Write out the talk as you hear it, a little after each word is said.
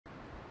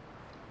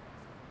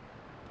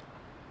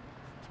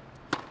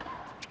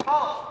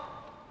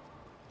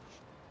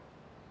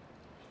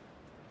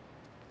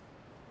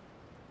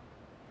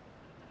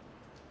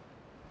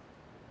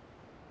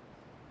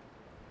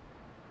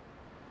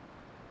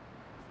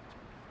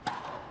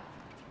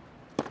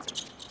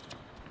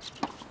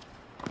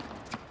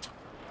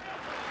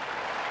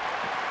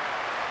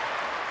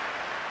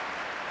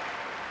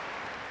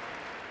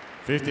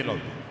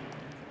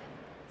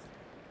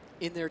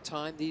In their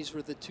time, these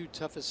were the two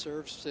toughest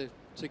serves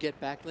to get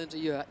back, Lindsay.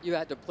 You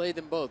had to play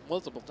them both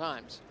multiple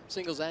times,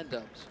 singles and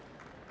doubles.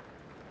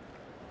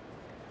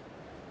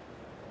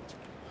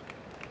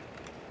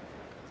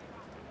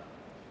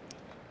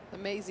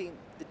 Amazing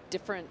the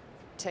different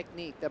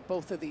technique that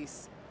both of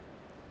these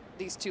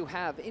two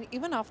have, and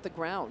even off the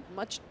ground,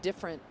 much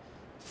different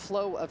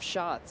flow of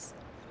shots.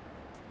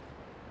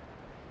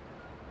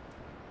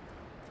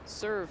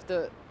 Serve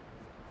the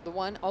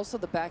one, also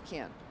the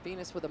backhand.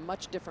 Venus with a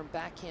much different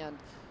backhand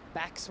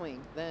backswing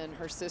than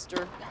her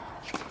sister.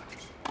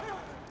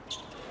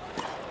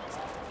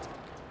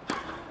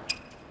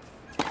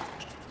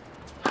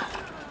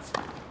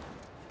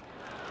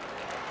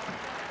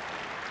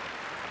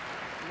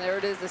 And there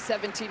it is, the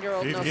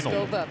 17-year-old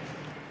Noskova.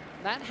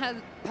 That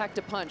had packed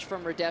a punch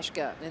from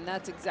Hradecka, and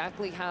that's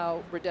exactly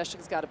how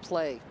Hradecka's got to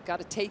play. Got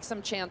to take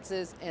some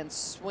chances and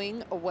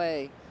swing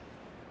away.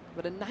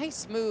 But a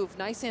nice move,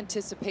 nice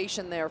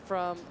anticipation there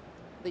from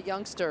the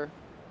youngster.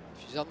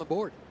 She's on the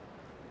board.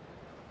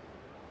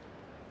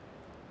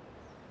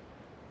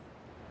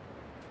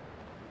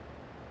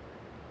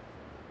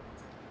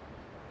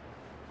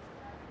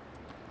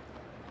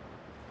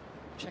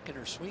 Checking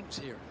her swings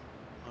here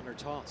on her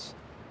toss.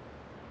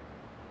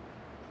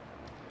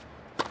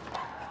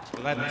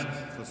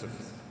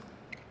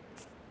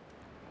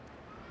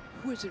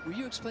 Who is it? Were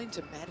you explaining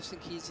to Madison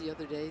Keys the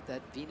other day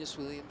that Venus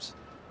Williams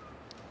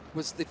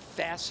was the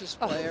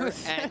fastest player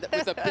and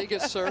with the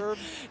biggest serve?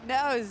 No,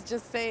 I was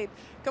just saying,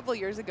 a couple of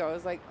years ago, I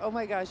was like, oh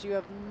my gosh, you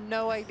have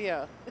no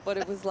idea what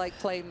it was like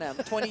playing them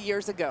 20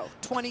 years ago.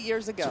 20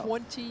 years ago.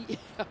 20,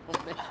 oh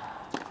man.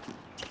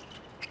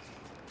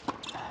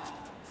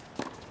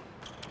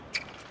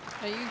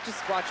 Now you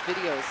just watch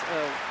videos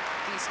of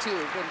these two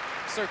when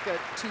circa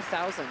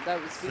 2000.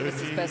 That was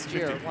Venus's best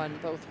year, won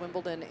both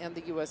Wimbledon and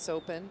the US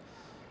Open.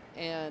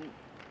 And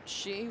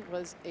she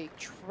was a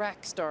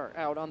track star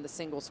out on the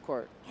singles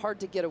court. Hard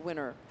to get a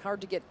winner,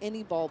 hard to get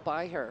any ball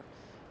by her.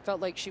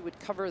 Felt like she would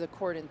cover the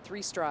court in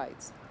 3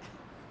 strides.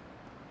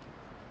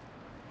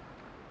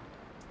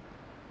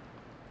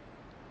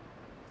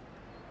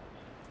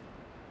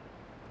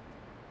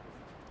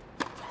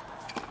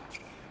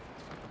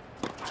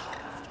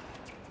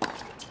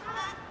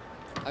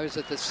 I was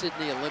at the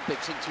Sydney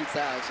Olympics in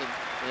 2000,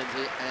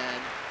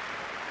 and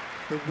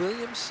the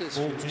Williams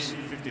sisters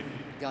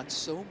got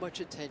so much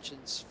attention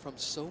from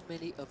so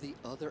many of the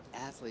other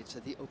athletes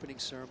at the opening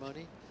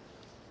ceremony.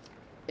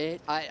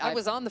 I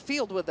was on the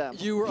field with them.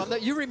 You were on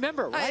the. You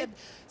remember, right?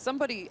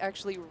 Somebody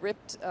actually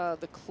ripped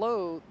the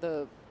clothes,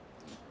 the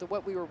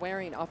what we were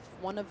wearing off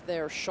one of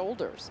their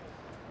shoulders.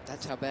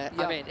 That's how bad.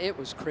 Yeah. I mean, it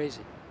was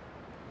crazy.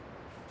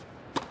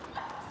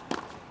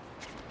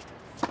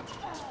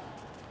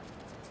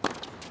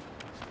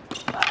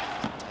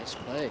 Nice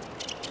play.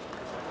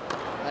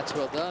 That's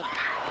well done.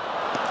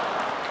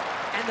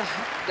 And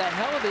the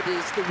hell of it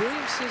is the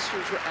Williams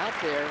sisters were out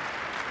there.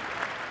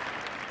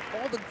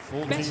 All the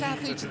best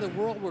athletes in the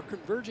world were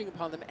converging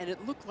upon them, and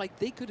it looked like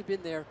they could have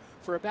been there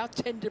for about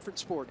 10 different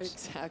sports.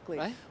 Exactly.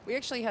 Right? We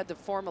actually had to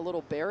form a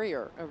little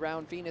barrier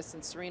around Venus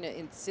and Serena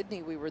in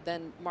Sydney. We were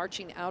then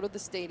marching out of the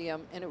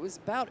stadium, and it was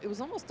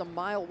almost a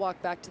mile walk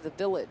back to the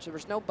village. There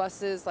was no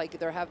buses like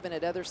there have been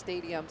at other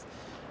stadiums.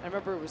 I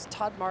remember it was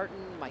Todd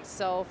Martin,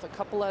 myself, a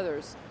couple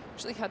others.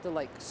 Actually had to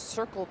like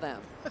circle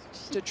them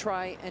to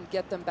try and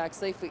get them back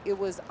safely. It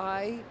was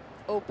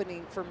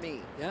eye-opening for me.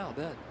 Yeah, I'll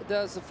bet.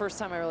 That was the first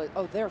time I realized,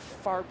 oh, they're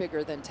far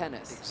bigger than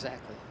tennis.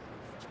 Exactly.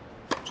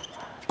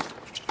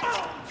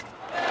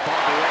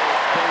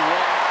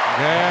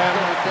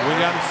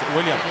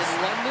 Williams. And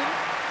in London,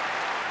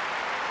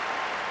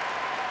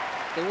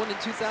 they won in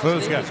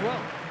 2008 as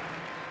well.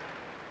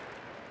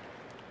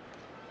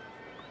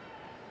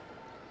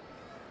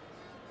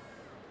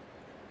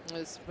 It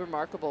was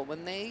remarkable.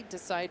 When they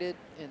decided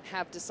and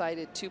have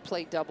decided to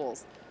play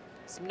doubles,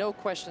 it's no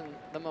question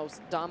the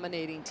most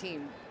dominating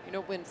team. You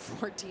know, win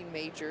 14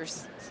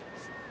 majors.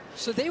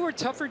 So they were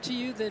tougher to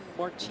you than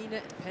Martina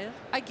and Pam?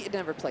 I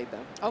never played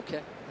them.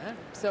 Okay.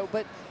 So,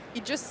 but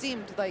it just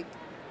seemed like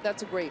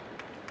that's a great.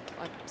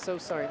 I'm so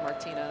sorry,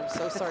 Martina. I'm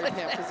so sorry,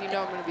 Pam, because you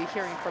know I'm going to be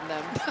hearing from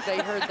them. They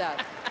heard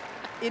that.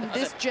 In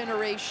this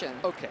generation.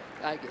 Okay,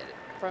 I get it.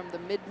 From the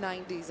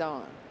mid-90s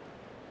on.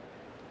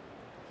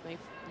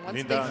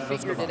 Once they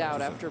figured it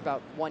out after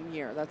about 1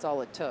 year, that's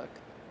all it took.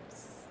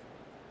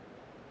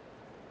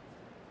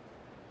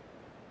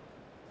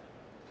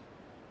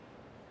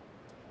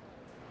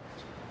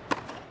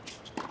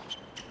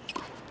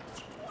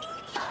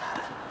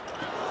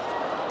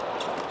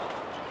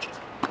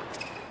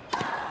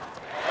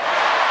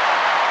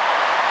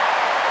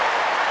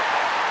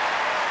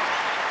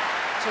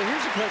 So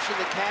here's a question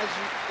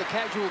the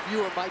casual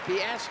viewer might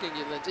be asking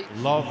you, Lindsay.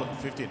 Love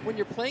 15. When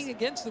you're playing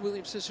against the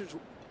Williams sisters,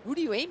 who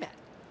do you aim at?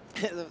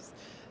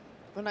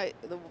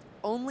 The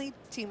only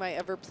team I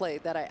ever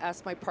played that I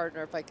asked my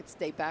partner if I could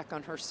stay back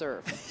on her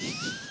serve.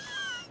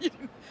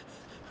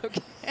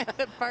 Okay.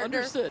 The partner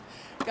Understood.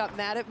 got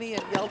mad at me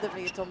and yelled at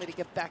me and told me to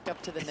get back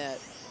up to the net.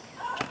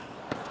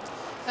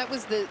 That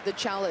was the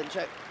challenge.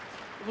 It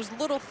was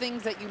little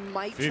things that you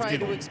might try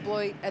to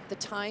exploit at the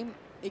time.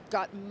 It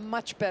got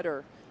much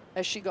better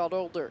as she got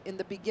older. In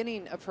the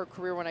beginning of her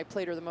career, when I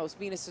played her the most,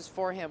 Venus's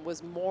forehand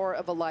was more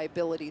of a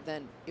liability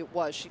than it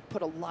was. She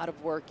put a lot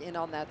of work in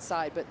on that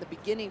side, but in the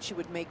beginning, she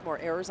would make more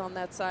errors on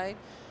that side.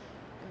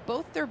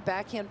 Both their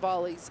backhand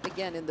volleys,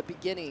 again, in the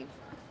beginning,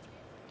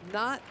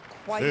 not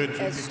quite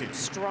as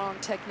strong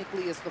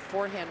technically as the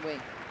forehand wing.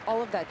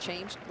 All of that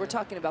changed. We're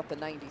talking about the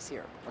 90s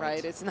here,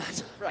 right? It's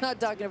not, not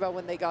talking about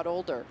when they got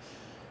older.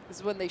 This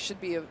is when they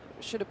should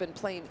have been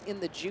playing in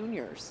the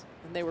juniors,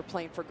 and they were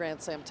playing for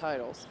Grand Slam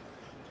titles.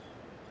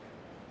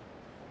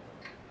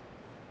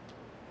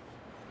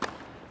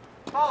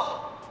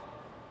 Oh.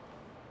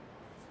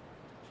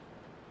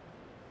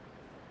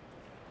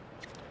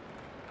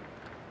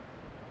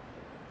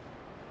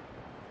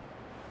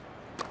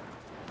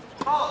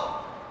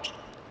 Oh.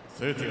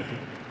 30.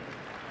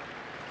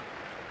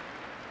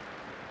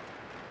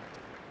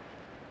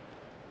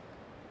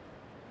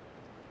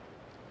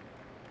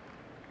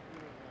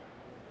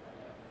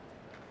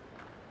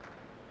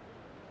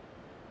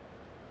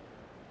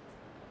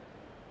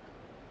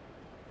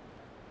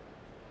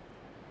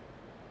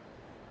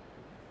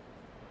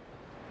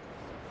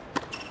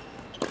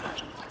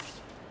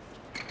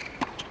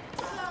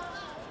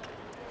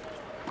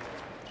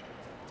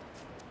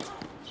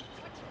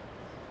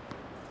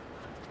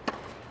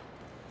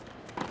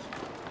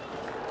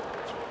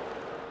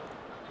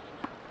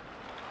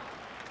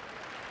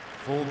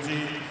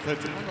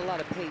 And a lot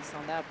of pace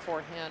on that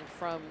forehand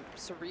from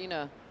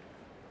Serena.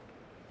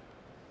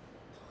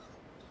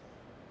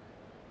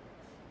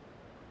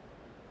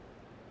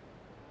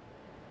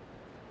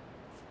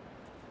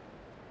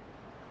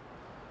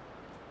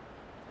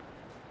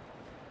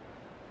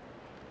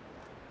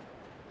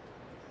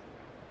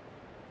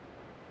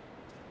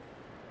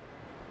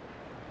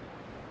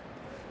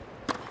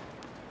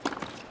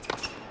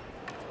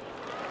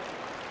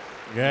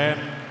 Game,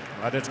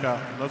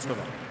 Hradecka,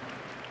 Noskova.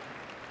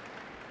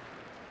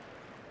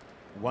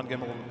 One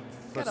game on.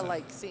 Gotta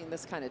like seeing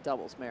this kind of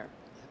doubles, Mayor.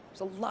 There's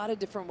a lot of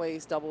different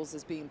ways doubles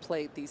is being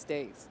played these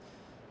days.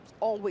 It's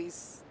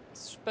always,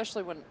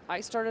 especially when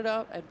I started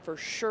out, and for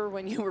sure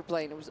when you were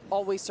playing, it was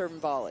always serve and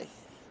volley.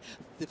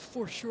 The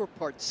for sure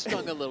part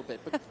stung a little bit,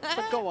 but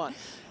go on.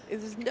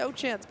 There's no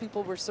chance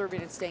people were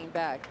serving and staying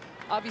back.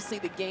 Obviously,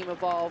 the game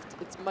evolved.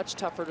 It's much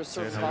tougher to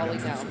serve and volley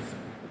now.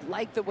 I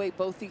like the way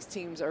both these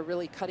teams are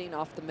really cutting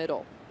off the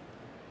middle.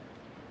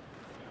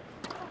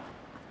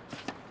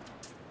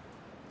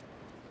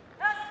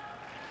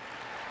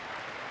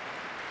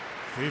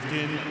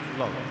 15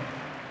 low.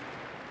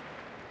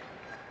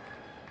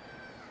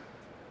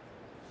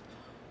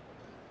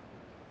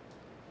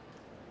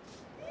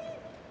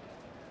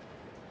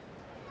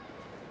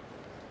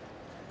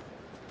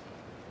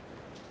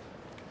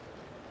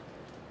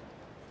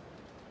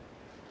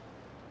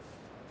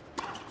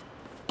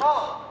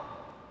 Oh.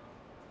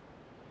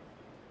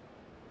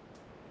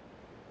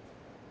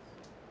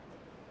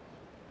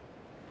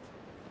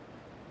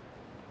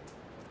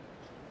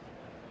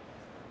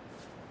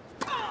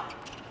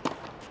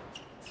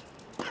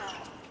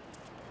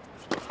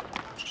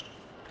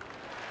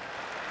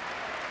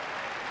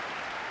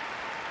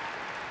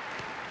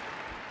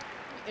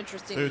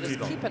 Interesting to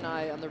just keep an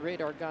eye on the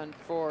radar gun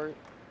for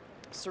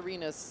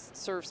Serena's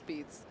serve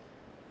speeds.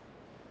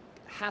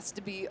 Has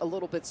to be a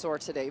little bit sore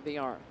today, the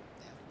arm.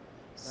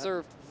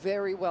 Served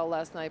very well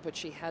last night, but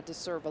she had to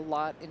serve a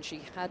lot, and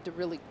she had to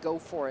really go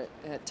for it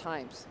at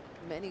times.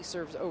 Many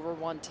serves over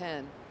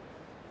 110.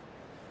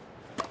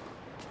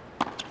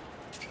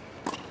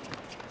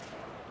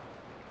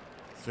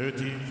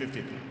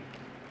 $30-15.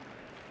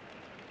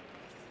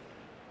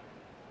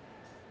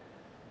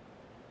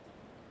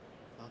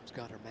 Mom's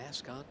got her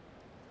mask on.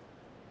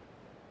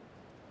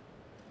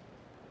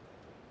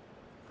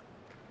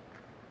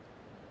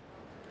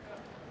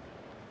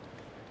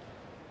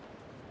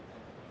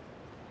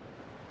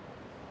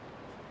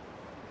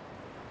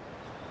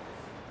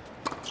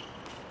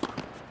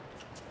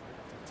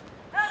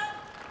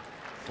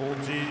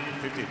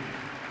 $14-15.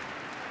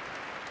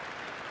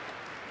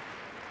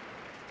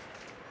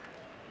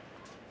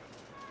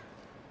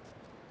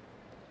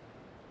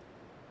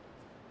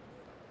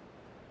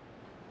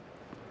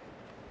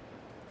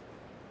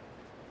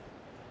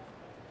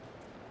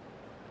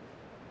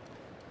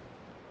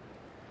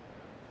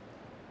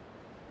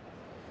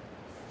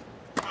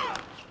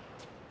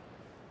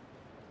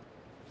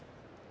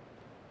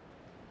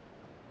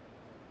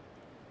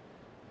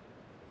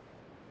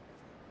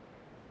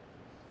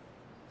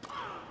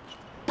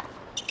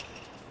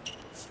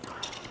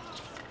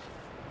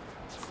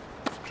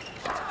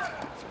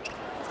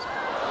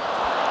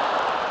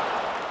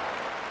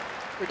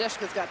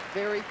 Hradecka's got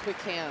very quick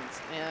hands,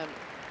 and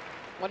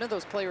one of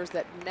those players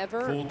that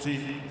never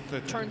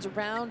 40-30. turns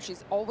around.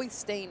 She's always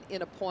staying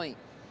in a point.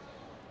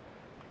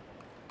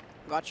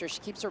 Watch her,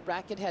 she keeps her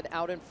racket head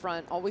out in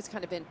front, always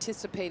kind of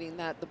anticipating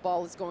that the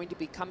ball is going to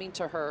be coming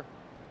to her.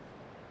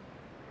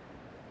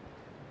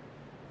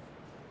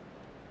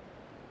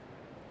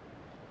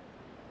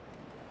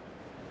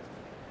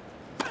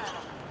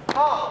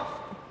 Oh.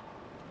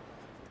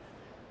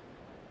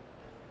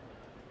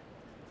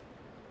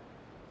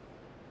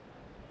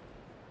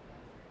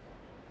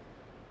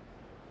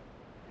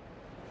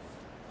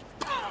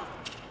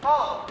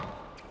 Oh.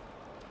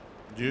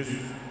 Deuce.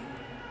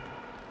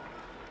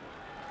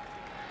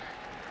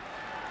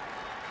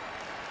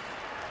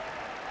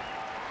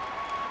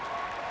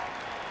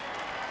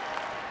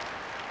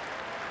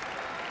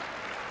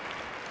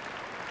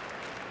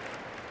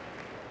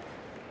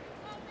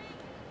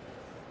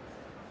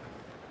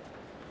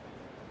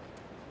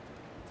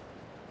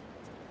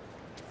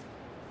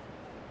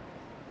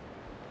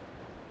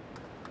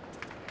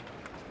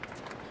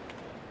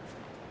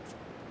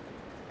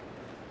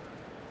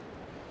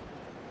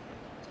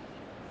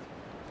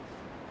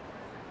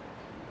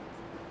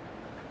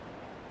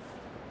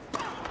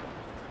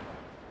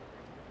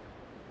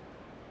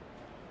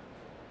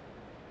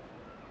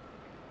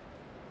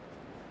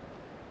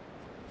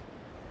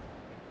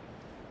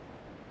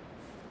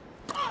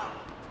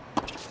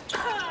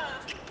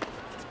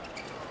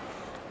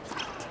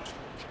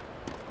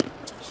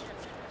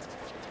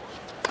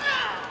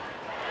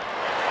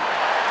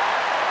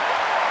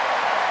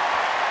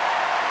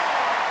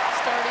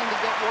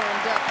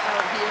 Warmed up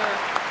out here.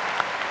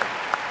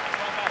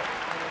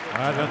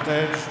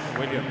 Advantage,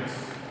 Williams.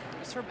 It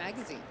was her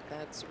magazine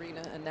that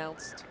Serena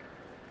announced.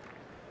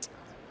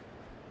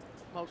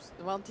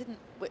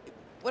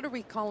 What are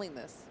we calling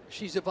this?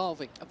 She's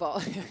evolving.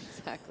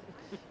 Exactly.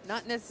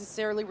 Not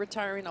necessarily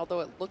retiring, although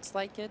it looks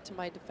like it, to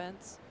my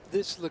defense.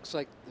 This looks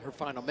like her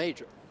final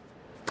major.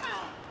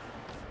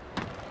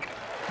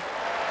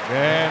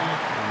 Then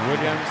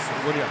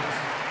Williams.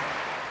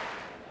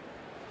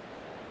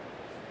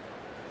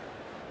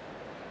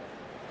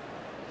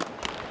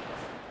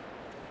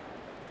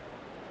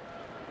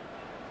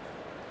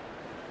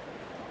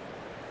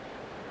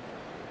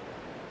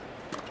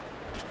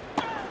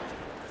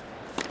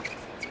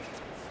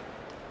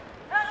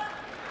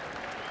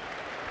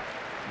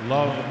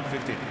 Love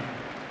 15.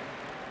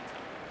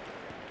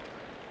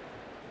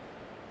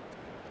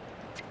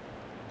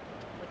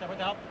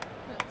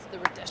 That's the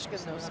Hradecka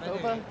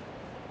Noskova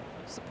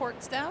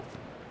support staff.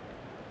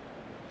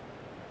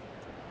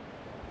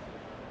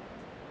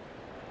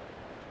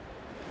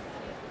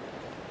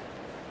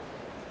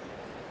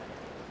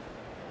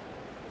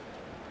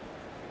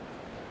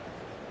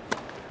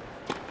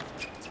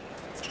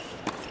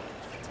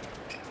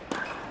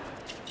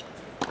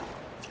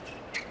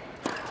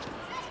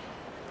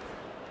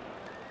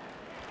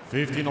 Be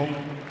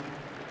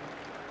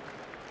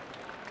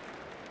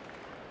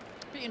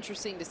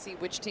interesting to see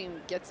which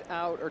team gets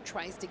out or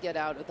tries to get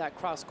out of that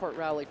cross-court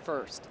rally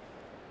first.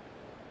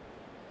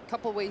 A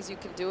couple ways you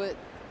can do it.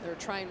 They're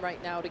trying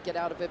right now to get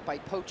out of it by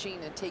poaching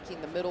and taking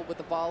the middle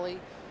with a volley.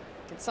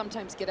 Can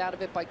sometimes get out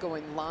of it by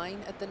going line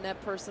at the net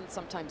person,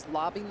 sometimes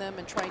lobbing them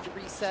and trying to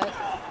reset.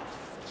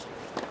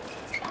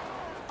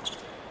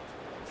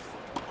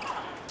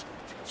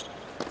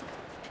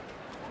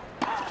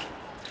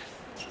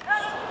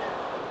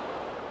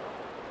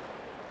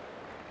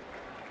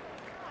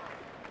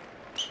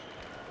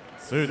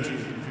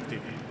 $30-15.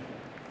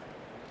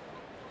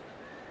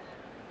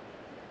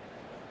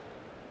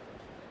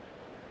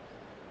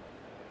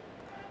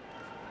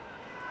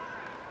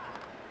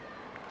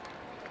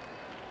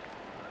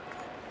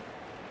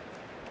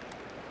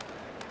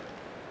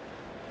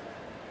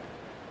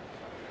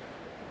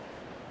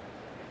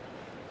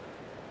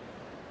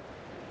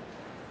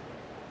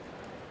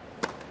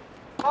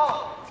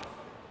 Oh.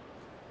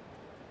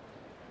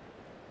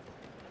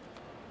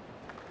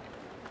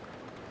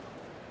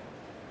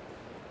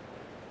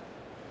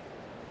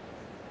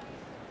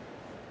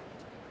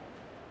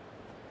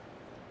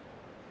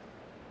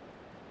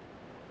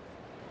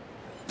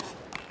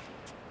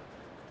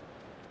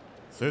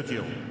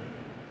 $30.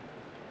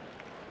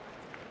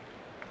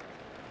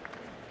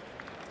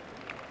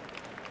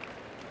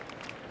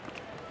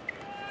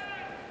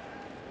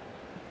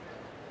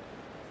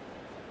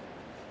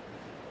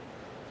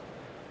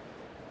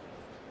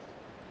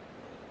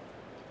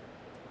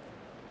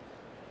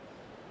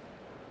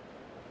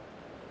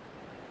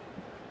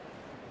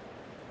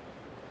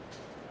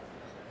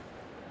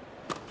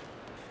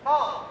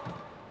 Oh.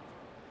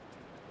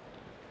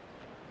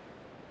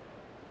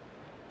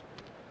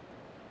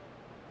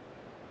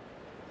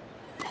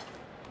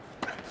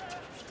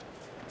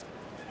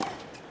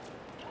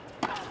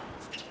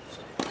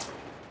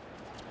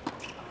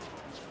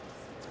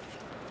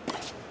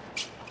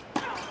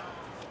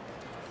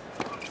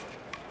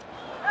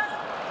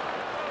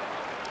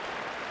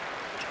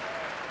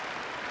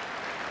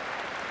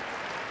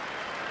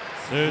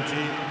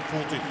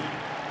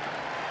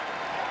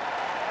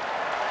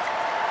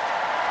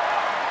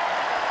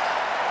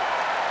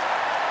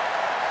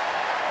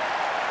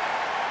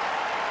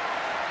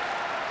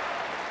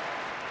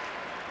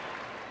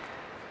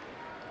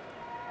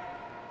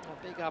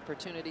 Big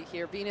opportunity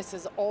here. Venus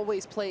has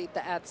always played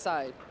the ad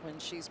side. When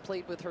she's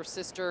played with her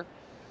sister,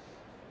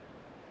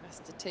 has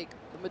to take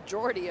the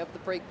majority of the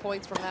break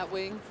points from that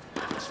wing.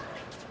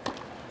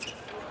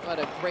 What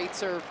a great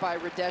serve by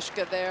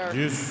Hradecka there.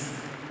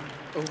 Yes.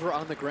 Over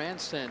on the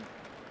grandstand.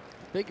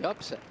 Big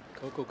upset.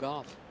 Coco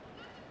Gauff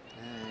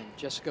and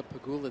Jessica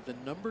Pegula, the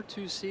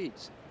 #2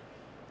 seeds.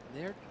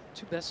 And they're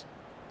two best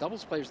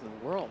doubles players in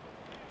the world.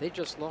 They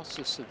just lost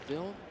to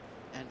Seville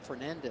and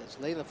Fernandez.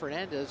 Leylah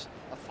Fernandez,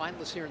 a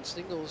finalist here in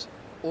singles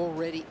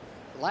already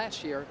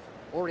last year,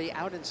 already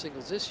out in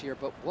singles this year,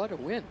 but what a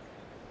win.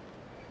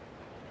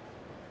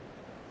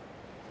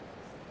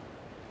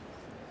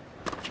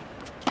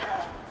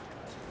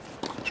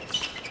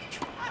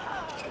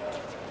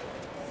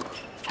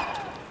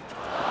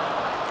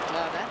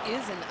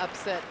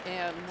 Upset,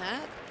 and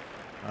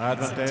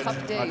that's a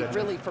tough day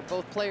really for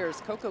both players.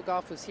 Coco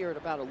Gauff was here at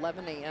about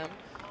 11 a.m.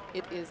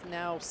 It is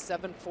now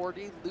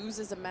 7:40.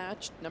 Loses a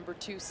match,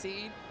 #2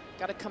 seed.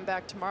 Got to come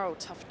back tomorrow.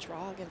 Tough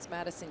draw against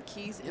Madison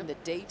Keys in the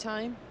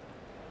daytime.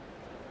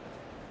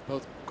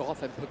 Both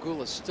Gauff and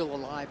Pegula still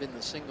alive in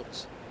the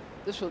singles.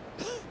 This will,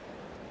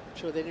 I'm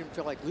sure they didn't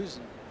feel like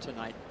losing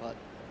tonight, but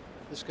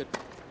this could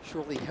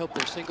surely help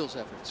their singles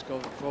efforts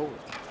going forward.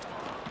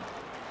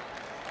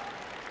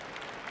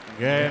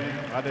 Game,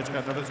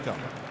 Hradecka, Noskova.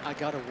 I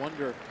gotta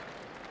wonder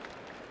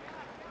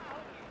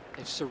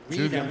if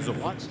Serena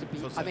wants to be.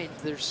 I mean,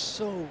 there's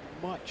so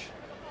much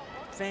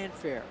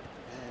fanfare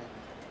and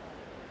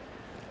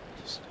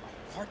just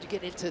hard to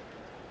get into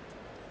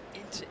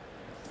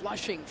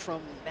Flushing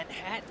from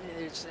Manhattan.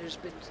 There's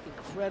been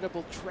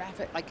incredible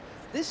traffic. Like,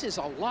 this is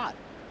a lot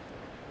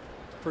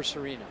for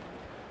Serena.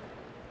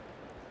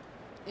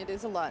 It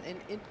is a lot,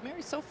 and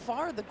Mary, so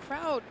far the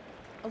crowd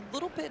a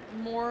little bit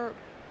more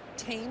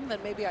tame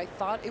than maybe I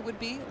thought it would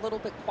be, a little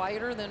bit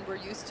quieter than we're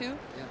used to.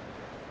 Yeah.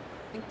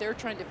 I think they're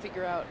trying to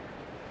figure out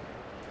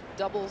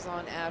doubles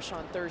on Ash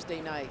on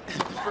Thursday night,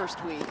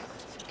 first week.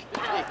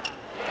 Hey.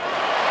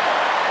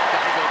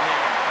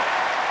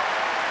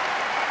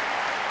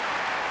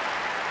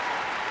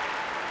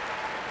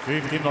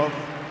 15 love.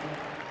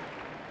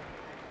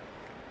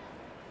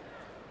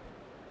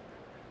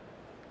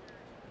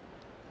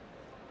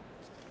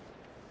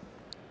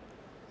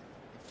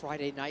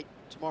 Friday night,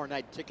 tomorrow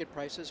night ticket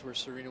prices where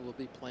Serena will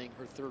be playing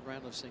her 3rd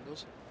round of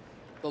singles.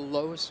 The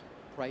lowest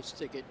price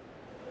ticket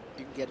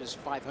you can get is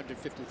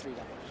 $553.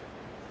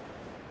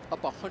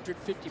 Up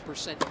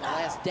 150% in the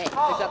last day. Is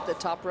that the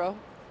top row?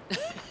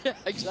 Yeah,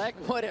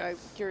 exactly. What, I'm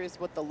curious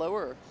what the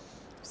lower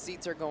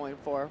seats are going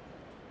for.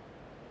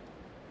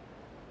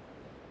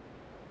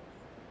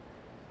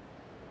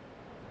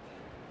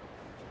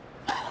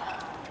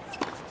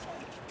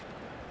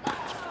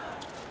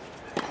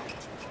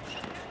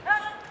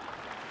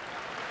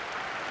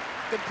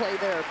 Good play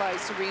there by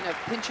Serena,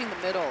 pinching the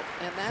middle,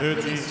 and that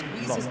really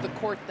squeezes the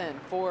court then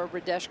for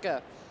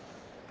Hradecka.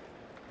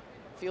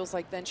 Feels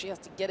like then she has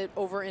to get it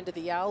over into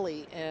the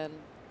alley and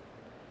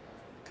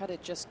cut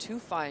it just too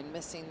fine,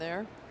 missing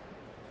there.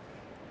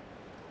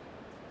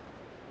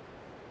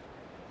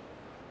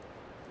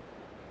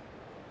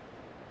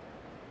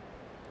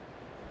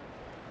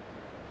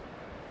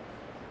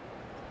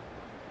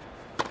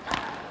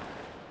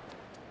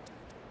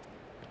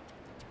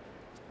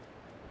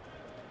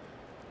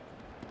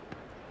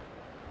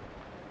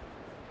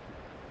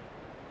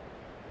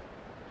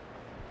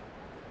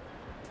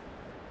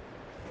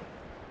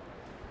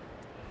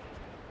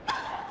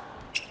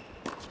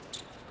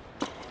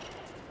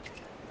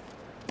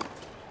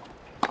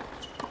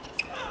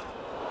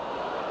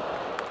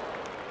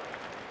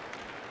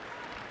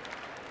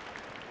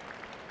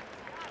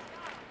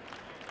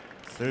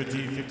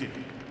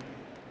 $30.50.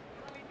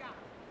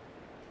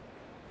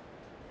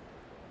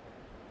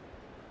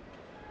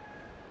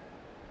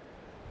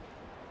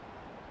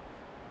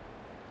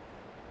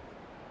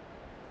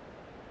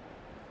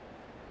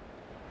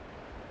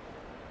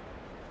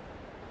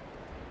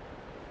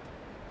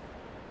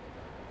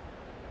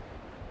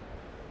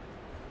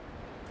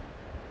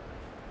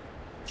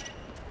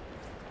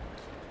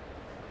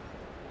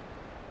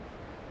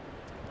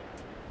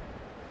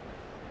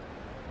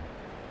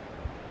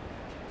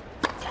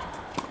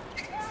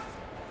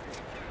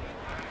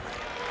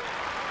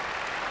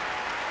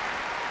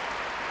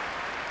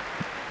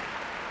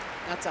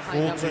 That's a high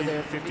number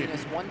there for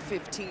Venus,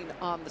 115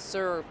 on the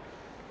serve.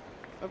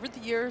 Over the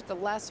years, the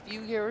last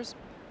few years,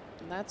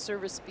 and that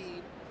service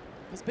speed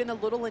has been a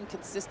little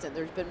inconsistent.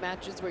 There's been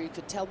matches where you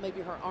could tell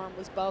maybe her arm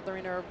was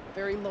bothering her,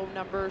 very low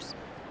numbers.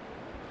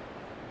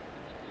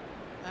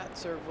 That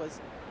serve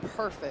was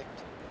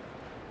perfect.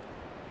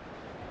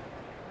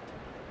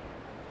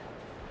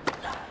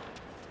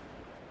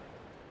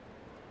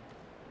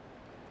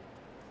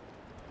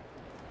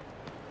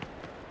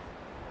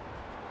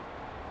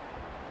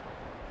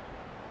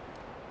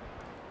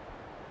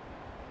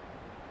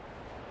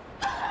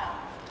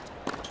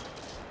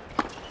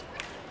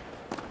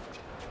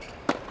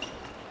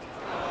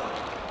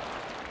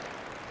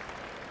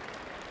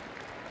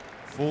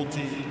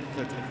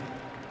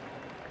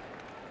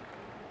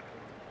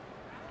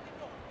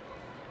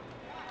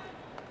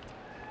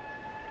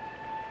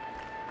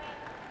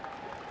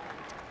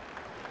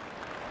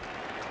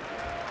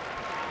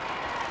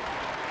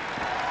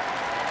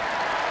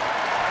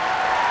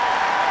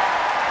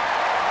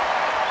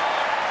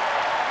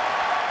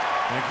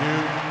 2.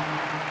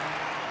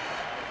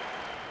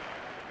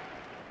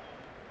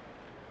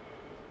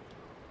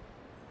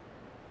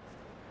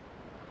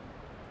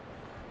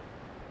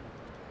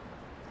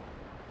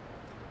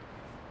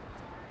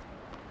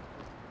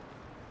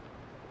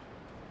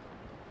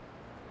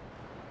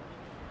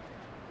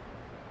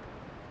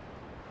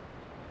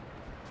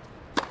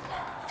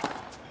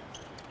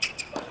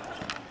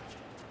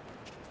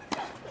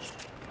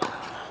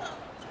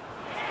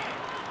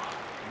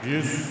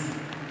 Yes.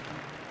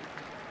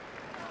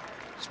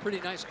 It's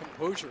pretty nice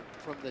composure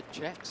from the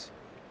Czechs.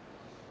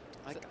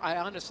 I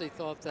honestly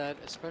thought that,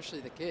 especially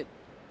the kid,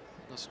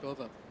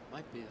 Noskova,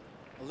 might be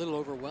a little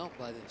overwhelmed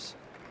by this.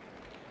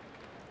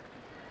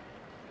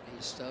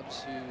 He's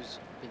Stubbs, who's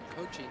been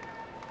coaching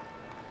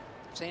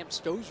Sam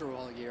Stosur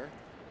all year,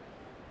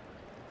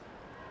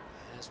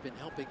 has been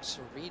helping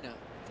Serena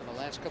for the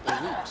last couple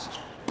of weeks.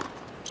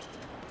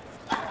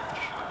 Pretty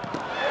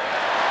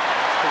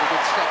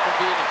good stuff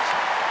from Venus.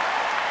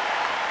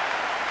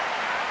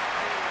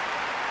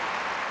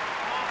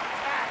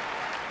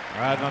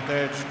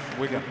 Advantage,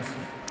 Williams.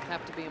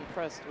 Have to be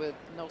impressed with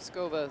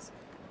Noskova's.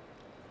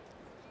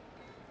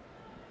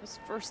 This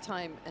first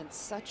time in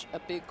such a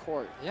big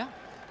court. Yeah.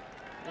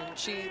 And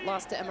she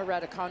lost to Emma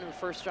Hradecka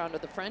first round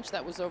of the French.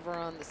 That was over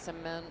on the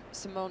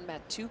Simone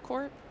Mathieu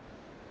court.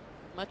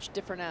 Much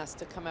different ask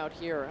to come out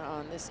here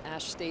on this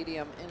Ash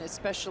Stadium, and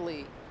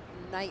especially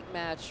night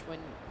match when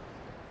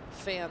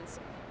fans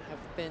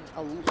have been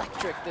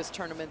electric this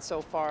tournament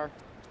so far.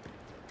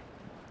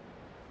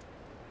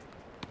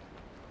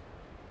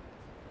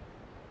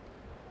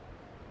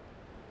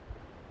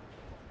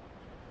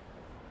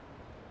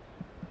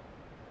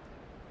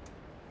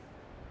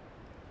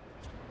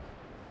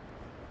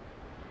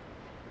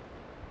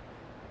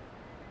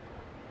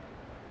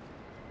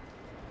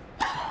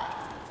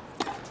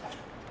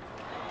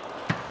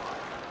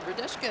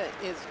 Hradecka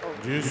is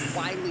a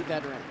wily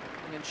veteran,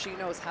 and she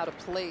knows how to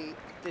play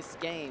this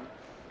game,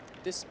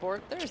 this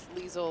sport. There's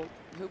Liesl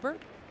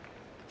Hubert.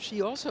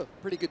 She also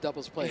pretty good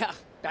doubles player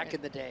back Right.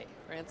 in the day.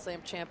 Grand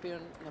Slam champion,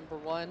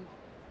 #1.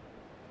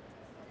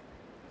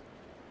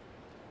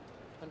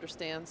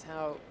 Understands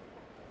how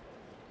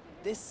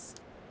this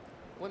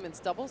women's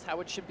doubles,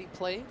 how it should be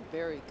played.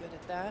 Very good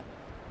at that.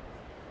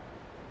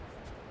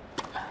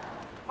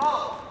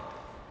 Halt!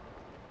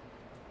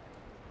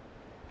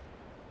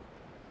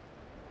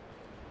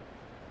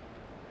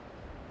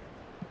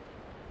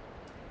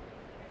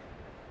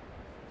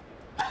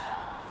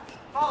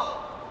 Halt!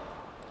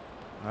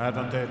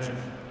 Advantage,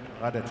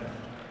 Hradecka.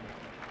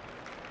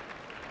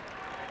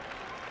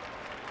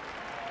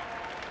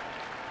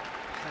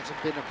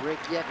 Hasn't been a break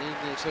yet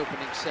in this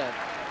opening set.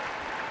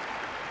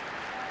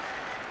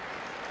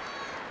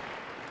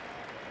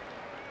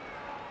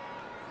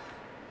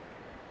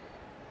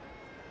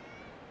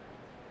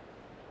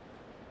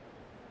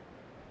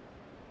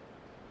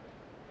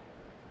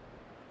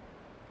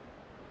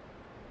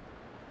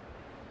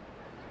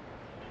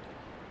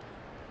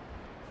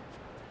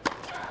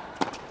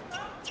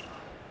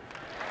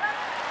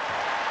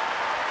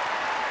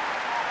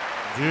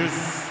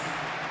 Deuce.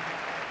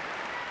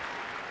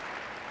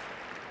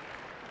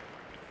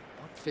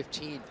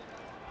 115.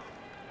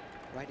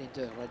 Right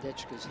into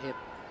Hradecka's hip.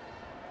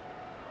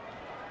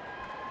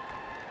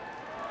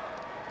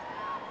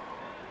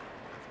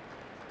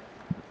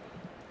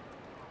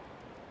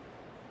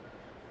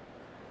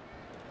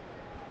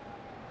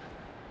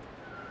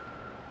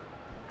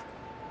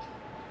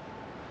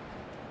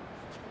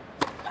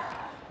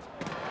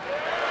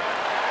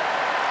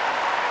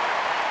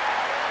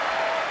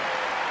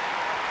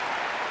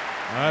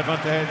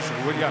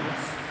 Advantage,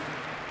 Williams.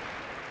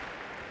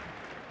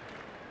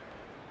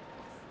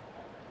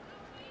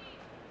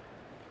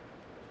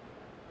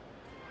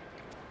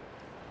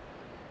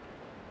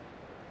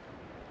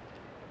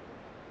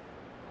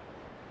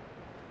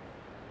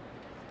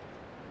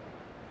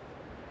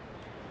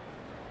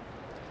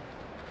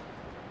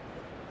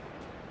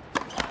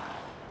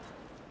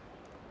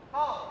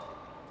 Halt!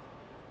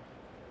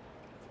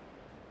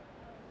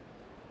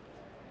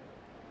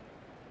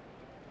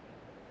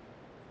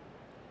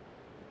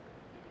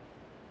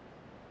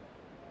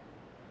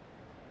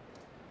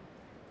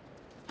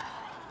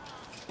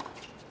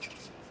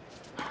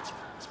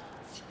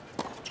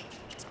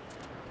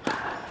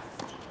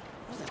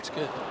 Oh, that's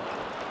good.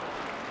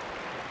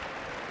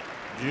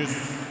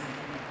 Deuce.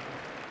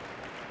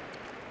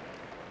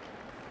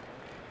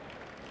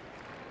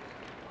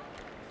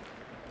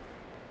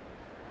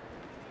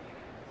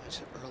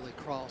 Nice early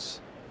cross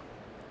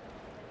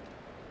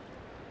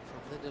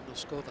from Linda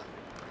Noskova.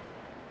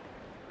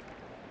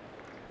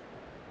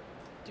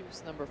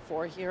 Deuce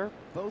 #4 here.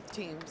 Both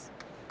teams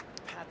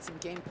have had some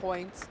game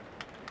points.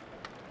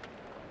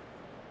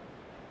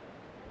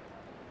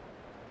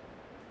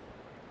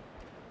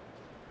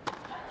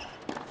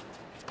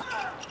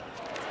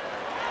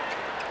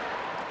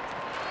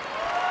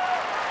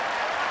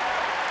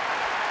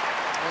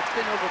 It's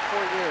been over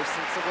 4 years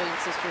since the Williams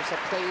sisters have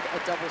played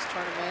a doubles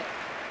tournament.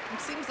 It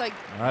seems like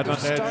they're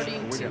Advantage,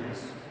 starting to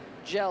Williams.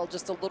 gel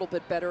just a little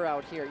bit better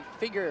out here. You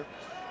figure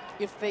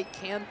if they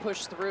can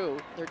push through,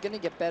 they're going to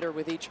get better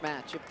with each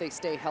match if they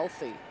stay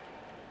healthy.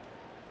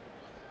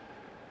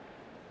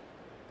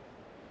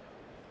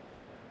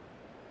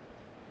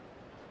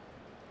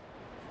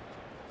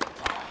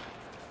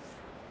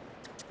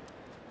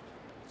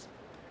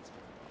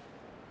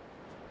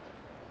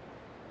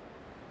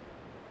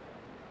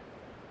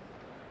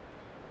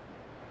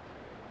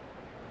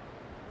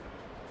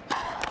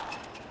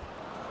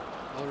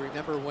 Well,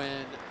 remember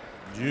when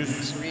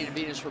Serena and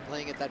Venus were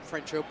playing at that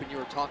French Open you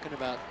were talking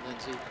about,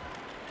 Lindsay,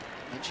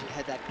 and she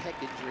had that pec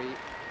injury.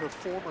 Her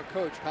former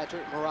coach,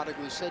 Patrick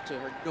Moratiglu, said to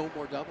her, no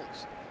more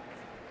doubles.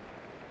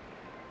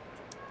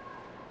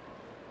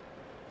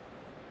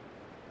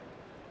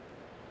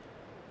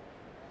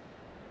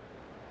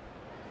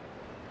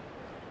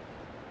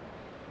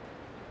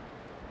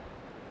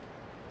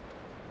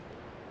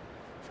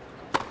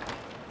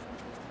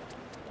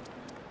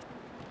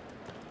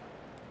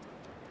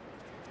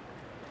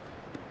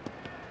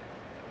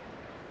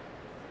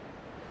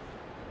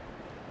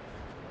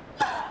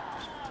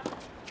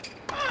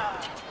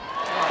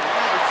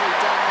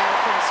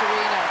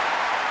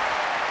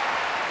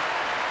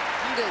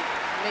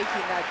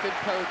 Good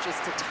coach is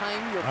to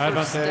time your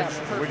first step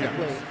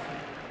perfectly.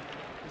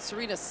 And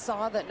Serena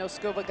saw that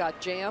Noskova got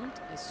jammed.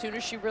 As soon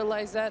as she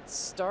realized that,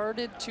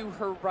 started to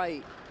her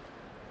right.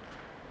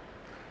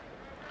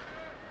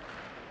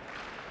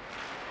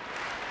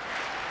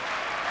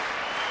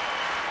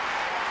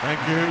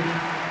 Thank you.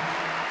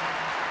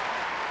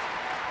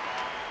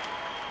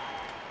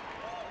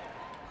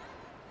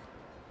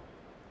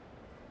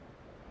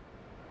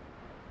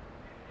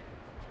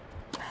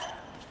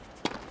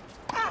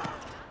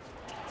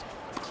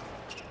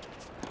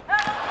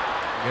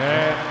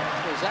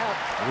 Goes out.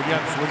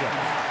 Williams.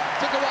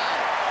 Took a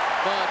while,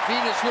 but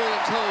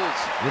Venus-Williams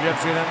holds.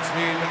 Williams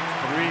lead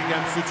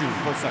 3-2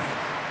 for second.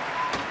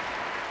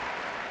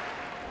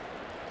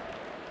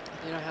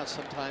 You know how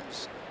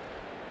sometimes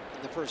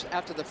in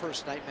after the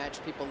first night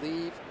match people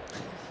leave?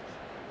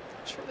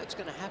 I'm sure that's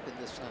going to happen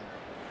this time.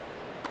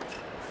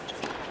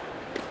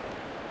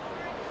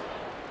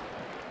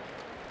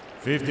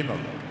 $50 more.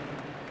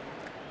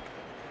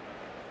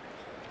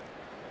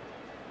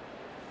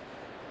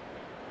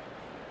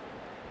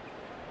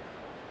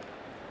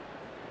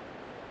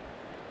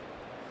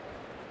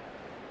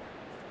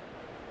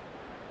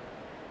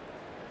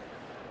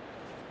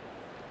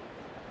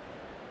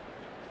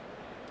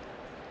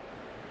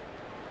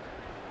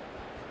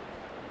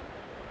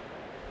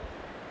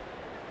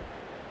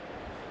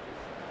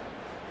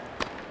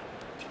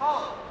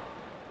 Hold.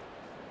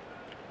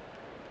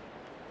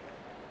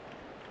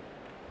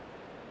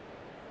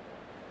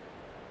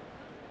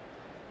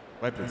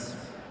 Right, please.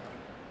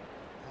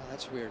 Oh,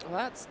 that's weird. Well,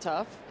 that's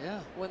tough. Yeah.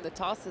 When the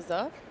toss is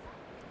up,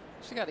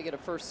 she got to get a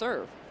first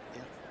serve.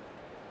 Yeah.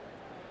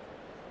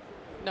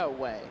 No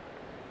way.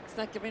 It's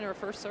not giving her a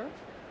first serve?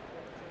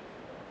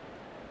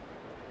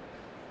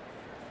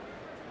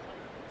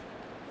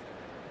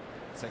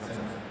 Second serve.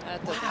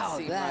 That doesn't Wow,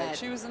 seem that- right.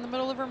 She was in the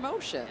middle of her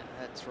motion. Yeah,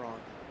 that's wrong.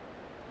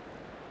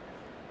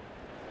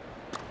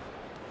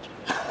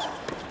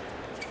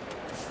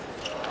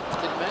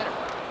 Didn't matter.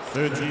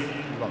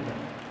 30 love.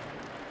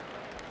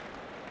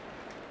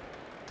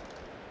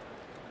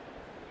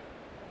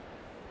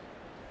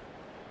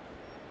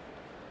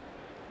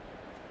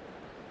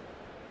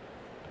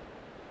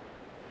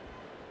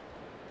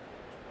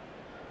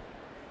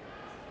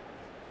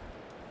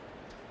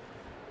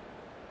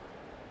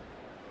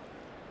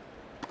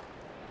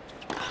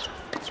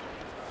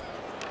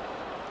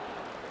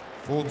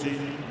 $40.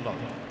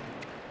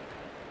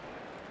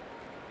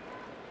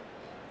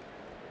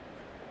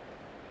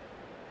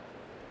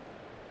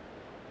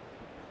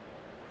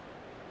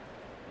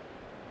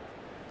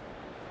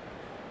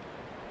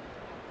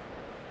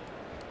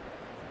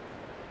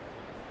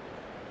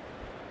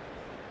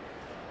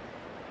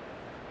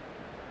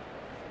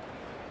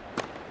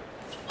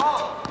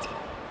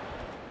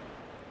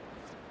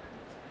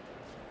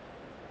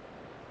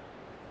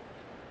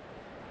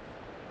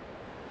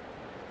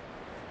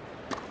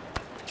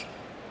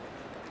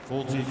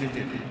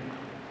 40-50.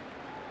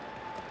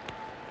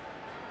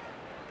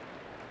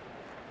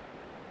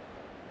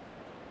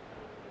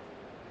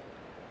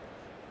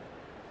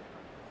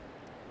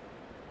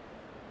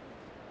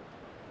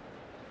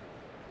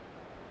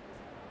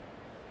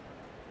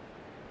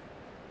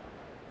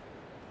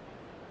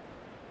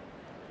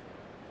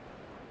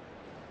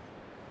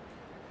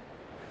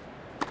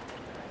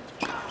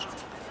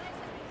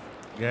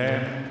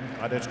 Game,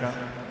 Hradecka,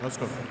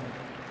 Noskova.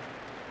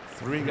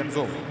 3 games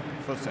over,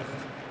 first set.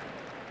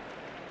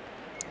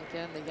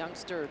 Again, the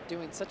youngster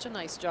doing such a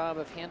nice job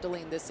of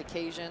handling this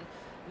occasion.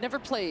 Never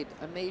played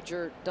a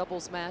major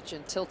doubles match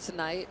until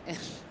tonight, and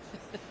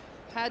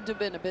had to have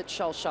been a bit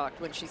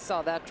shell-shocked when she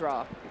saw that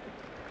draw.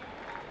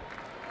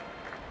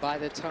 By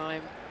the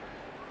time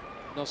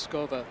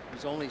Noskova,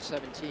 who's only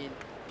 17,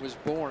 was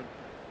born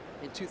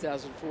in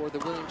 2004, the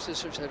Williams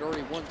sisters had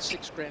already won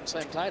 6 Grand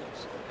Slam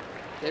titles.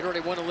 They'd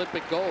already won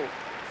Olympic gold.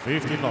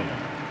 15 love.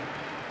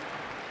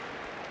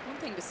 One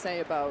thing to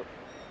say about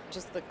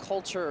just the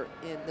culture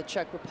in the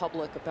Czech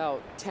Republic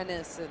about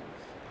tennis, and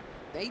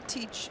they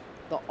teach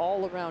the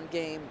all-around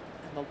game,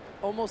 and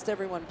almost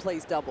everyone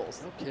plays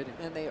doubles. No kidding.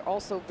 And they're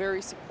also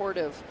very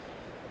supportive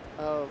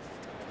of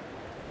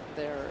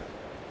their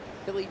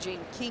Billie Jean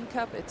King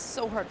Cup. It's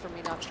so hard for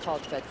me not to call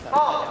it Fed Cup,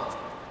 I know.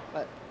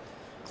 But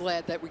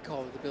Glad that we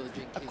call it the Billie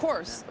Jean King. of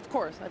course.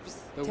 It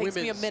just takes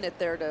me a minute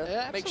there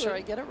to make sure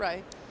I get it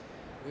right.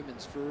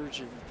 Women's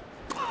version,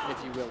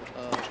 if you will,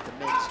 of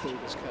the men's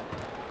Davis Cup.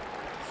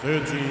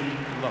 30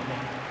 love.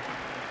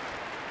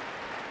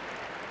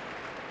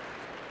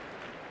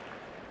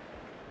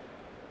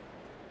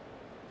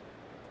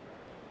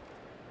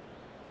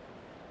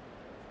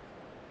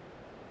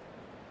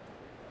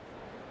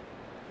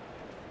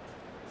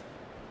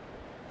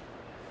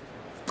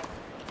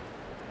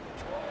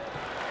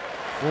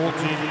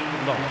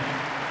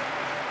 Love.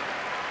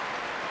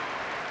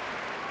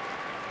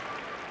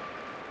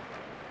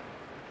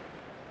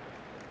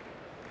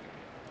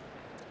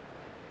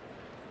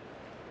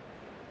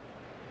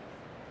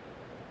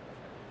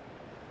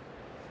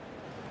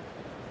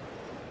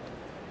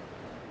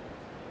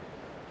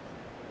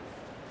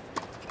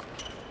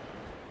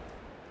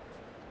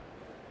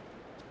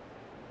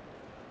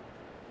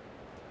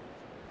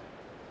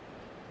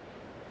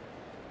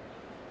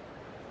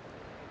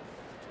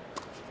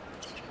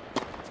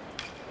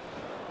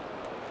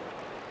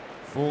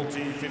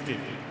 $40-15.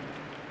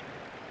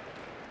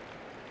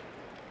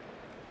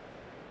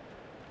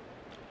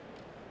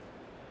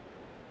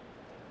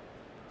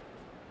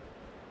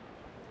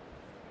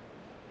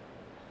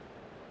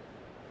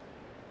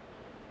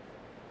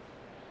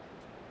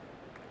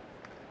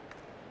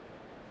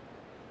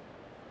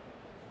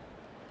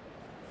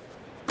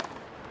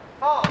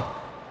 Foul.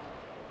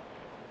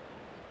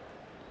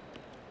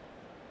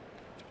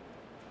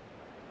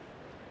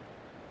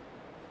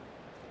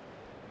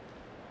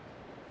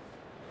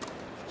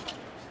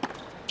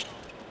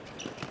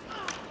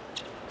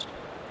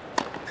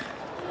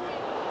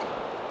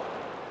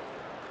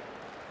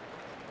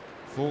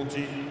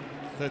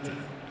 $40-30.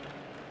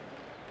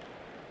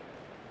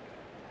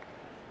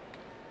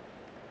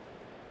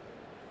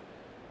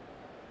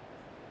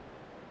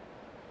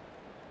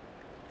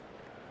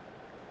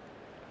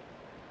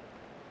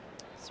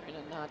 Serena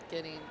not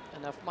getting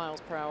enough miles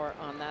per hour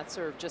on that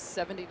serve. Just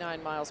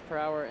 79 miles per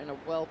hour, and a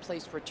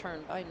well-placed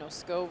return by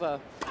Noskova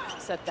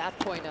set that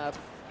point up.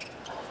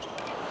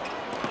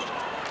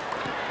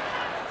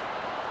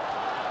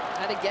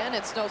 And again,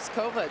 it's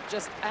Noskova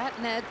just at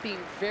net, being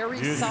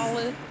very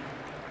solid.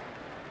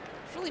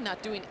 Really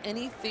not doing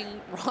anything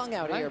wrong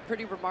out here.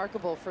 Pretty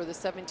remarkable for the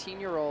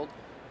 17-year-old.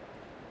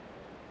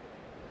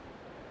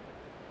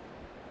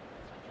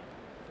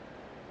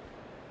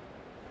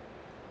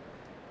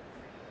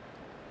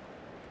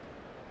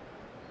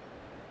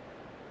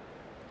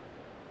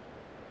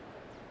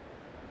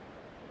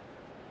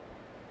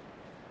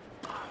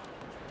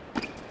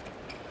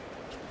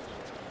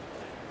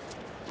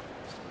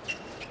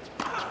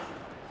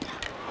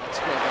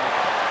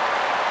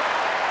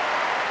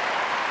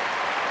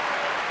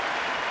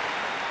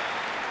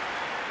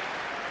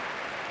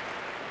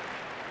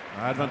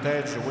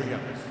 Advantage,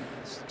 Williams.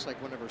 This looks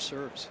like one of her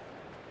serves.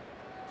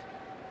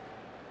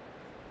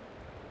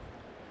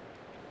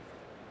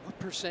 What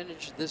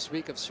percentage this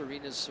week of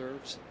Serena's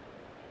serves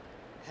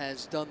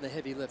has done the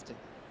heavy lifting?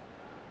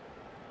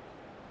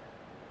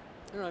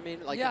 You know what I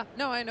mean? Like, yeah,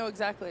 no, I know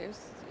exactly.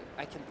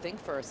 I can think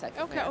for a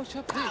second. okay, there. oh,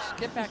 so please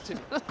get back to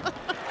me.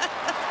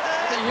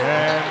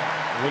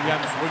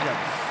 Williams.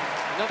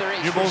 Another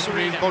ace You for both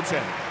Serena. Lucie.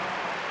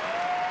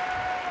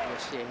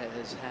 Lucie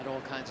has had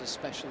all kinds of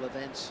special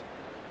events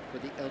for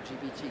the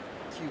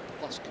LGBTQ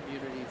plus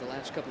community the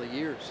last couple of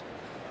years.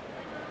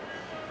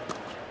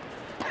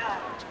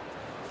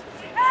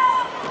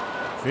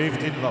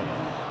 15 love.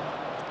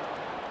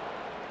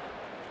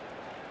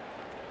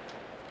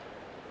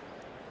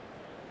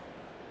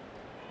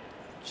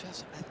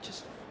 I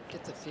just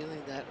get the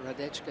feeling that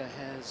Hradecka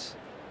has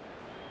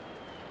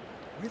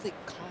really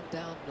calmed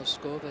down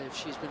Noskova if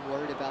she's been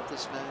worried about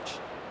this match.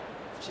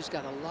 She's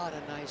got a lot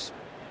of nice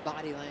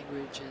body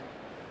language and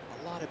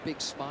a lot of big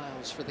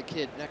smiles for the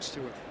kid next to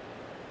her.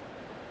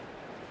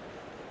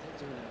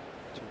 They're doing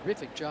a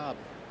terrific job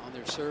on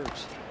their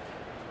serves.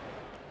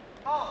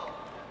 Foul.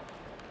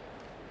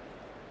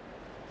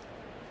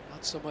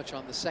 Not so much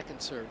on the second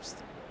serves.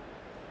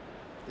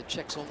 The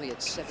Czechs only at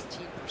 17%.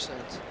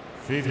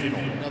 15 all.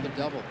 Another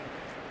double.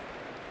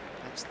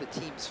 That's the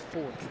team's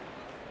fourth.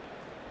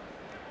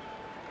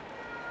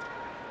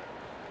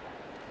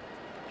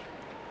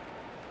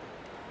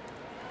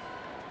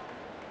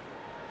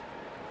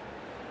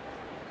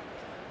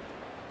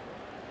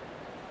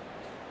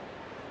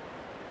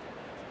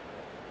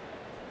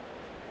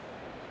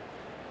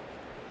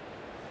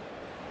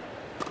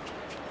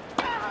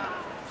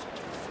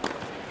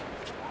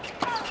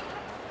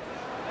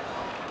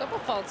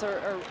 Faults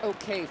are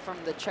okay from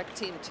the Czech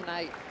team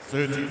tonight.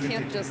 30, You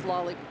can't 15. just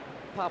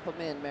lollipop them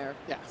in, Mayor.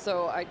 Yeah.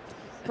 So I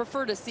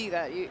prefer to see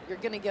that. You're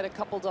going to get a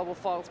couple double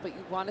faults, but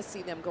you want to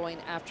see them going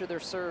after their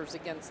serves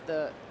against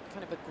the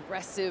kind of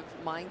aggressive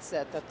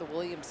mindset that the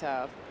Williams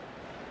have.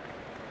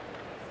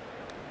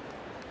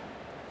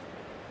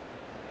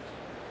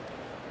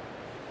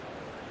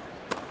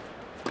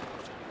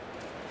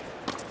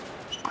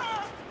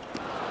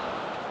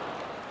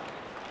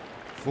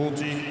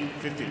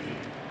 $40-50.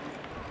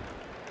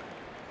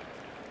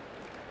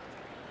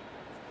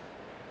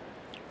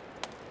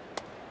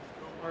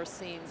 We're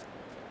seeing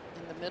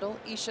in the middle,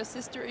 Isha,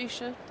 sister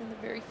Isha, in the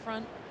very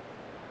front.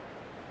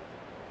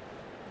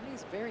 And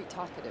he's very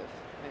talkative,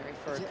 Mary,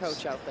 for a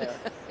coach out there.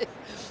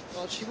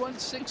 Well, she won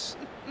 6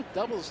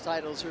 doubles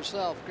titles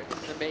herself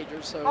in the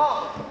majors,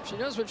 so she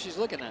knows what she's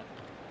looking at.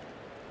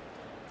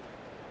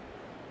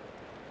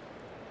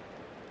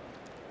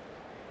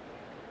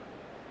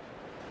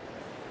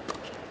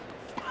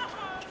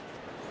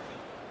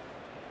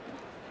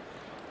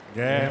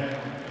 Game,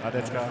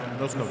 Hradecka,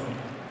 Noskova.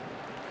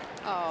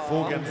 Oh,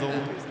 Full games over.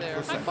 who's there?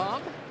 For Hi, second.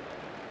 Mom.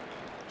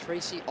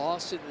 Tracy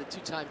Austin, the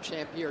 2-time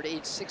champ here at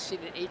age 16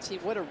 and 18.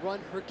 What a run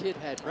her kid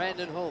had,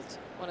 Brandon Holt.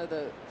 One of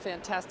the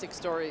fantastic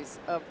stories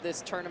of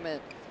this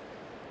tournament.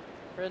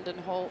 Brendan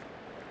Holt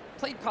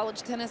played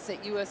college tennis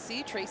at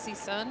USC, Tracy's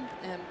son,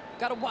 and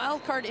got a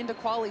wild card into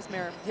qualies,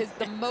 Mary.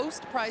 The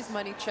most prize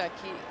money check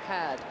he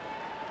had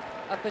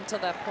up until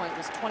that point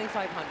was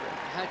 $2,500.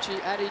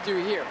 How'd he do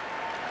here?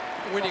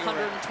 Winning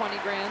 120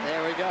 grand.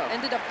 There we go.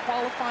 Ended up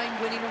qualifying,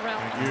 winning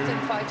around Thank you. Easton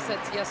 5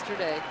 sets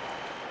yesterday.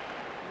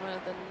 One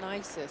of the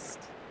nicest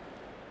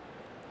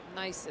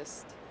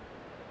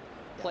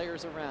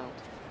players around.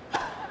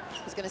 I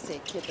was gonna say a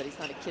kid, but he's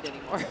not a kid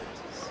anymore.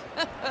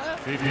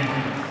 15.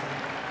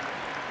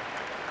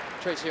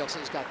 Tracy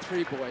Olsen's got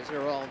 3 boys.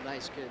 They're all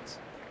nice kids.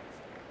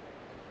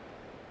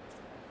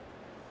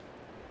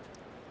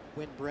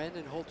 When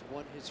Brandon Holt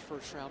won his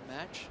first round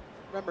match,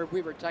 remember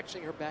we were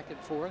texting her back and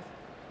forth?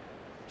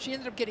 She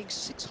ended up getting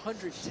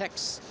 600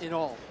 texts in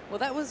all. Well,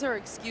 that was her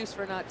excuse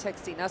for not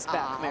texting us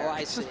back, Mary. Oh,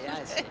 I see.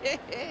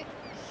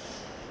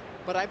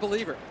 But I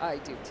believe her. I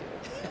do too.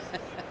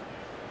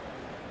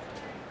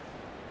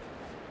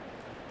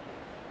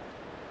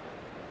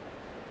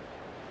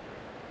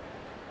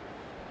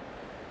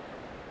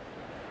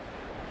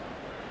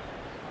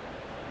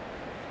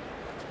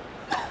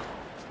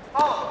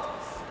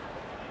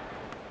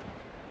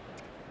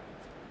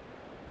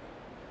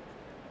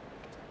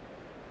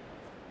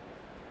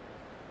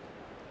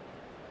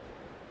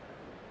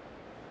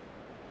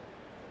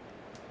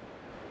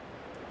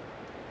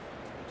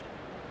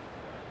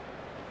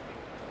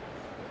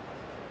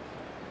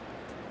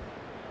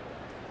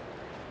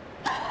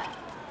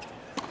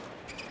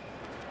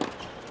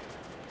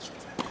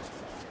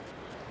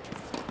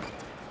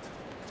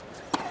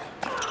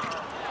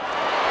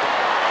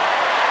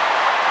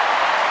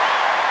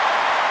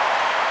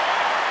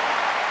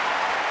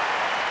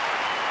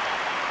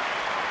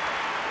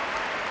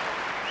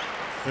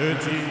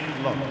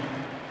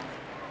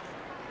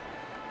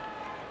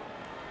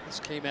 This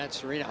came at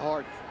Serena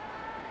hard.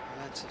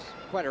 That's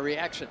quite a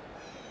reaction.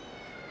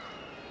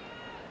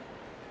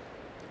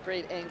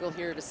 Great angle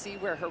here to see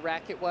where her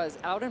racket was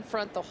out in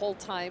front the whole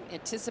time,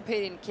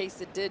 anticipating in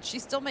case it did. She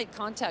still made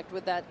contact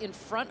with that in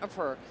front of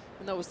her,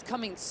 even though it was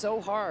coming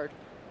so hard.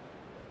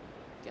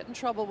 Get in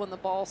trouble when the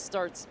ball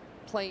starts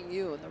playing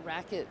you and the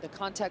racket, the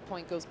contact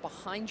point goes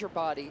behind your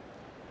body.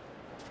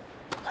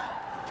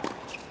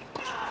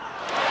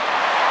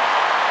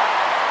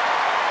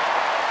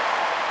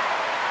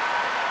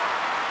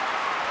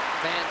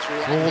 Fans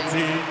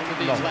reacting to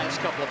these last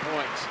couple of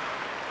points.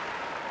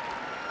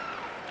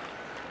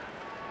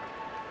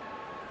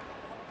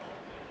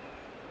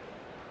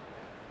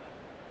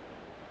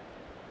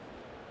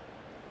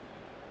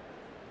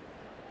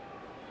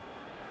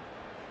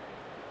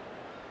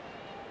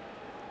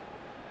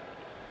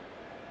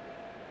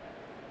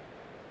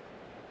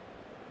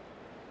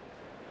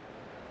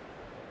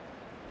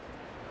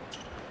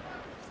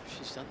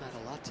 She's done that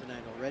a lot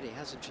tonight already,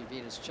 hasn't she,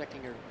 Venus?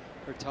 Checking her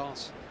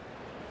toss.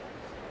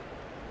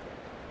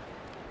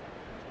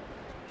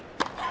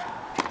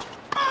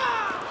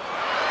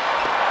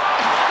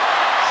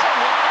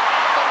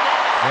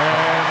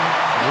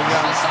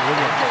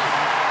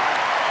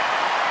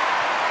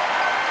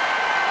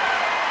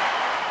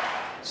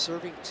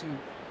 Serving to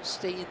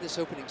stay in this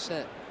opening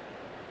set.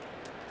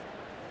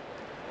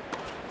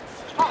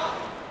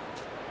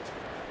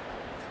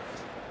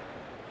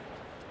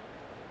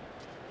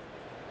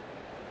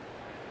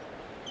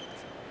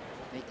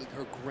 Making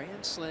her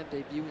Grand Slam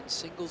debut in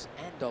singles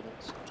and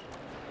doubles.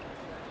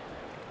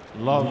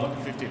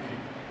 Love 15.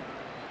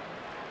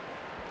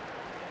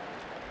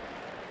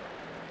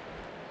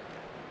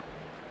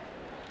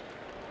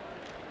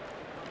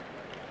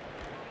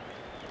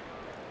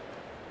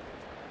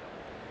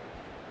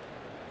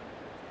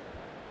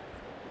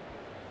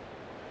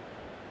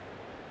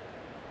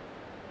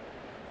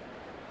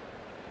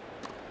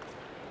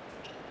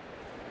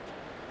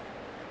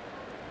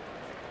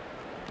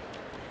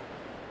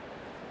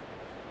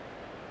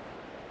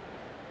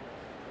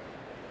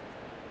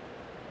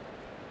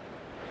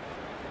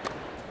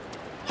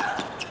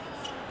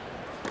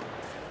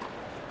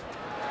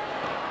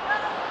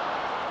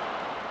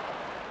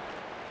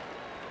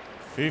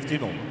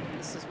 15.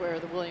 This is where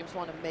the Williams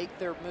want to make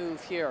their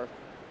move here.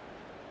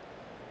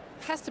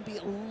 Has to be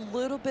a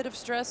little bit of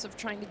stress of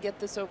trying to get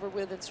this over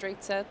with in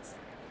straight sets,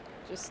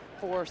 just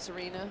for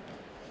Serena.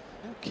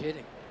 No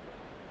kidding.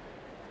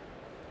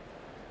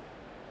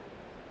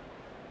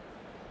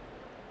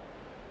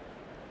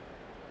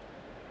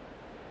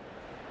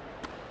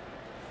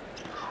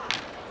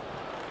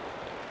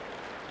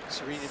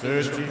 Serena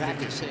was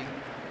practicing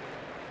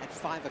at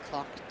 5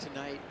 o'clock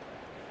tonight,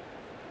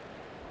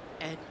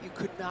 and you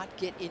could not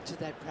get into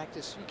that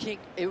practice. You can't.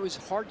 It was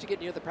hard to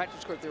get near the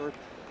practice court.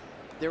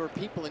 There were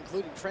people,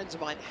 including friends of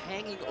mine,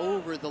 hanging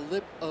over the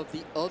lip of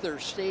the other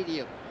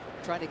stadium,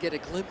 trying to get a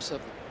glimpse of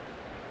them.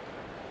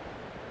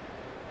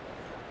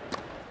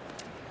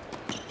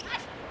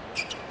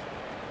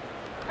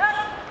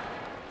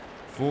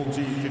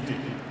 40-50.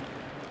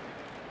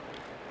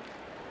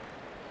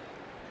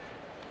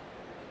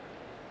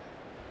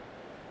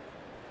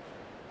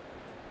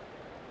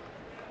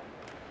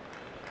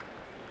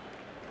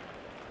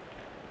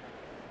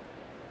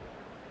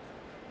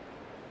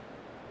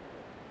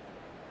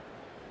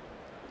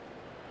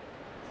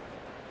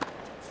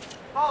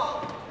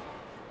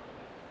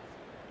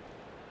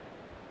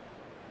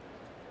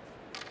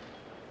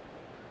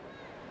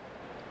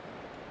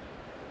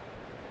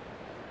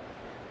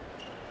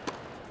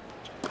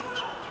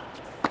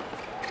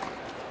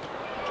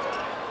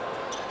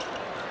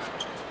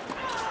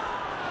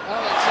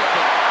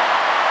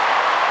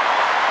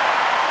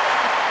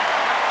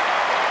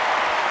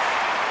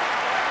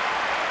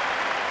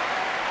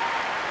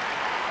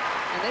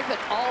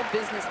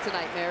 Business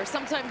tonight, Mayor.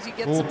 Sometimes you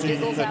get some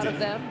giggles out of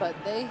them, but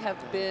they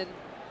have been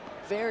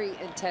very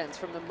intense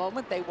from the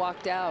moment they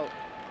walked out.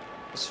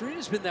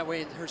 Serena's been that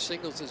way in her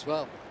singles as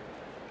well.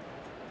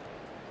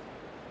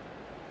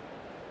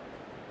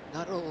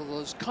 Not all of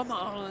those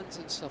come-ons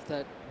and stuff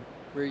that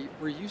we're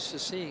used to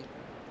seeing.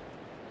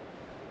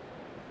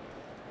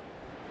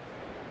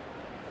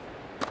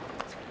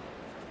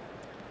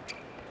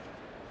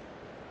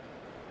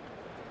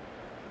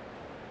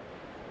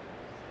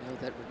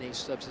 That Renee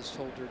Stubbs has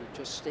told her to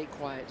just stay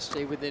quiet,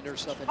 stay within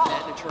herself, and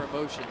manage her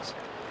emotions.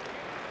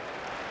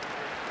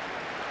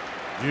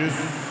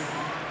 Yes.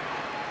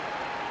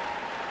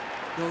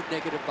 No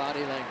negative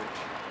body language.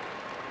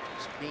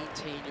 Just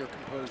maintain your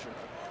composure.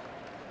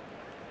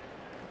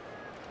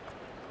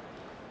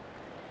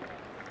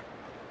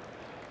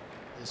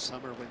 This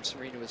summer when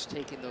Serena was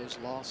taking those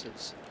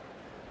losses,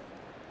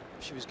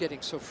 she was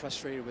getting so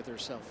frustrated with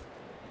herself.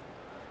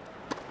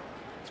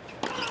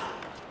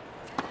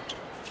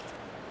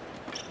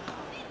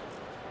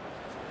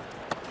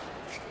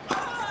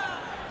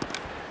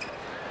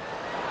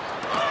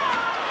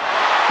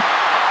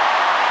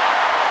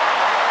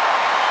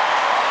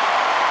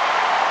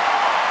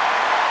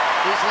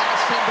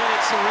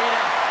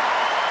 Serena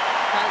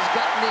has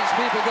gotten these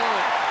people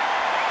going.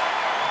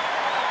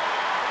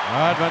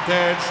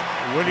 Advantage,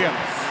 Williams.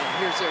 And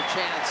here's their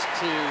chance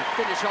to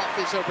finish off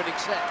this opening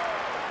set.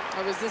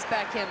 It was this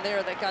backhand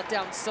there that got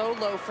down so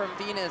low from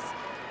Venus.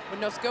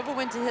 When Noskova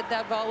went to hit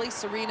that volley,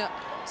 Serena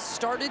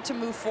started to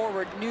move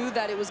forward, knew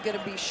that it was going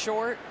to be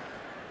short,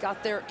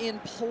 got there in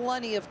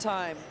plenty of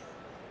time.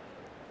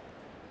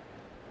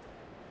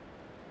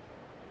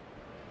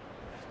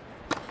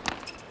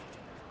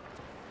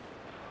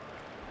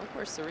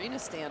 Where's Serena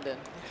standing?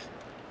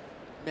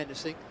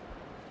 Menacing.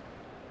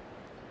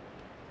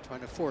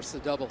 Trying to force the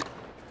double.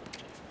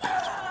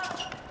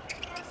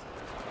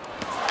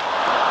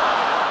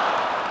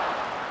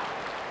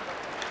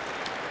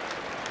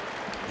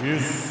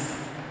 Yes.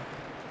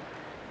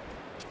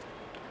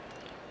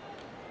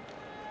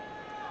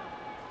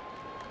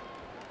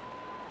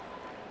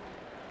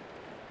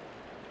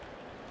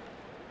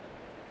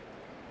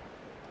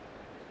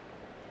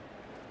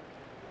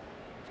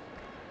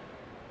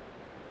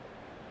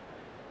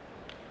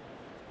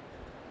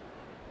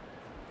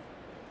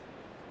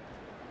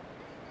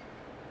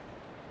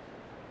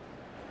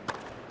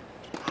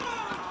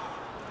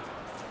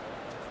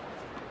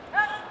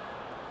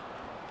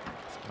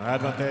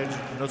 Advantage,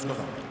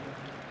 Noskova.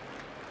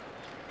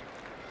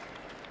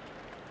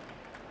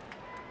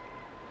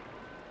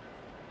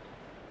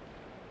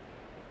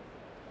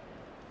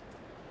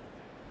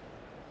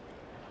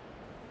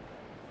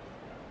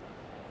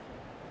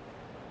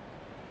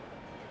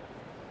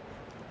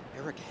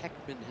 Eric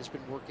Heckman has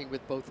been working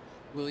with both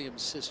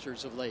Williams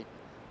sisters of late.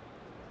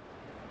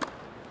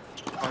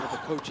 Part of the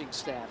coaching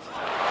staff.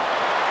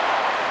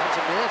 That's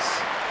a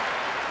miss.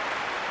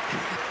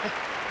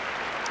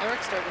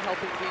 Eric started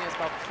helping Venus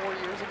about 4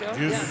 years ago.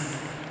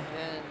 Yes.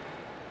 Yeah. And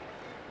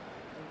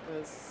it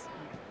was,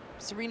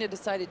 Serena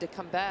decided to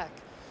come back,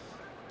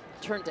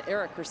 turned to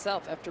Eric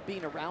herself after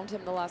being around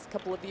him the last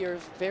couple of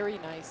years. Very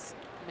nice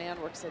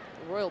man, works at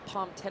the Royal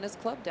Palm Tennis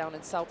Club down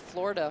in South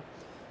Florida.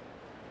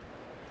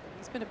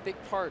 He's been a big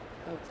part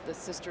of the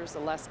sisters the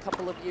last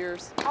couple of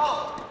years.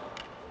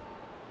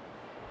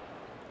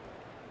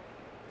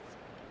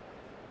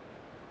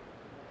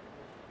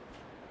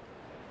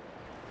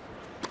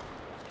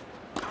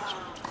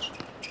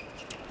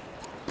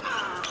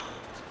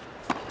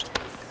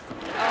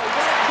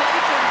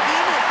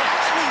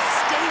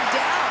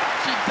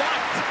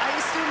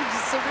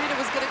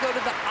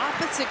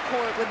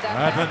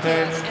 that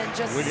Advantage, backhand and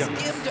just Williams.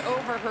 skimmed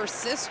over her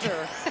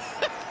sister.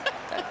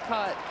 That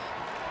caught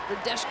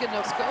Hradecka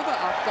Noskova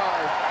off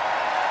guard.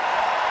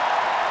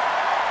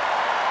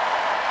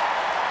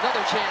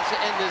 Another chance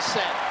to end this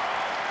set.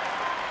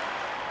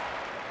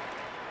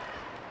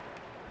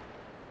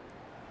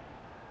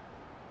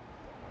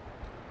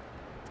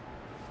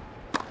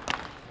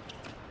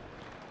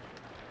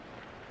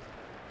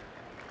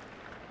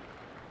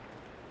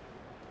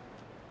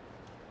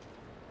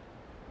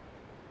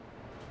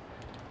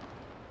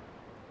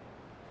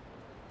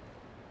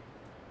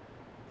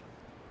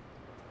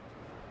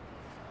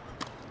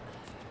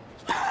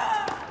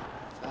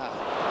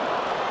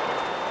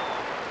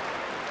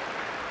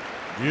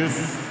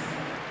 Deuce.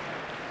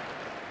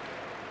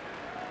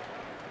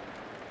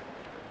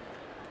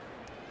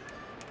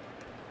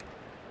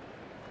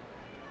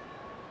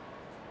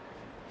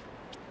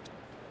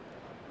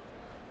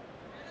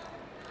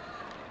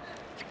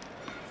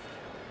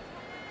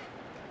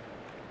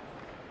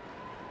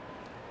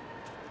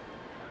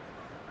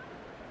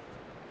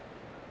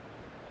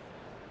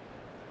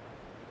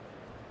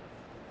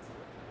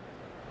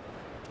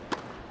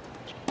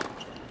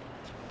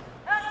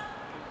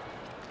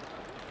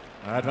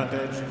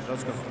 Advantage,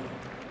 Noskova.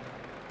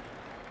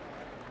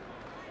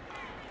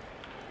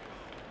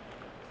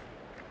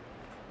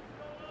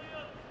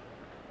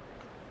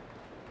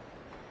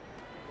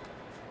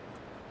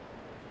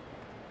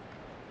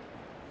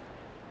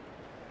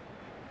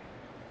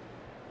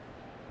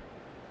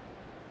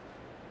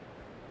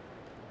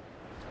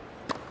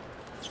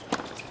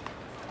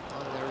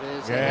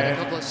 They had a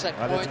couple of set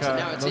points, and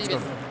now it's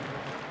even.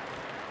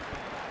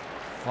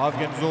 5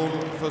 games all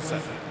for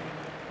set.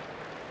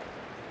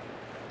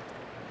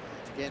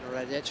 Again,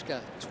 Hradecka,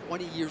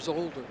 20 years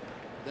older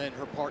than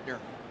her partner.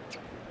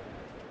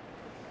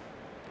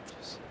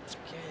 Just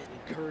again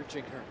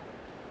encouraging her,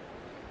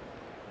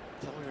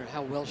 telling her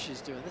how well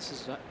she's doing. This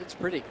is it's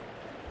pretty.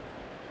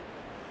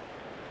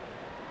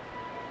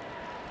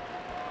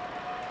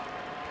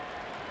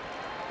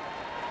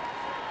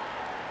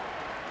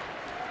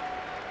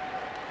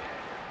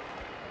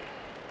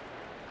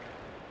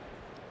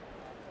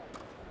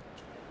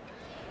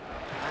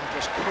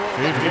 Just curled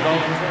that ball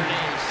for an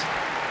ace.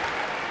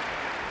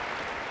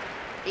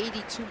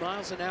 82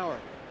 miles an hour.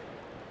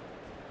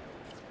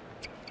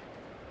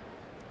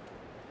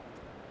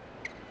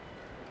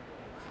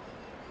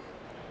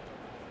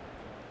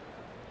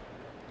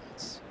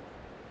 That's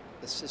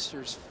the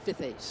sisters'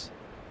 5th ace.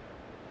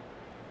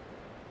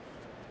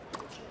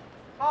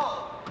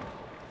 Fault.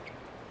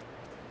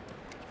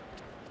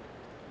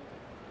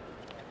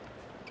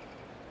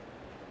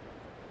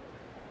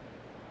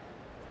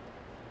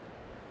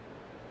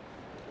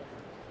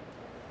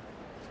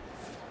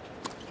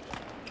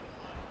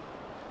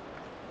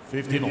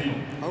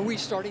 Are we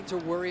starting to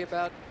worry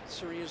about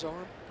Serena's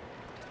arm?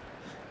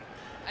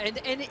 And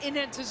in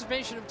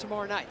anticipation of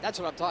tomorrow night, that's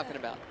what I'm talking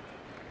about.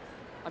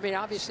 I mean,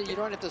 obviously, you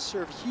don't have to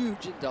serve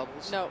huge in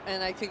doubles. No,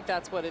 and I think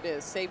that's what it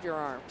is. Save your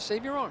arm.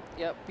 Save your arm.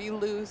 Yep, be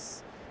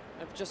loose.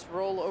 Just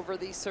roll over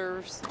these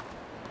serves.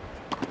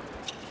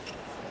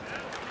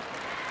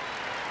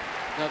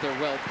 Another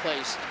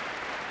well-placed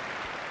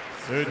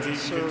 30,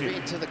 serve 50.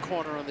 into the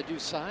corner on the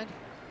deuce side.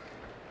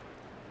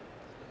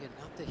 Again,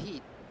 not the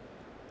heat.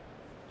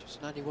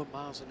 Just 91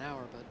 miles an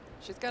hour, but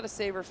She's got to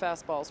save her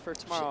fastballs for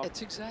tomorrow.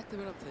 that's exactly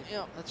what I'm thinking.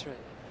 Yeah. That's right.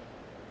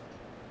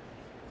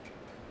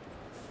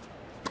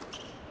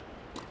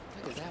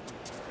 Look at that one.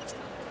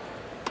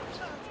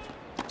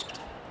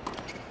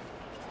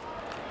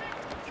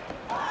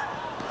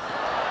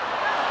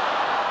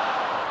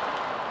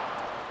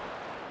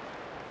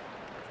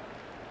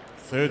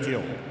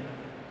 Sergio.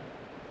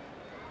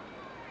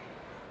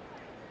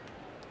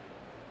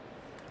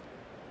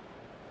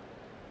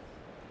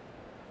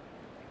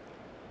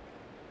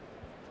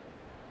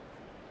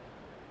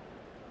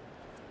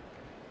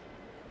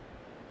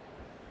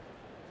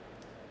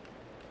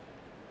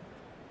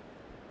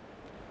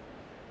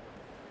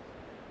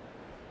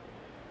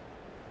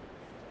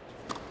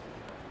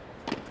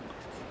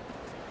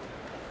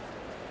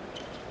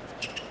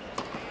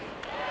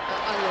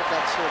 I love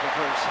that serve of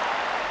hers.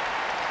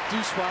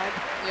 Deuce wide.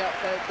 Yeah,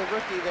 the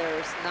rookie there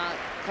is not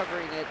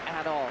covering it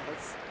at all.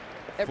 It's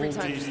every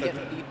time she's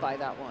getting beat by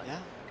that one. Yeah.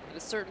 At a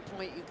certain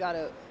point, you got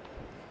to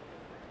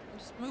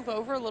just move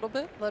over a little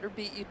bit, let her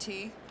beat you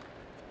T.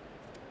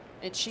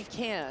 And she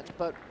can,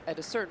 but at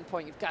a certain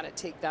point, you've got to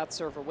take that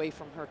serve away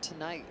from her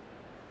tonight.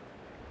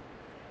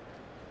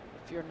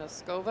 If you're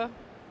Noskova.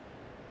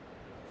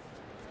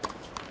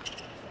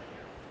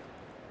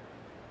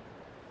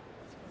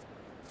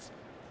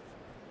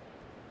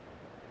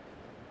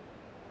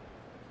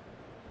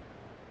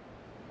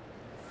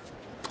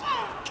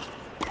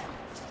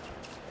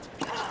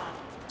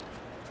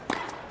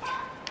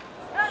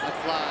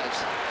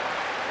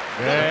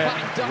 Another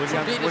fine dunk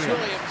from Venus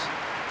Williams.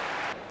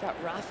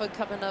 Got Rafa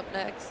coming up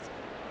next.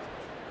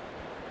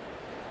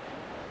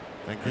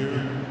 Thank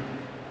you.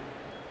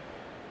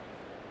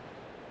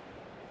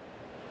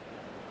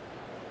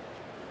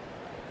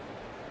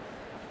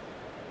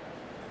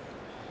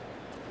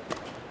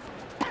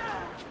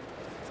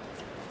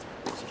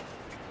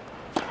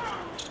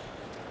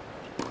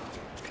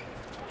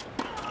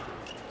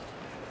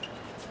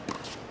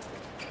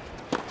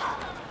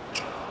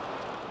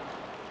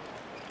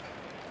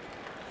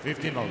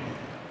 15 all.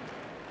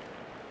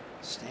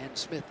 Stan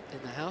Smith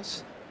in the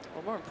house.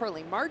 Well, more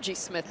importantly, Margie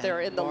Smith And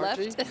there in the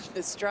Margie. left, and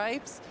the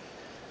stripes.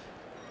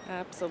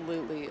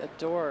 Absolutely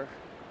adore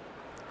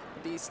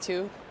these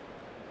two.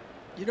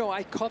 You know,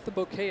 I caught the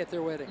bouquet at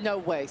their wedding. No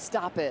way,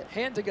 stop it.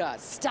 Hand to God.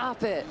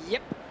 Stop it.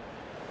 Yep.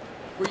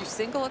 Were you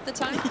single at the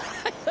time?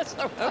 That's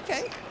how it was.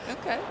 Okay,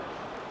 okay.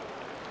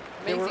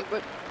 There Amazing.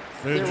 were-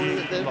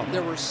 But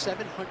There were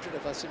 700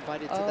 of us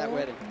invited to that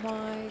wedding. Oh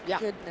my Yeah,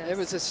 goodness. it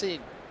was a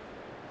scene.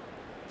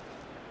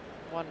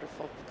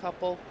 Wonderful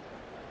couple.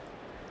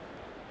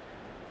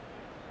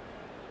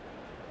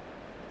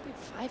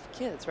 5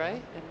 kids,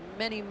 right? And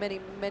many, many,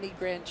 many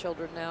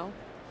grandchildren now.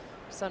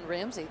 Son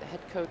Ramsey, the head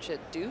coach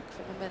at Duke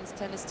for the men's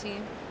tennis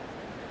team.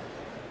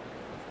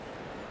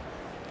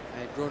 I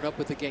had grown up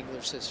with the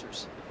Gangler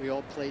sisters. We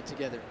all played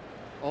together,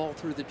 all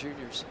through the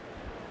juniors.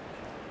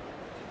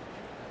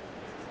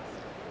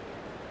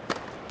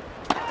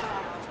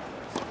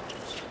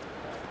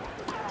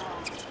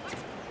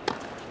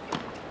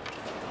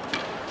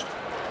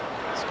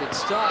 That's good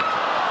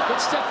stuff.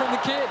 Good stuff from the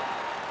kid.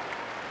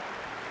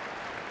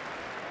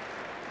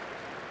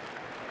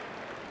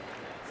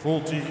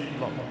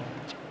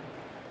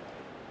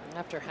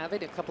 After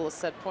having a couple of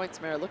set points,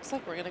 Mara, looks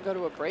like we're going to go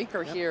to a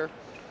breaker here.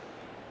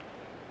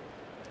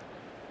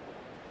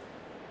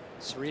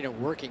 Serena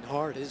working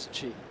hard, isn't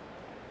she?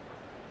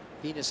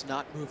 Venus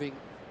not moving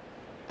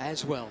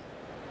as well.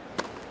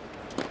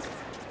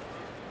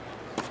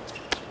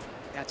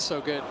 That's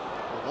so good.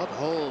 Love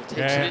hold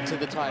takes it into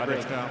the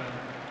tiebreak. Hradecka,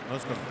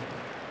 Noskova.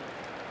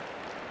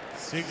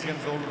 6 games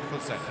all for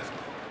set.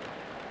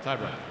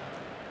 Tiebreak.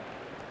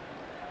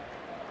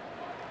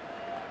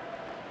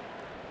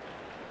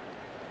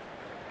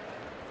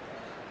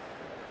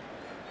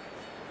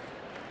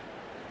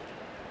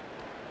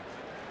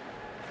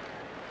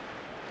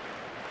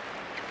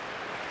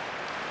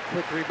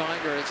 Quick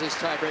reminder as this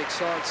tiebreak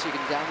starts, you can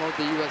download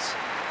the US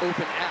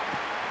Open app.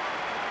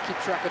 Keep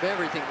track of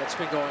everything that's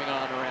been going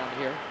on around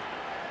here.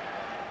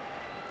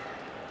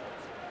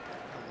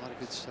 A lot of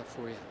good stuff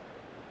for you.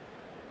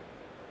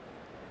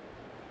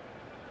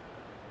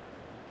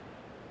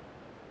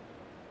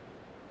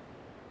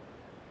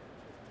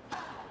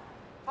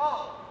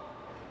 Fault.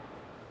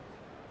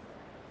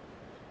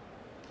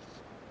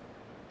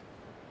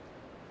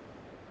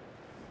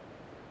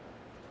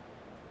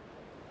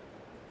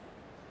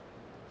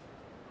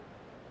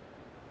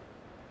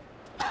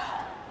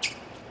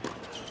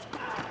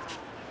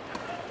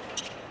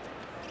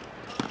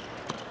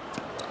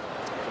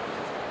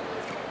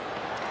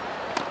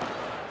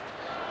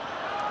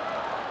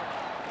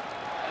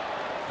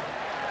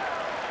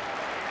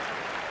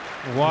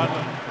 One,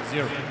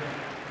 0.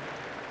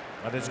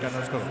 Hradecka,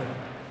 Noskova.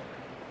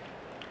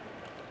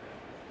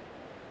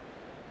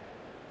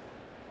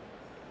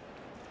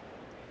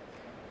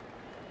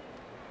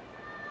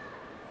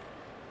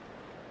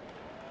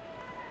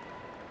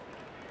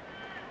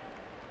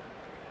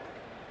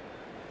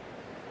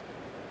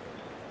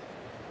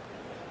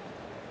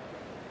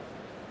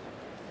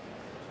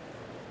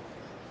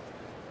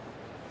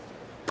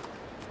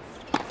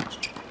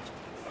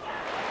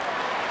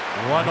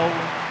 One all.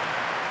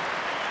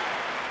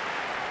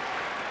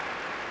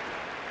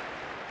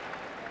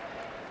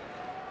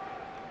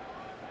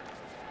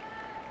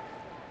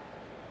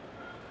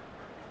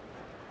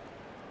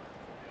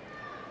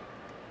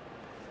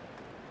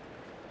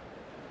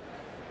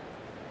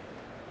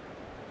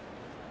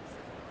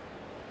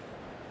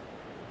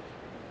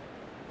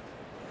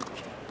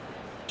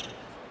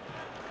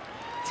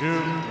 Two,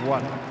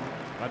 1.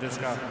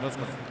 Hradecka,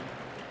 Noskova.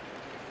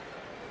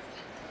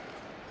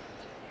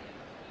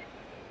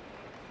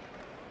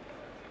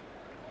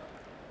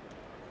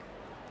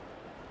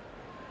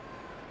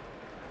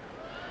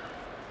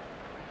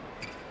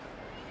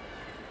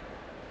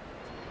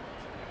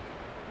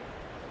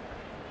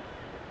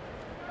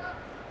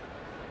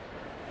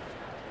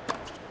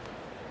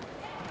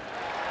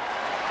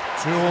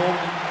 Two all.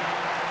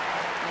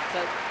 It's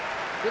a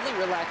really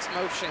relaxed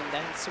motion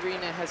that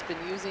Serena has been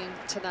using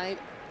tonight.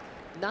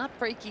 Not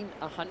breaking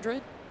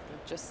 100,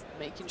 just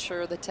making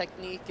sure the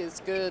technique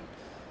is good.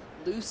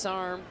 Loose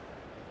arm.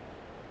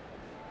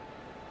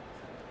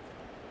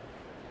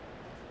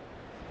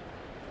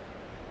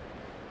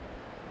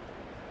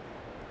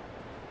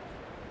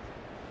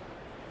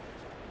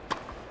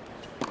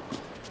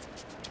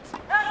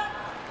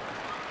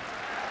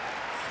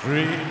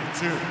 Three,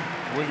 2.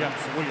 Williams.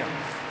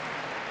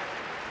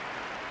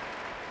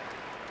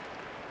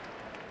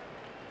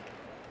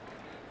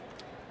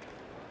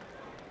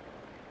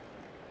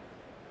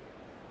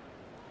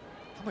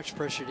 How much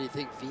pressure do you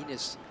think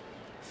Venus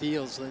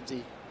feels,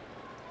 Lindsay?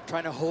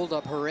 Trying to hold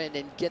up her end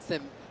and get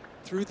them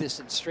through this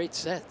in straight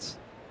sets.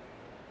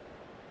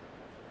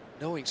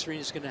 Knowing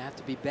Serena's going to have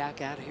to be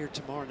back out here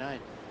tomorrow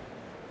night.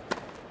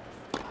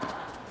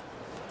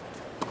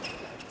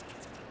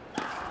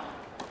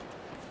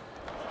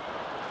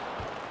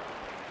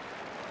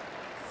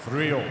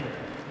 Three all.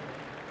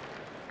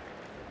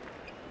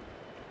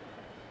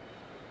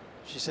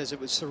 She says it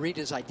was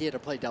Serena's idea to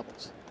play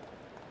doubles.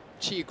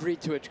 She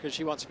agreed to it because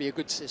she wants to be a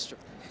good sister.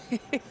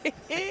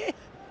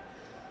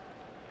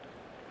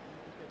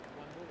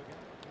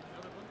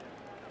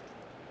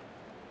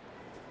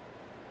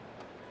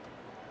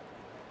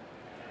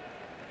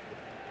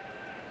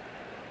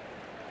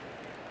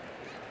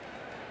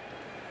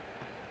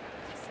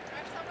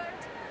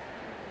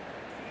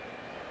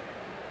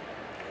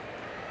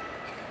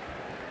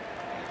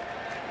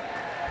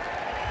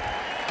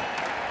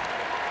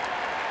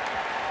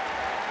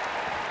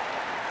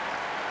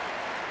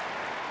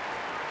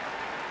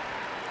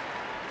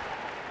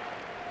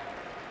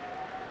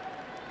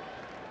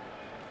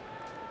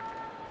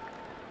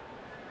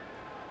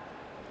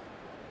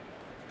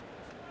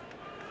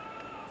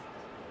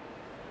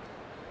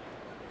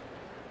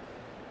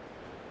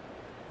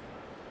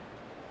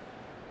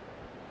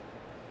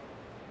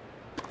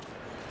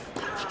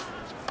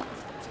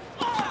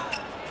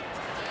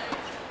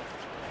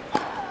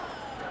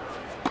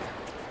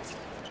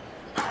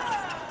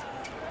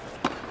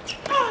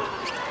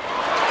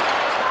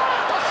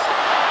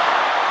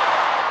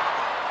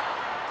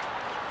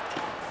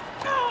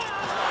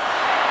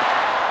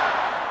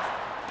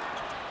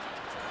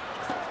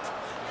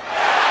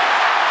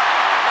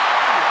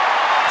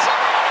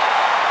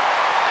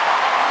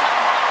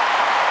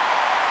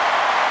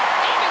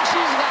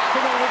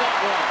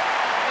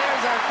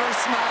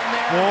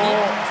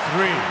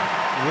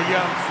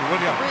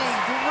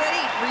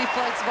 Great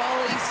reflex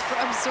volleys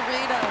from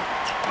Serena.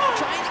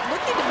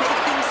 Looking to make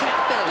things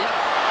happen. Yeah.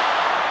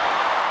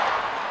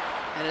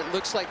 And it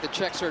looks like the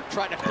Czechs are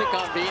trying to pick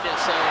on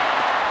Venus. So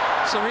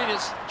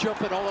Serena's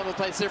jumping all over the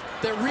place. They're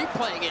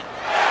replaying it.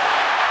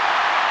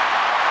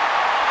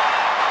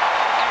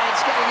 And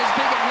it's getting as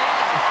big a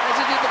hand as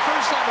it did the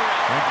first time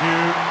around. Thank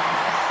you.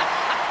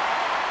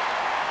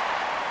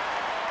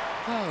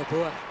 Oh,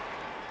 boy.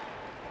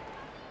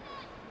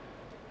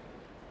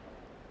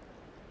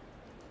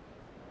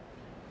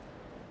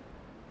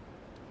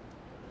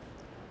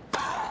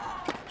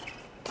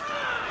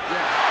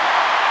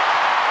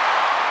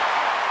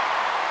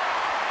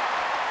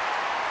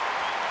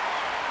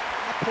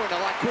 Point a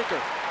lot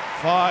quicker.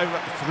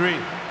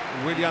 5-3,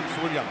 Williams.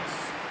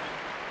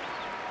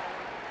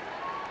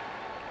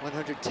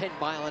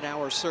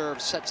 110-mile-an-hour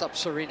serve sets up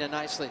Serena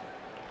nicely.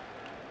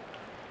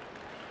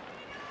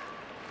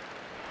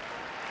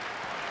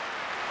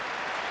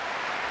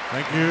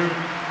 Thank you.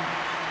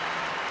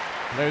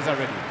 Players are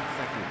ready.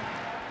 Thank you.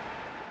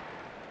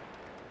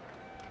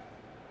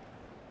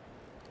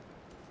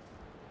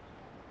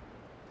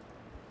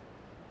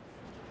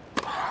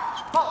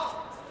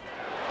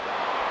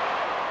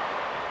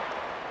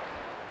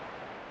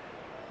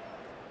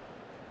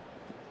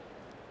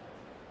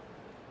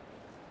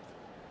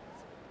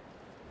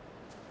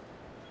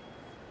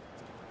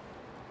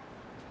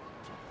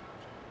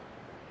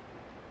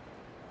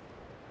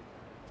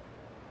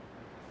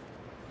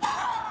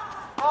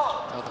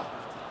 Well done.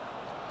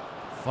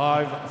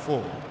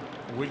 5-4,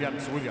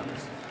 Williams.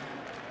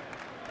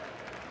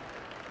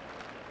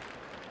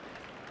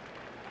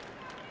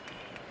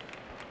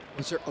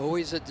 Was there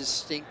always a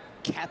distinct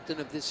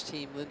captain of this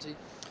team, Lindsay? I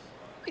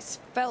always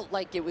felt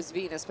like it was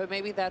Venus, but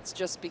maybe that's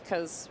just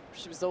because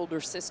she was the older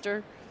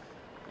sister.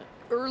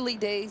 Early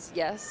days,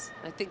 yes.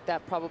 I think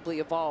that probably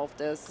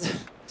evolved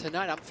as...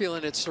 Tonight, I'm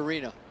feeling it's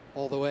Serena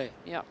all the way.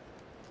 Yeah.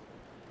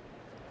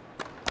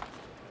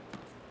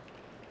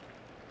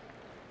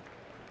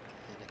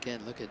 Again,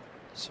 look at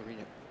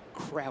Serena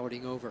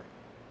crowding over,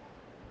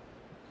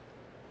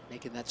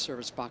 making that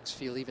service box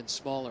feel even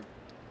smaller,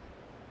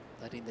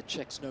 letting the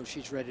Czechs know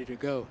she's ready to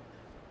go.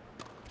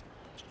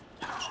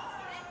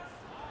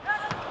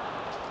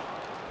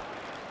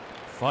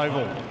 Five all.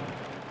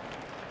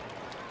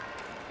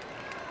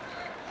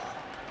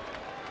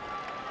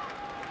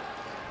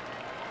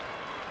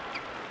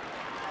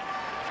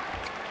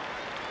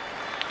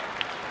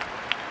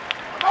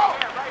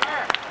 Right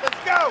here. Let's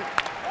go.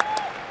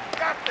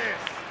 Got this.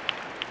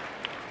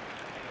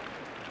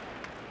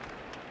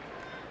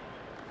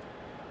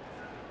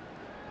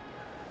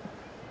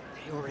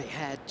 They already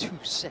had 2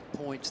 set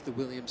points, the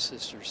Williams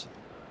sisters.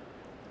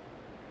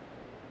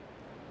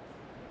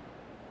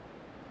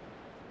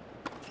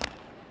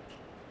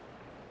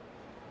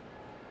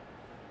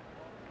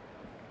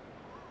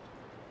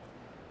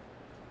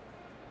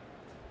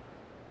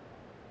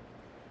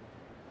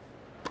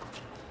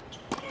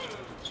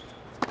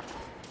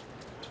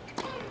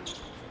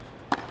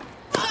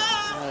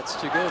 That's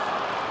too good.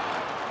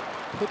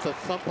 Put the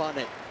thump on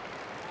it.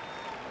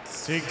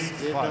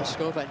 6-5.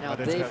 Noskova. Now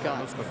Hradecka, they've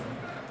got Noskova.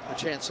 a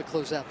chance to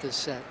close out this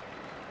set.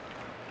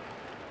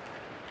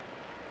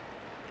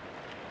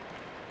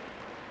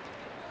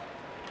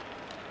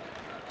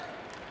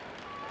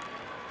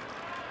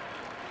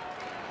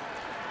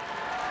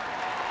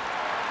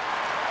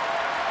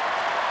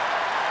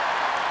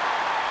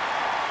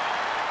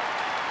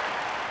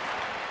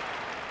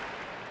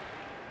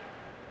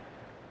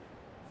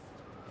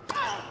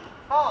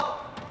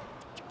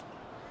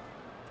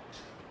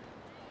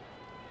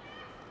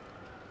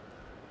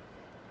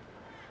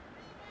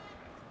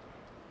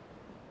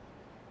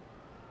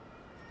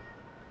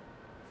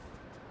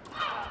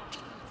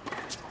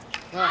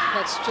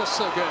 That's just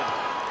so good.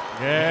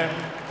 Game.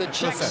 The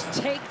Czechs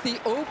take the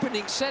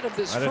opening set of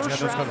this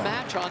first round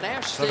match on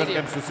Ash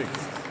Stadium. 7-6.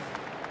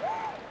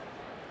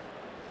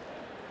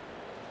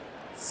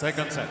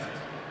 Second set.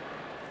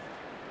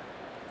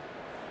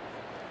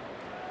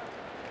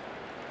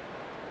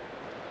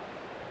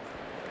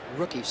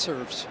 Rookie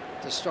serves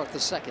to start the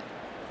second.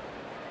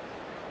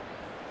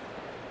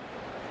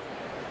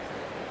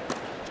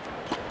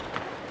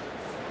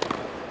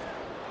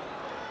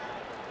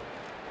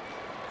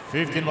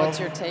 What's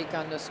your take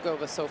on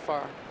Noskova so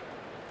far?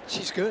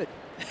 She's good.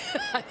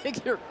 I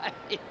think you're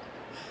right.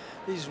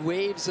 These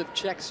waves of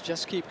Czechs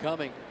just keep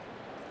coming.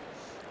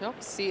 You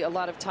see a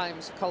lot of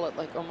times call it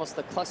like almost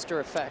the cluster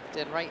effect.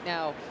 And right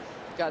now,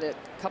 you've got a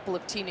couple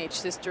of teenage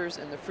sisters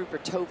in the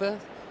Fruvertova,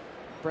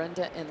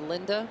 Brenda and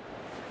Linda.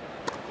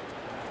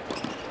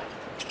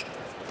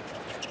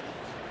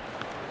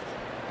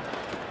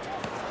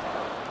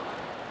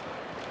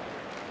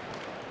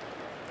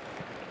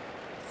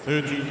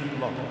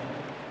 Long.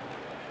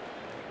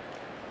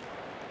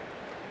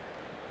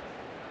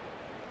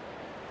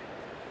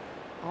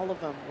 All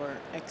of them were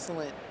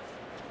excellent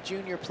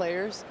junior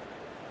players.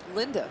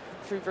 Linda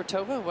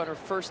Fruvertova won her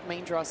first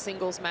main draw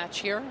singles match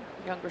here.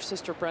 Younger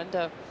sister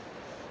Brenda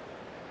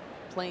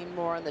playing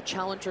more on the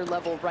challenger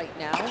level right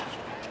now.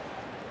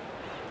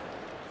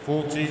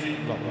 40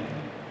 long.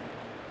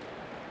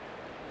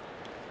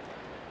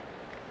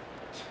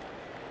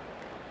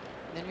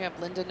 Then you have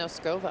Linda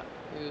Noskova,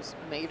 who's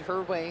made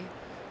her way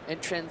and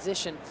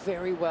transitioned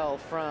very well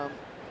from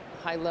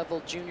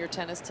high-level junior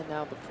tennis to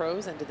now the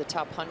pros and to the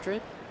top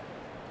 100.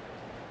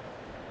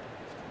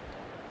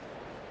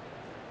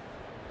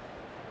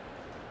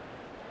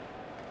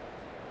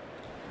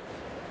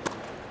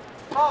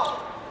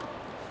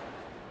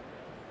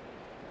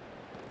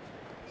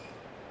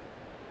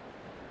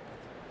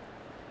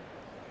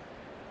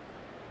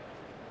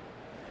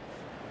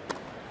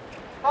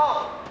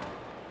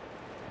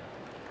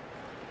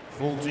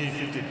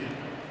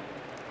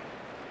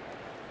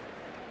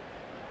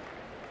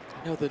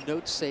 I know the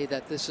notes say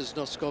that this is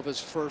Noskova's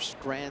first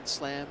Grand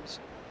Slams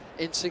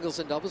in singles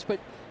and doubles, but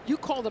you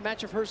called a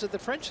match of hers at the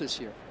French this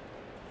year.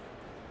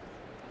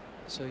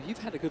 So you've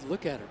had a good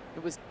look at her.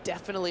 It was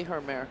definitely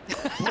her, Mer.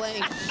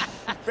 Playing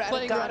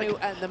Hradecka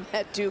and the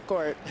Met 2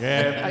 court.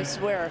 Yeah. I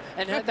swear.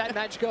 And how'd that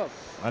match go?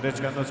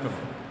 Hradecka, Noskova.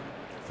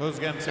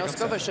 First game, second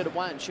Noskova set. should have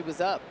won. She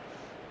was up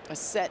a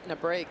set and a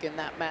break in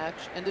that match.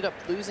 Ended up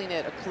losing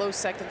it, a close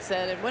second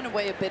set, and went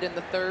away a bit in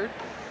the third.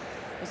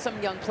 As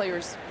some young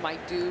players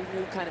might do,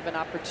 new kind of an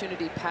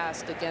opportunity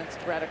passed against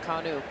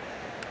Hradecka.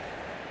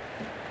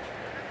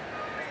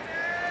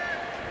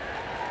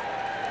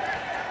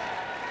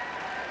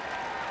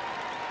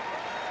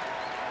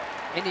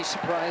 Any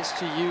surprise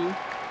to you,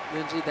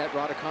 Lindsay, that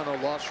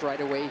Hradecka lost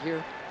right away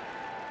here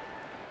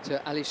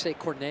to Alice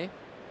Cornet?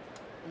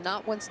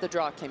 Not once the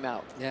draw came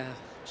out. Yeah.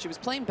 She was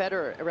playing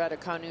better at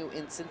Hradecka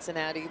in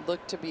Cincinnati,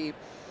 looked to be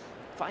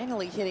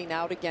finally hitting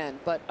out again,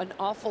 but an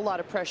awful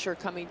lot of pressure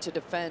coming to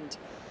defend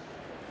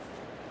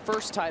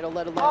first title,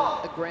 let alone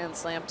a Grand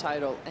Slam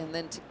title, and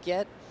then to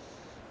get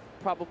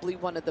probably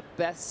one of the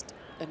best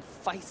and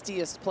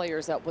feistiest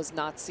players that was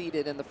not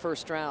seeded in the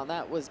first round.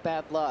 That was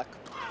bad luck.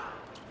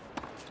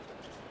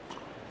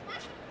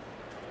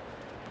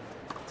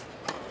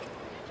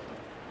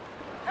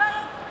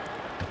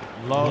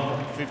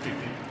 Love 50.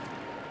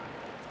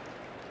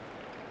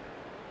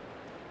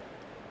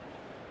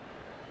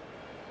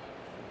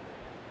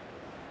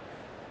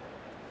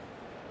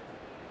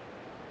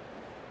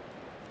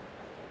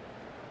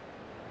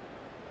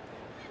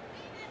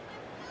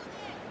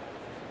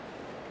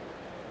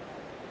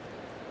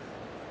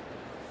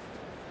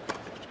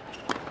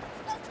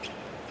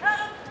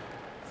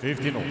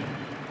 $15.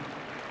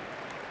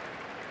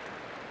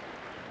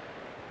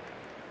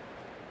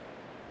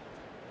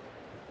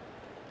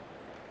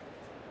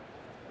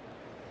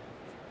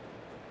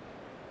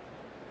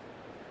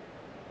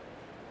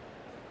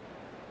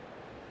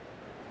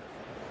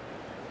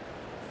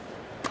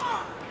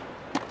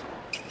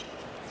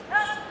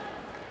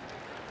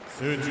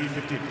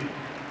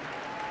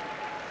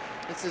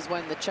 This is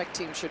when the Czech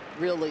team should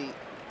really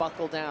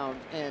buckle down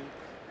and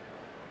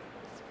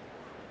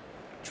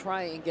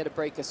try and get a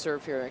break of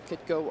serve here. It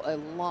could go a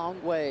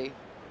long way.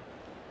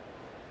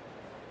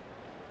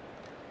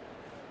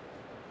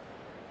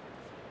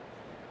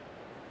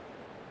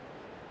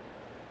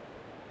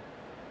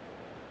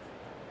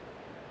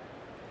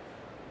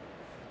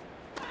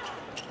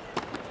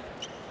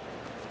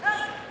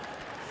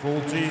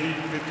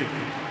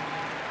 $40-50.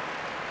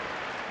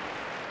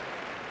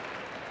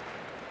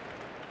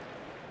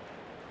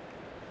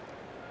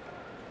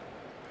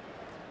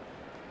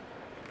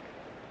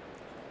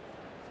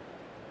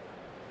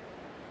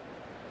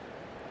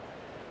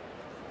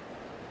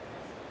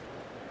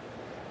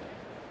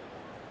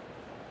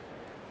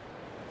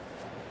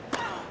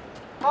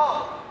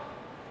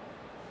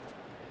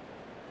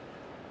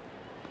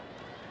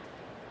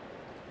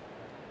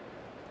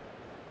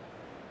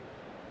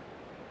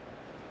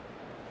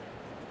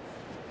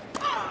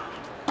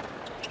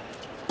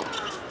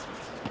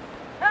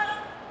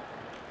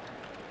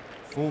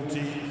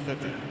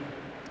 40-30.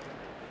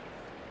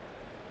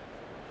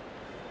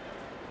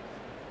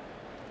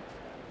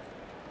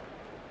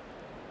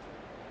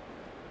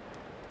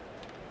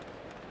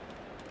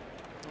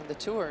 The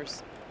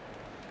tours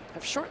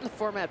have shortened the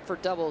format for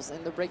doubles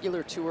in the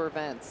regular tour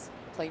events.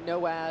 Play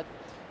no ad,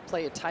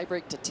 play a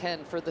tiebreak to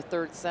 10 for the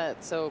third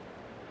set. So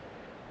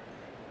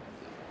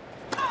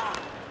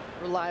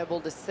reliable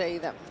to say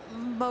that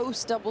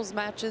most doubles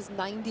matches,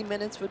 90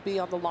 minutes would be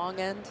on the long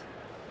end.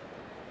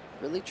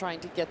 Really trying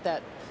to get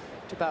that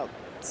to about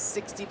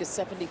 60 to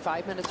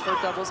 75 minutes for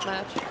a doubles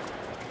match.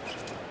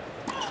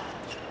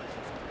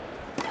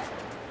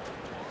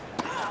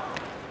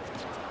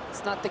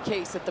 It's not the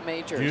case at the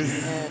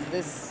majors. And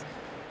this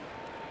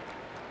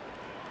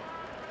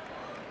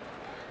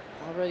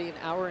already an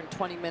hour and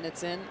 20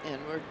 minutes in,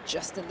 and we're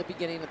just in the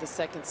beginning of the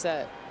second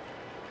set.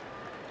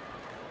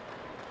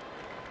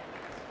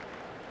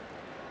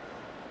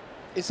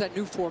 Is that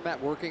new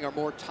format working? Are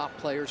more top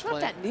players It's not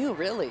playing? that new,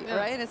 really, Yeah.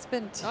 right? It's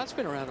been No, it's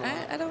been around a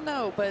while. I don't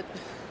know, but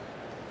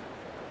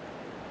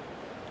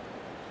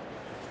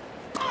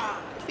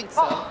I think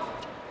so.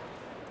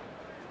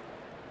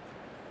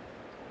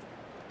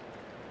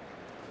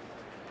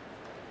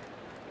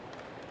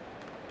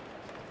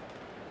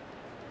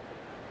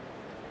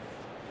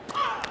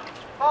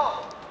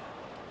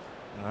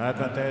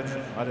 Advantage,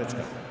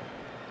 Hradecka.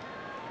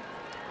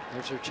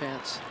 There's her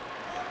chance.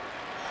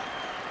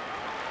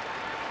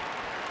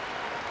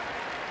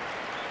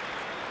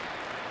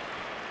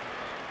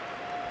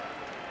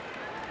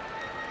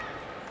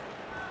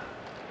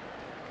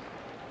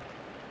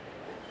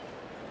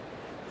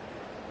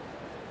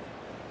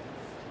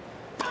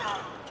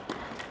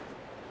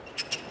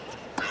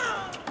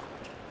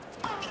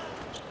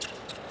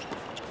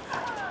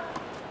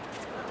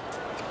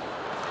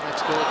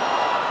 That's good.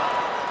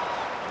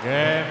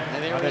 Game,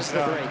 And there is the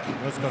Hradecka,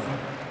 break. Noskova.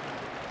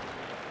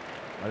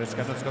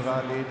 Hradecka,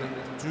 Noskova lead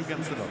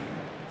 2-0.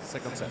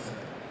 Second set.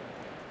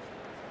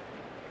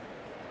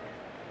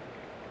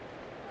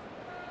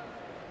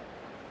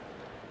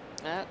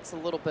 That's a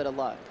little bit of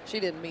luck.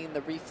 She didn't mean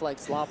the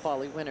reflex lob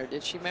volley winner,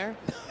 did she, Mare?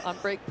 On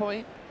break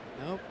point?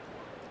 Nope.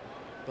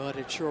 But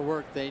it sure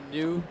worked. They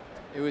knew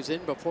it was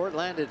in before it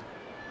landed.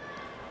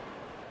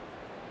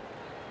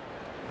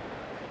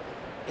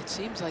 It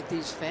seems like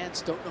these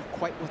fans don't know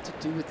quite what to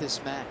do with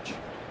this match.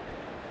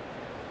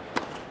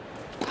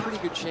 Pretty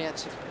good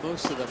chance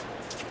most of them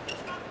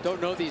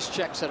don't know these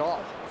checks at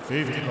all.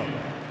 50 love.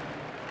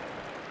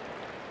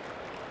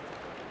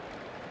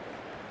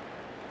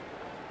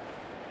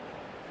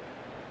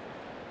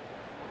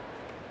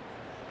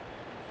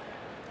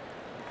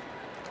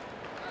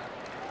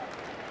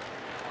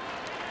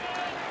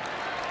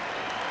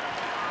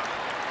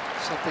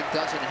 Something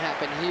doesn't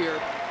happen here,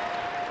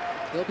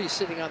 they'll be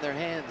sitting on their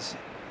hands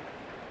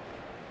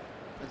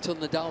until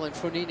Nadal and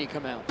Fognini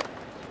come out.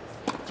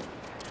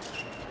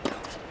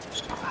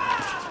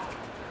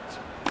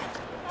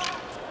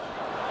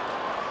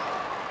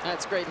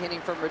 That's great hitting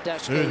from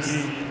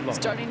Hradecka.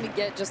 Starting to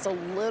get just a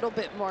little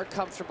bit more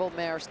comfortable,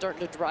 Mare.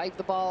 Starting to drive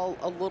the ball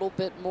a little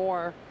bit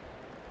more.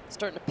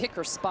 Starting to pick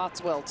her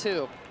spots well,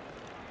 too.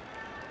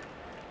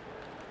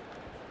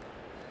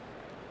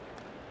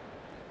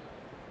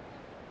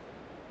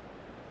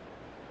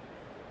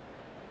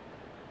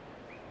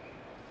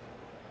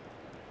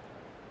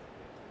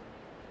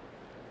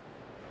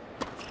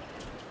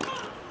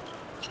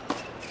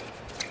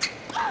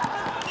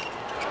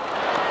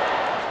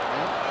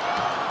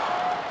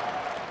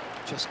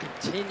 Just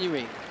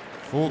continuing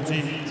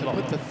 40 to love.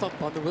 put the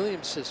thump on the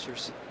Williams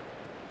sisters.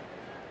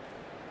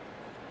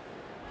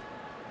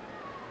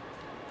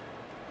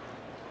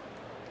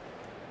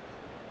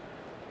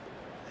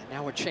 And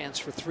now a chance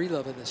for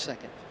 3-love in the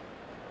second.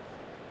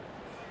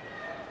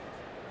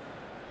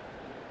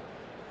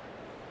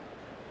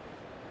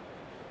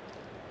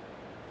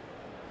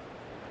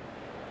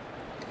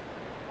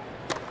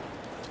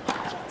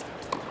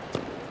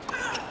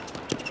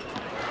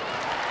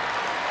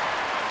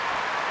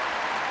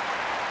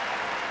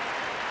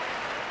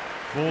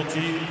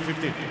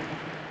 $40-15.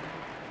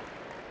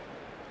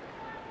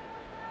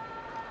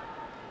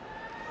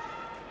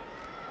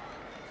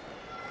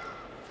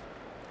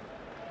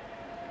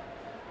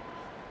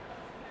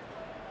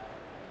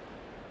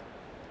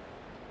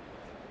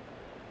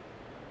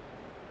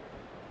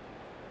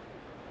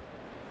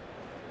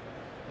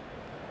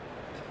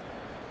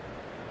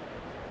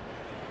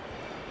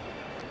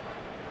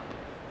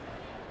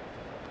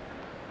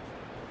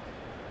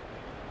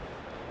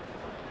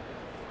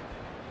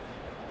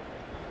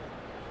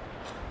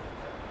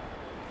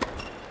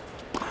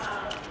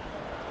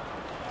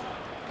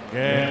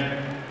 Game,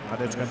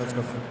 Hradecka,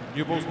 Noskova.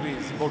 New balls,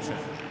 please. Ball check.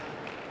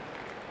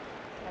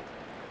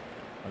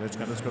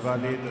 Hradecka, Noskova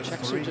lead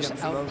Czechs are just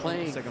 3-0.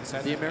 outplaying Second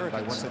set the by 1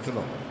 Americans. set to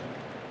love.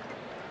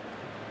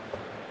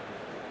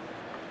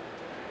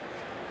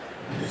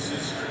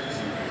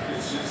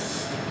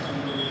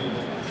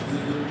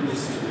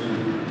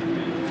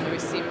 It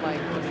always seemed like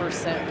the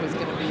first set was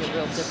going to be a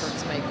real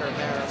difference maker,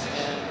 Mare.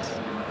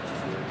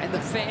 And And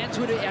the fans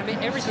would have, I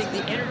mean, everything,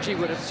 the energy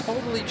would have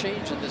totally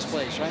changed in this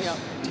place, right? Yeah,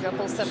 a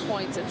couple set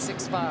points at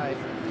 6-5.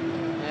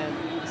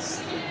 And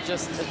it's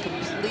just a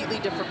completely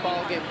different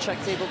ball game.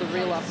 Czech's able to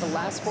reel off the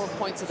last 4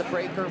 points of the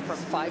breaker from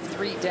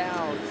 5-3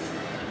 down.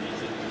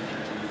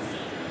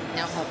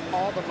 Now have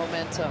all the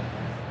momentum.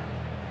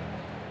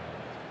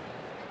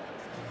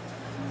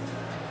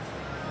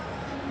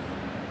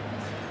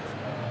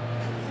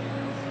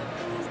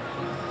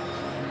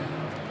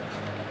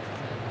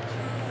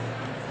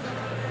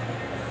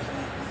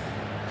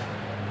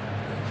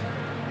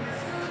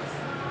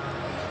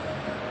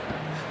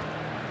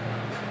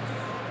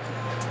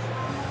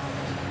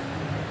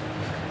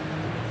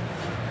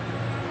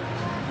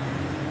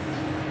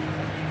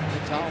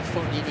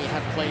 Fognini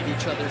have played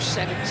each other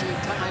 17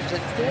 times,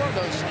 and 4 of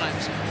those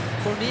times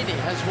Fognini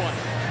has won,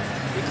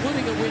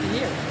 including a win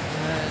here,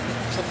 and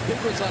some big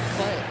ones on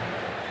clay.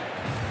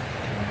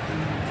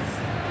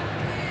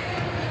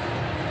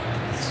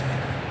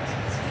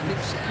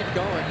 Things keep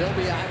going. They'll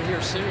be out of here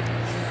soon.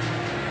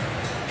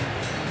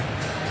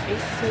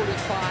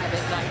 8:45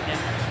 at night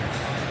now.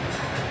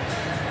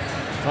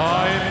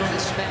 Time.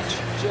 This match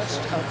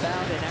just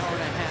about an hour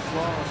and a half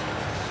long.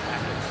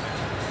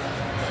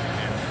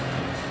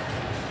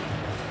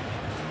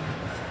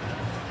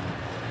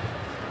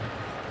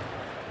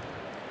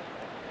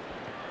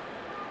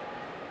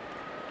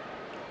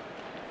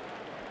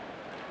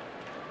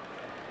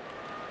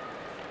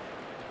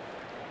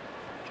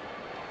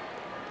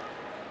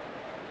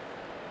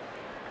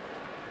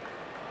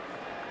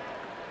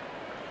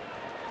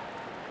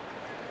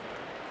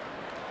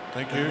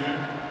 Thank you.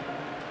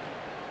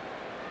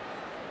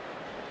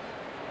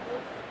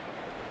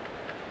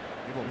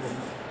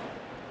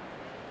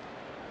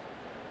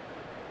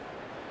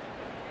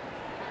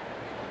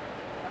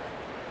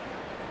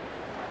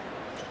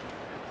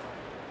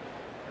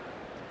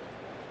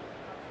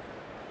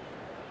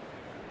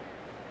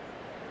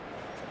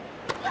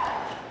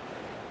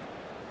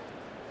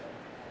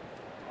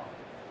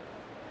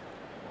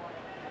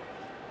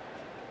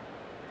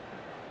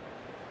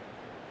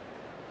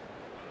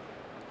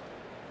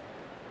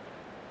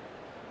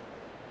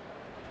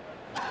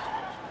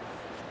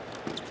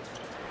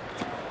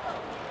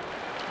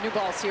 New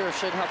balls here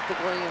should help the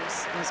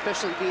Williams,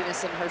 especially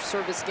Venus in her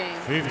service game.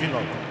 15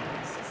 love.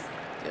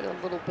 Get a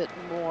little bit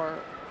more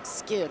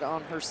skid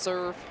on her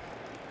serve.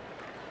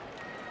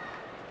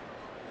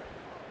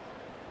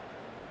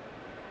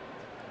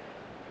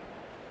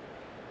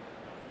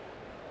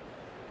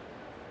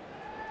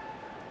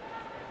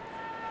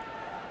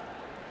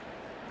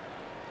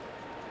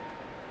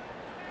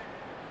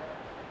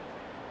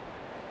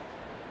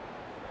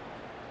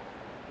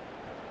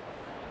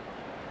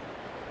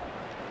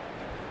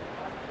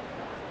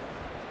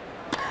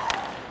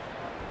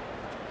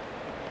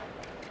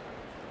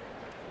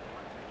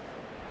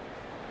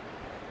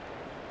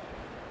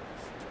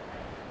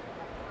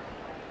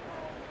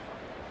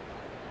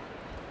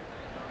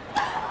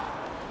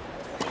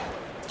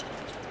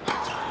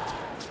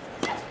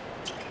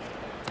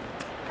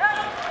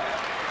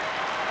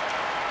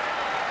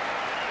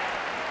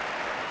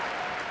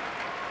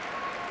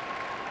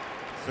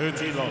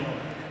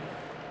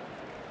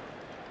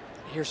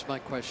 Here's my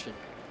question,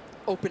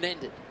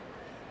 open-ended.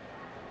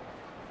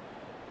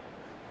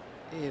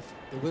 If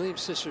the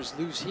Williams sisters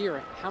lose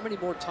here, how many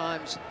more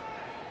times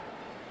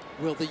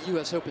will the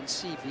US Open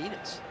see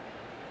Venus?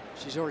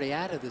 She's already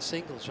out of the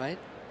singles, right?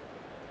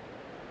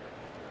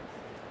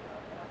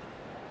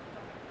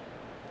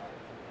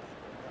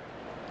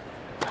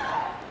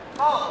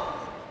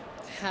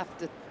 Have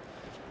to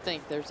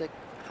think there's a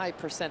high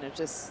percentage.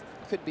 This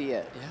could be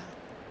it. Yeah.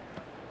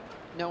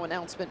 No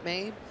announcement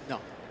made. No.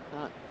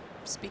 Not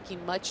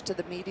speaking much to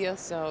the media,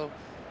 so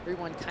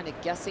everyone kind of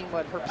guessing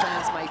what her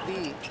plans might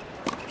be.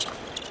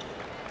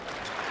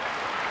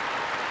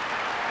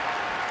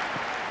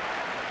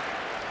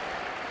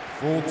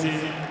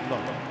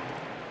 Love.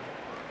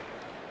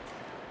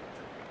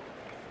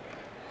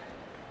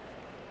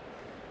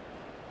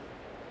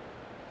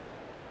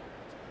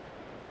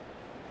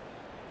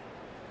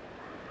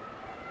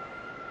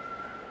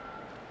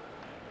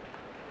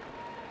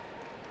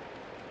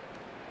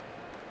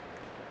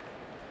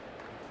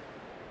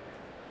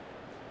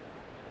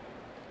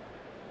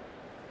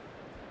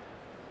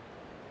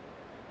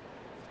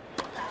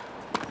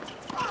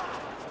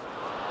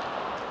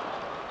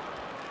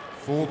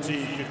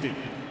 $40-50.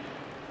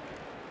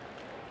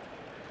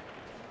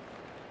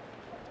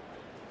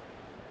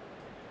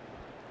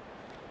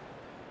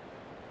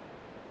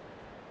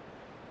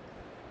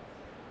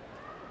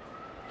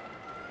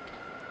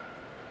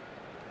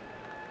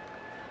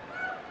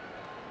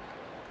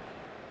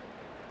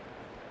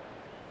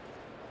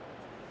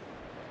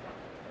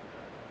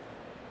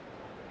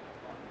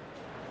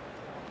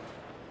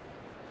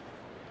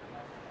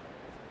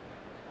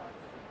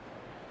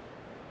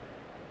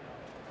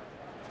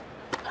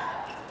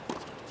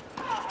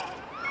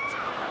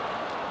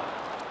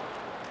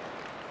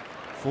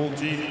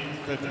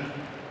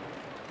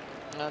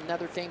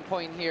 Another game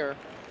point here.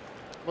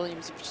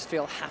 Williams just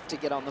feel have to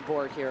get on the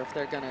board here if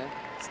they're going to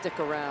stick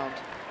around.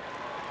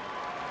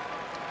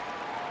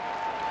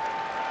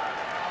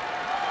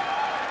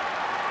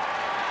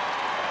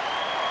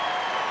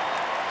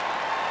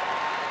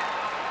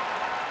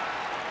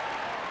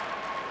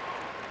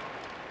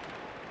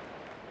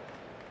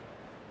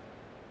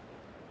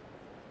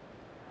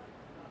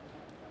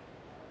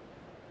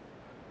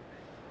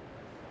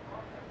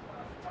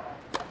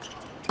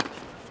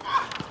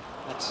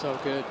 So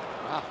good.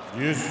 Wow.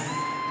 Yes.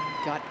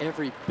 Got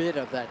every bit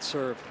of that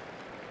serve.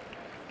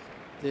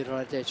 The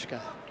Hradecka.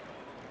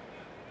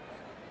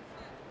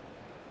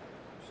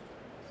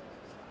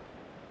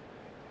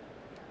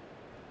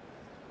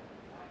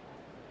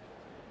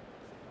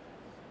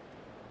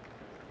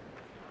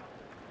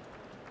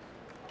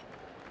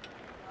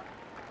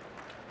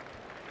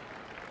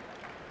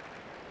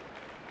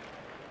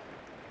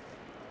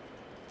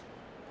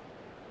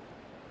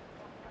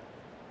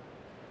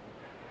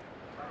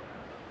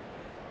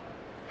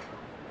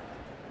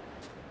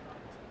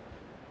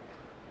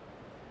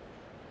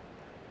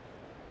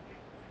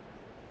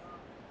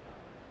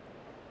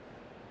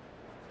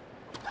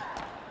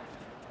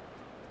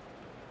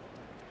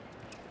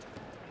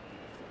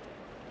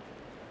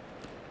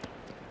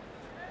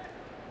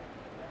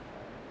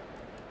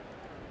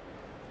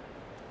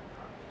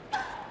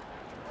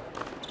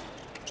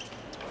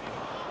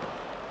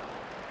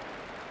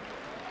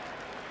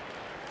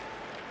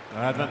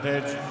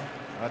 Advantage,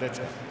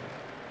 Hradecka.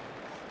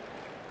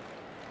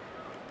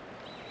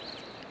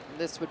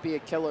 This would be a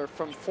killer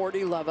from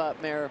 40 love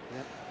up, Mayor.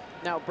 Yep.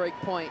 Now break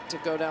point to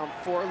go down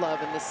 4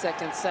 love in the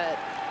second set.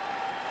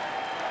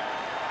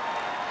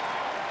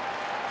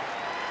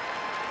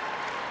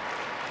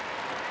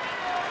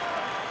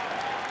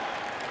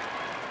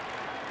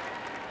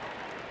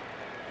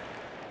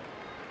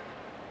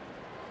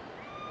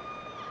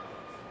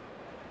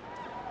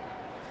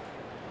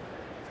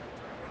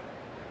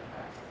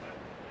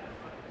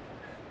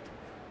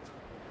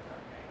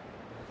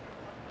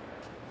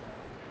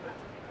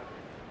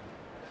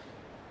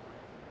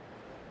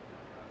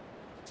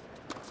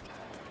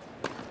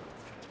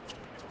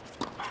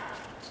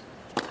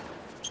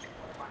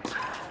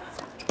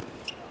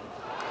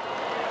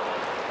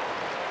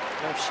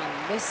 Oh,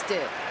 she missed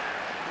it.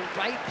 The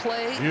right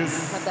play,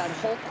 Yes. had that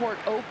whole court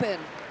open.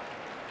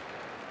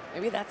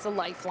 Maybe that's a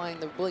lifeline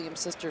the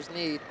Williams sisters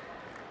need.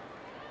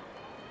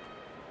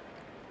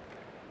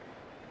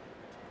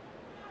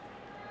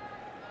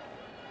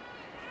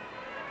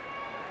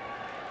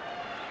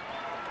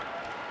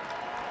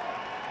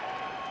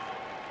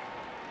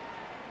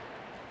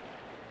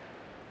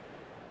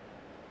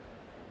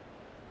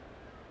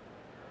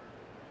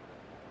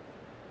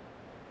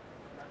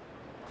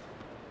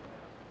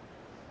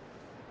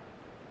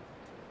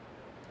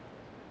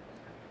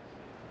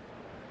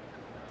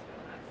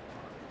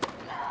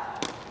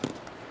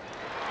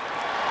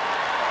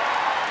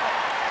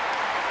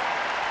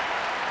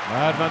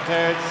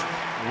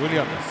 Advantage,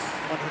 Williams.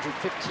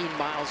 115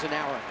 miles an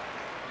hour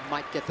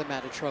might get them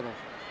out of trouble.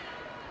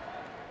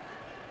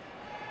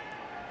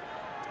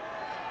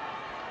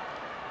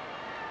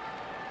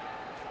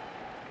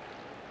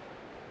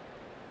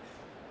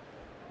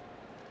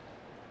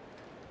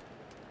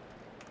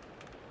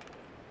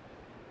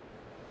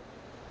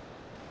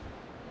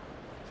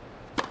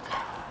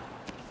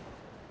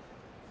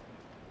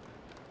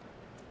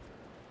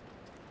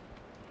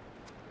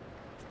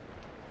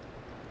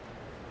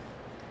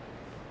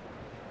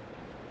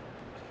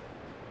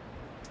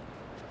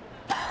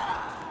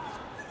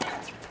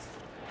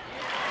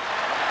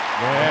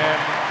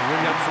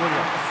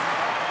 Williams.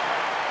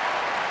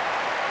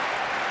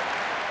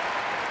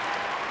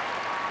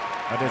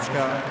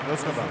 Hradecka,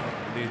 Noskova,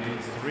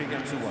 lead 3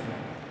 games to 1.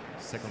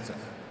 Second set.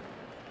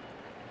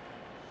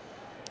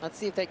 Let's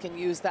see if they can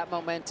use that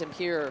momentum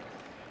here.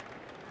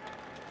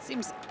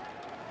 Seems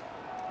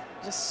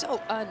just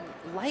so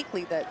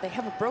unlikely that they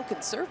haven't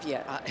broken serve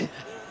yet.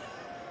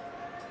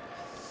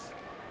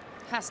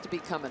 Has to be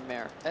coming,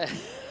 Mayor.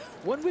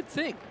 One would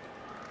think.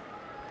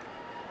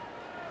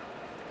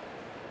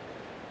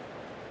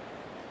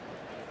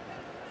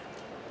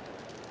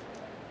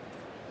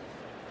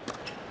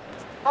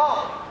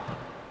 Oh!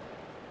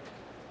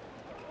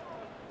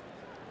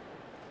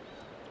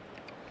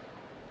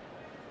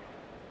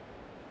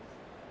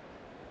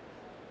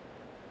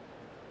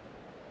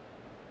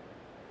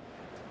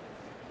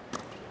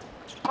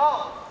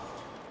 Oh!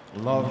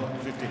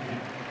 Love 15.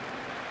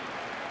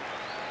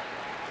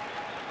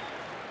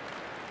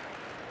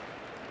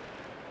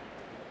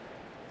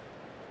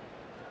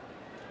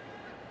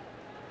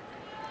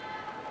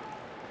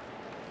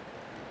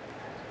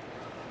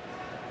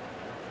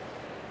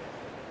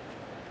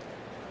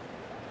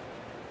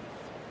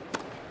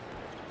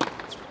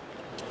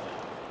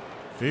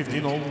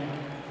 Fifteen all.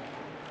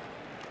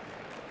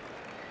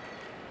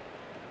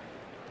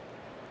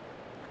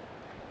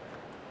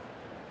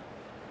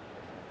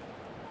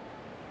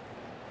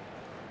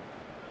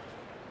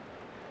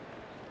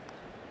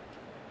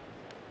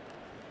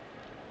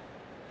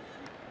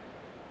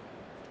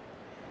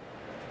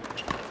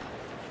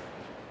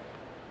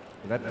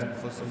 Red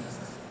for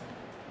service.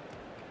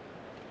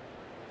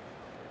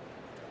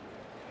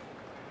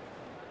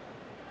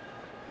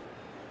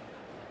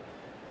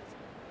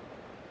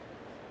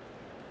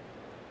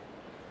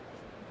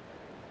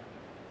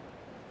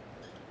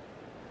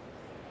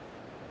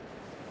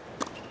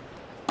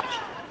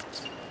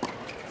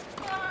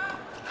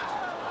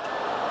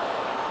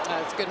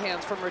 That's good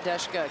hands from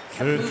Hradecka. Kept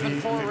moving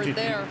forward 50.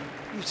 there.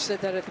 You said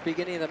that at the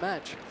beginning of the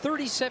match.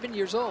 37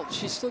 years old.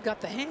 She's still got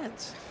the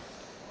hands.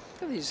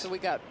 Look at these. So we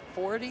got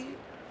 42,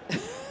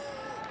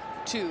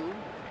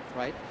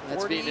 Right.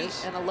 That's 40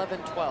 Venus. and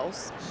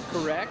 11/12.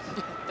 Correct.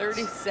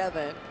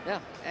 37. Yeah.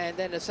 And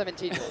then a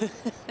 17-year-old.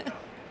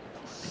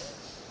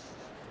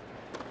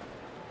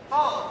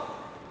 Fault.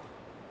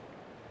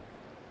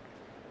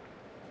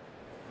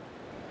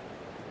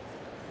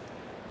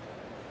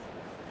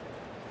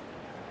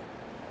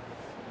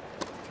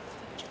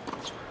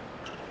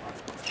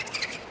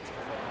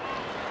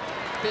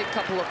 Big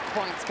couple of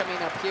points coming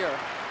up here.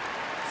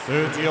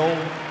 30-all.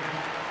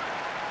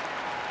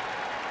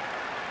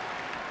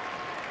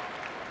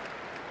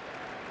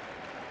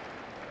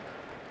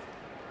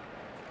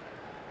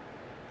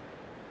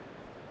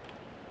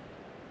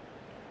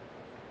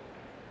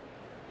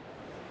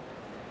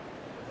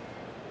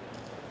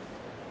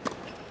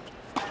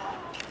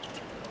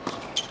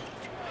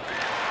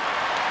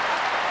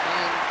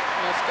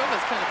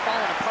 Noskova's kind of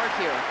falling apart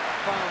here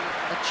from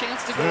a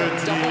chance to go a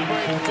double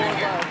break for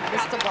love.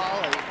 Missed the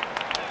volley.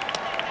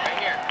 Right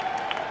here.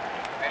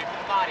 Ready for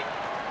the body.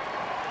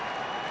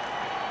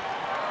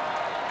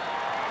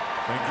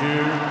 Thank you.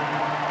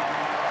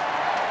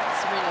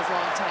 Serena's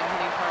longtime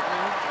hitting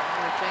partner,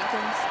 Mark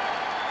Jenkins.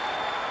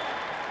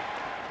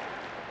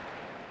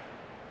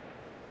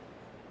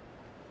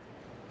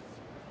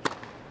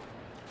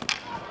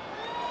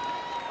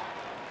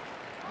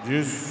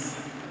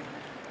 Yes.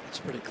 It's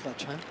pretty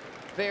clutch, huh?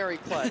 Very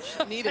clutch.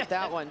 Needed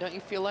that one, don't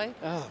you feel like?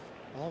 Oh,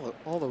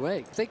 all the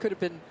way. They could have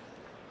been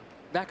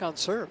back on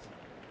serve.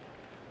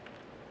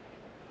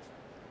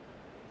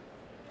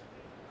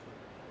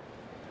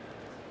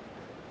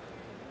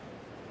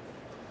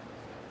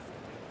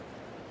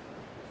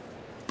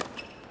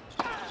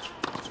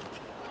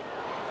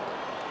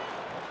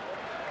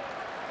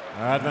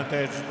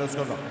 Advantage,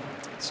 Noskova.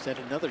 Instead,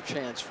 another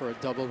chance for a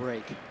double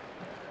break.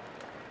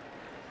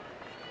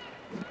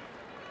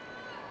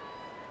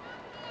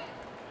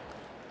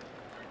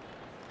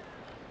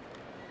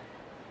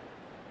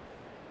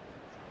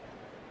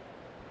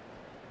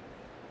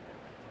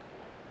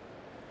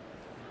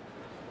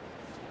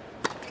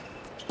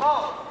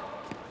 Fault.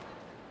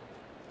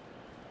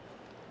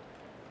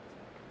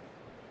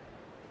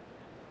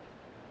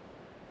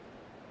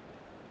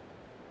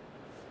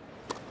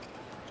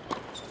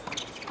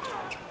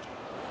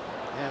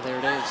 Yeah, there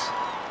it is.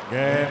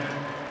 Game.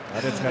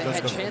 Hradecka, They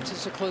had Noskova.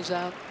 chances to close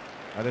out.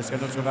 Hradecka,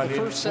 Noskova The lead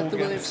first set, the 4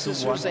 Williams games to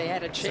sisters, 1. they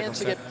had a chance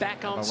to Second get set,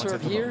 back on one serve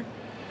set to here. one.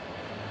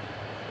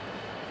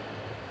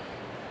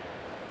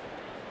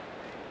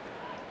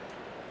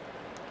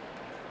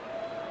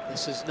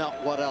 This is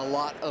not what a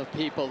lot of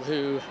people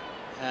who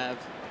have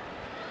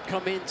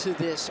come into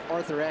this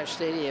Arthur Ashe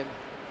Stadium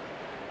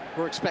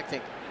were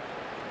expecting.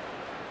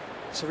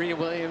 Serena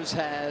Williams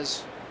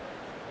has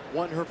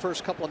won her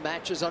first couple of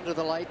matches under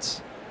the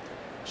lights.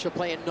 She'll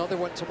play another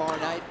one tomorrow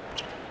night.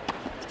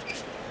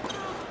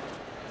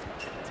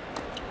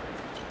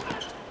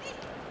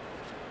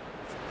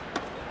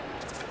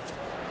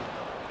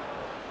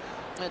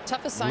 A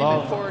tough assignment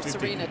Love for 50.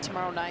 Serena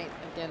tomorrow night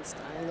against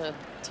Ajla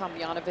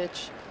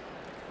Tomljanovic.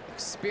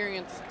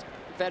 Experienced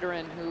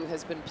veteran who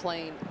has been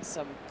playing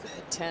some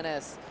good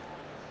tennis.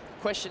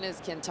 Question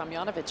is, can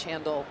Tomljanovic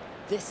handle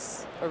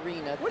this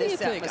arena, What do you this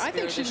think? I atmosphere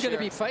think she's this going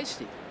to year? be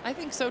feisty. I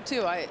think so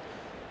too. A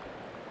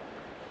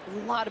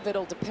lot of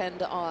it'll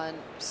depend on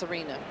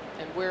Serena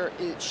and where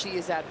she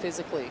is at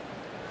physically.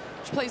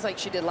 She plays like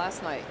she did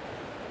last night.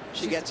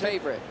 She She's gets the it.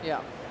 favorite.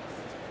 Yeah.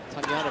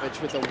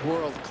 Tomljanovic with a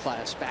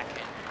world-class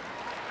backhand.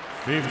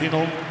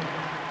 15-all.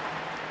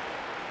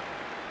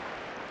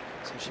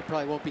 So she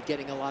probably won't be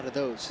getting a lot of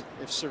those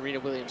if Serena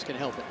Williams can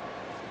help it.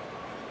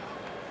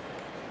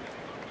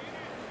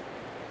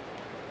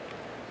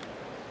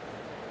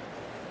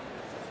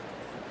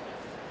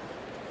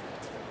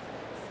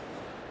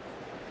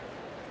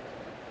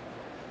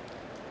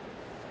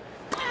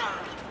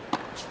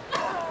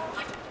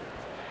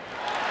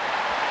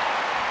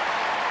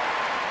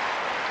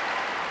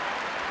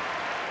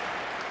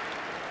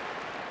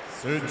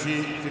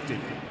 Sergi, 15.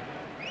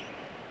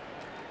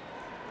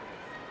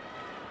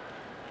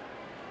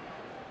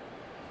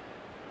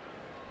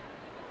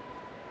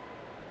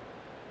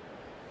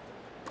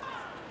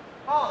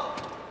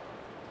 Fault.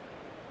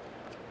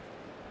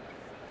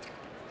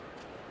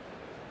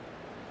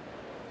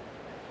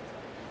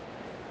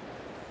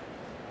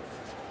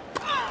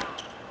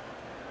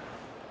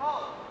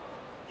 Fault.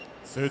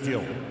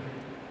 30-all. The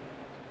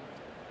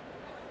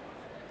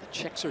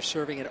Czechs are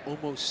serving at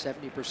almost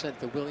 70%.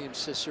 The Williams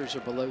sisters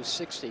are below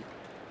 60. And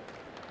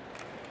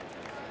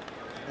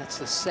that's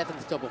the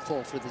 7th double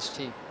fault for this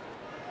team.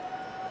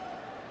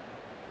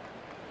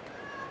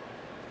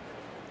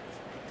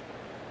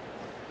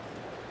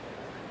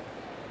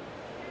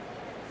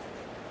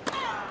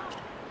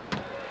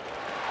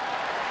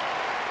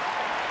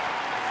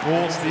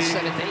 That's the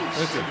 7th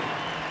ace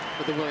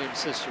for the Williams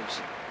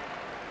sisters.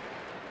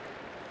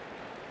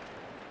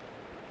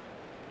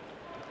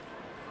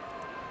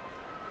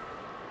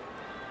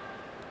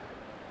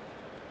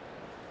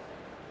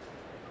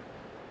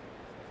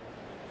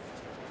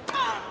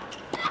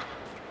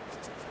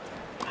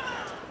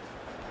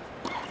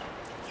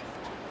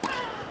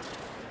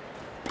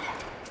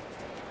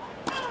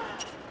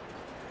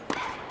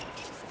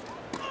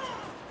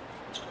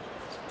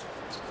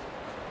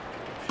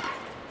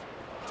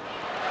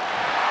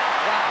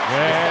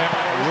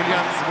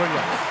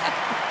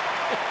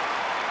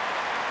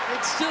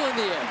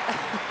 the air.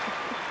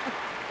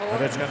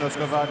 Hradecka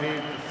Noskova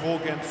lead 4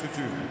 games to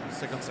 2.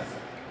 Second set.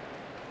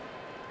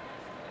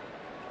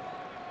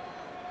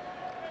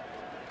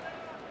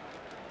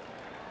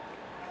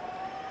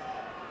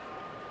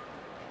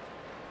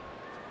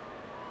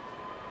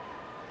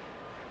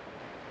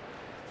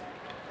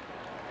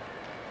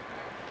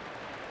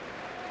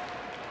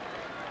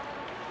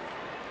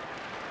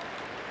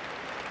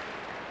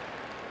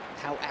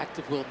 How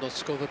active will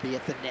Noskova be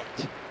at the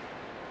net?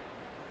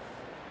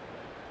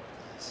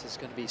 This is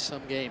going to be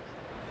some game.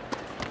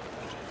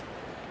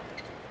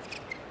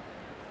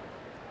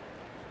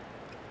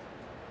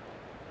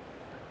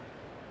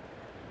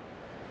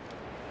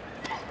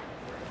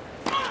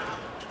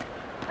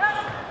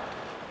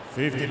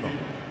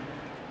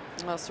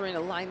 Well, Serena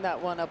lined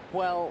that one up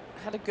well,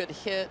 had a good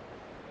hit.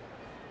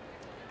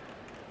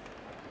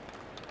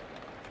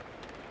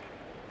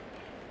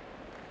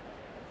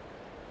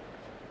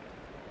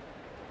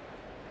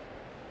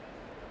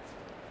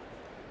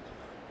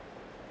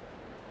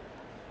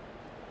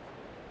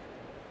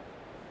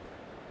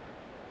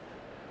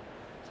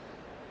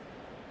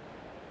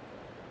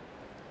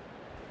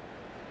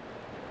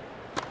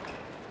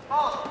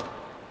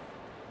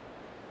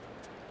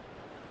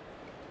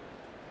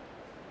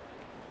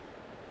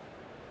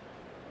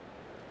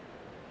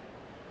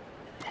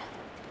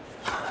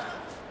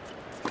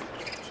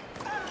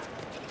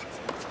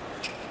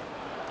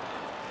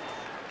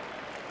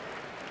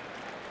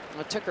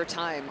 It took her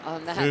time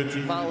on that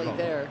volley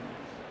there.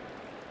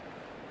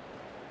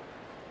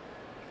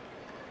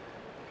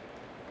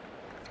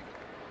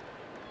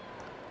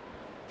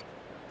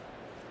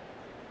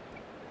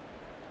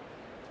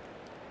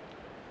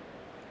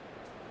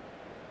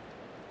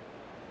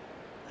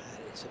 That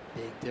is a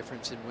big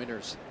difference in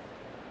winners.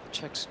 The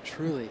Czechs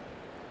truly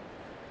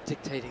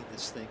dictating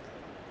this thing.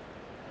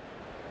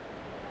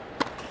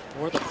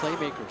 More the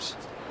playmakers.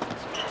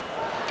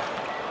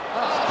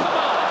 Oh,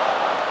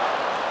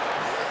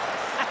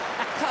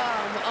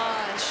 come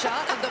on!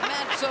 Shot of the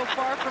match so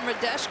far from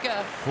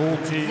Hradecka.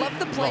 Love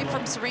the play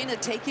from Serena,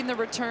 taking the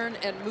return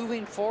and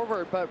moving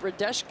forward. But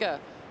Hradecka,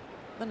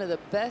 one of the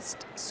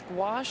best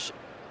squash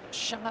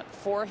shot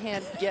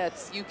forehand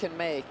gets you can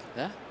make.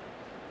 Yeah.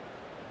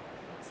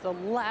 It's the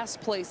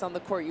last place on the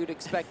court you'd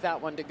expect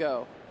that one to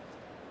go.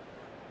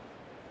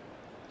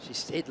 She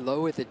stayed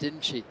low with it,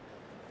 didn't she?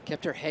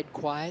 Kept her head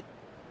quiet,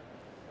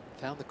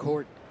 found the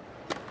court.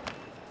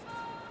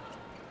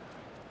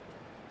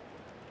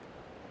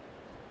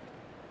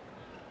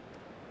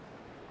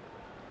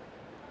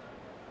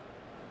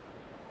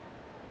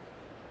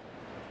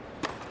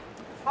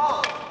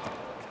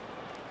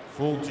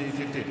 Full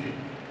T15.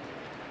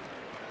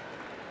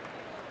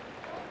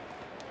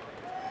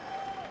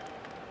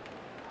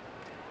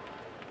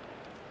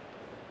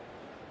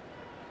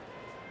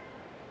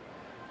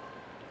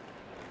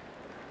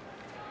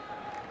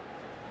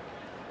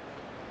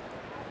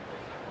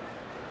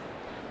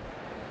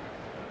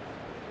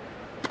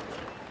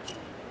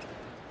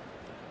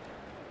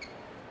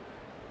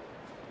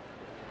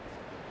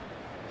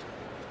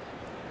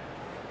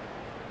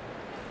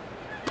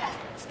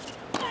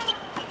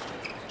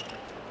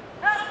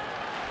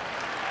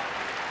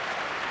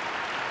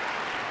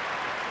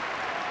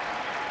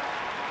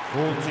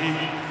 Full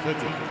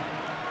T30.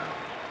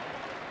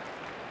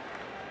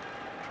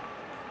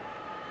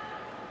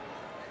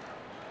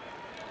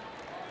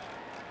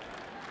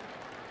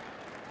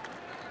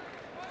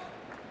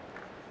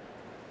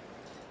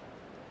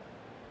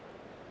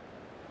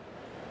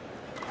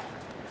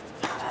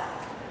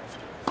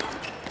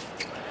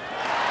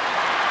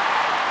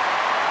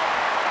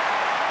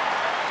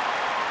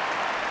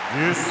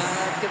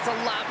 It gets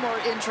a lot more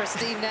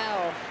interesting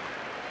now.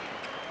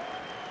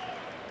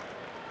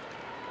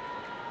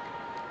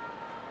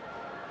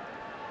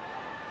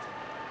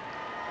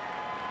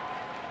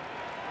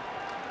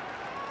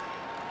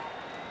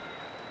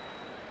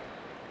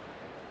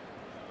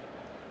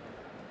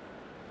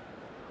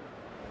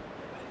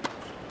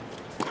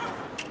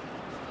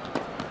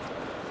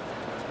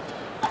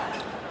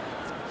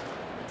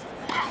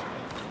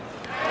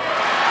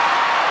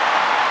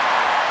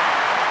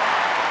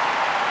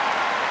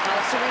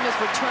 Serena's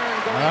return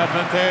going off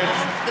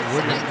the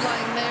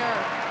sideline there.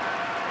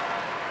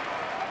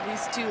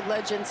 These two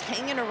legends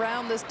hanging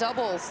around this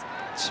doubles.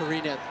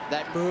 Serena,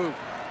 that move,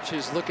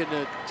 she's looking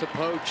to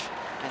poach,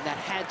 and that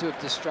had to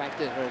have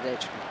distracted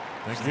Hradecka.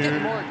 She's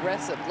getting more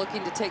aggressive,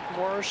 looking to take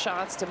more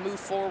shots to move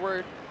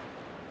forward.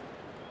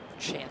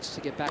 Chance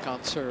to get back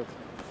on serve.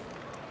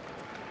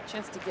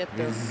 Chance to get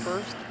their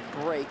first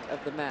break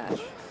of the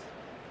match.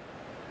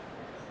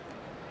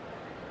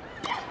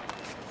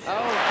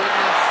 Oh,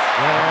 goodness.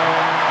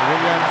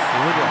 Williams.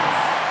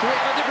 Do we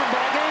have a different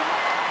ball game?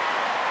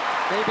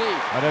 Maybe.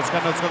 Hradecka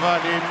Noskova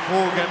lead 4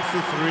 games to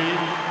 3.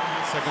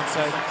 Second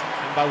set,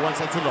 and by 1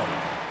 set to love.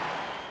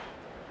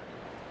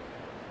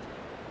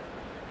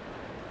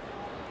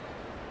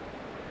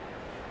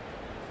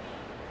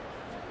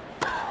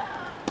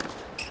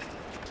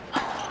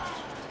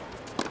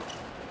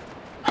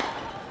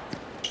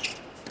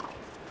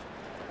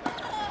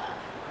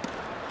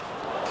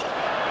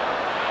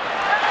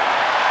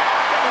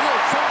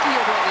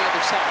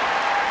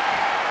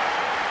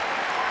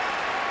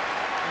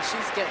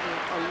 just getting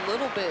a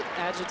little bit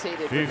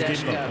agitated, 15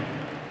 Hradecka. love.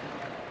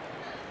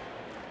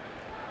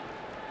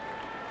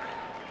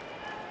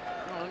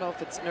 I don't know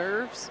if it's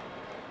nerves.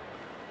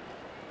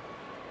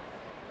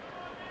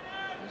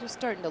 I'm just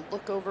starting to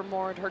look over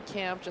more at her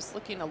camp, just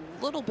looking a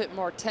little bit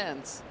more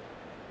tense.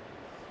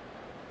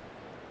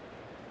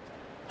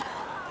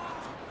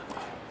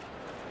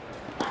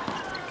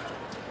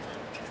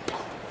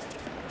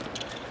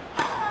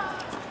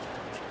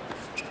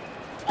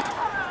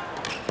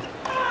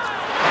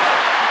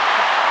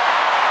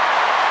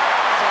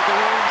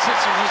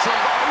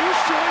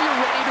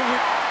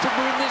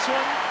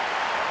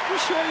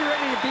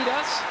 Beat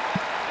us.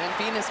 And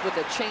Venus with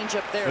a change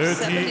up there,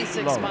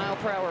 76 mile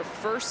per hour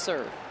first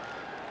serve.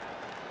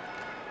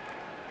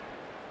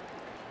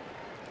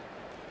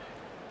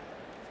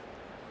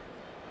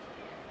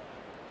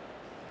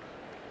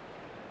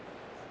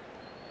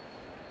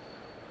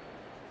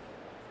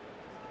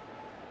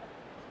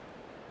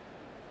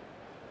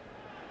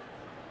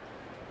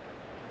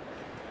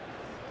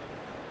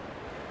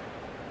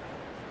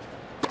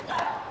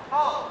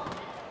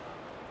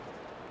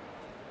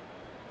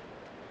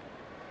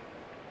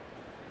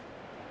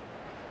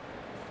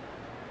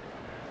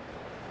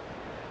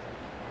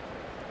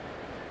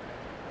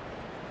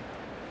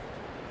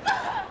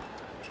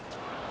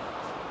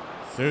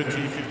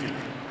 $30-50.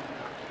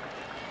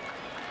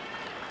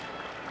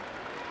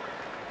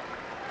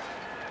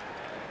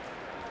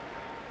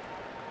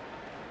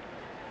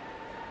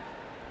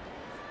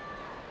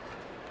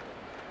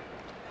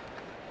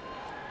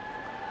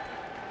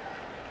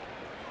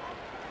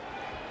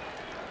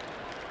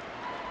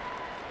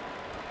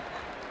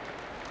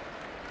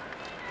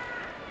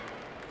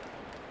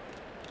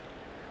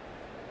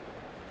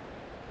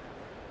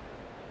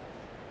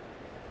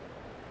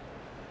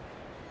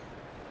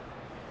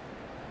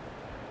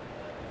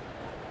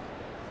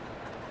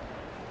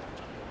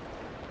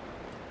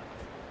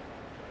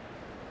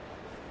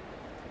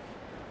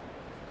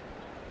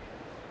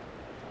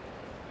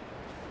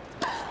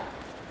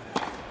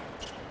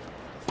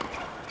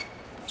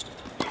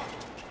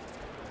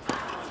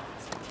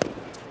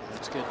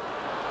 Good.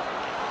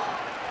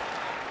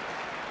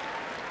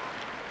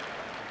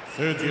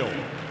 30-all.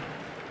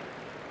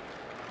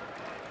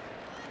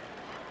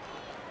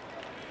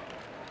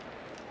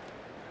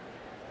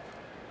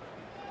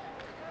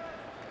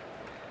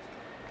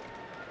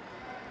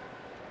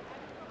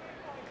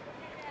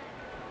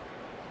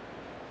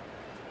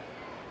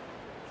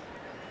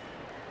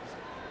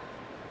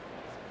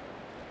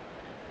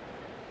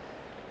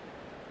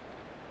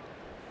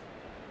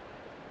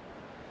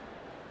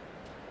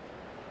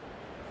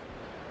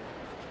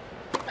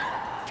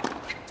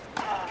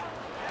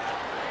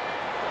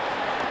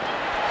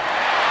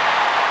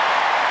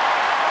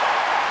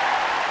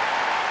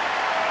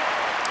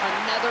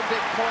 Big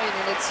point,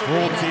 and it's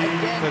Serena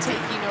again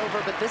taking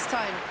over, but this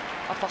time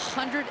off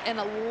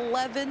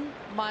 111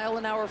 mile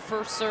an hour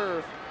first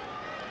serve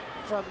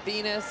from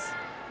Venus.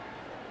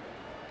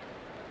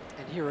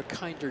 And here a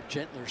kinder,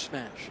 gentler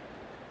smash.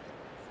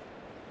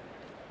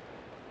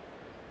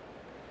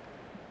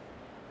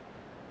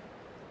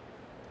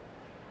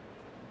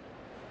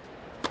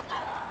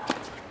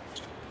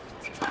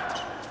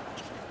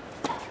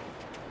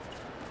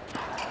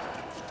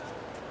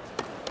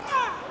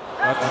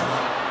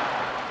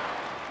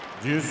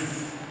 Deuce.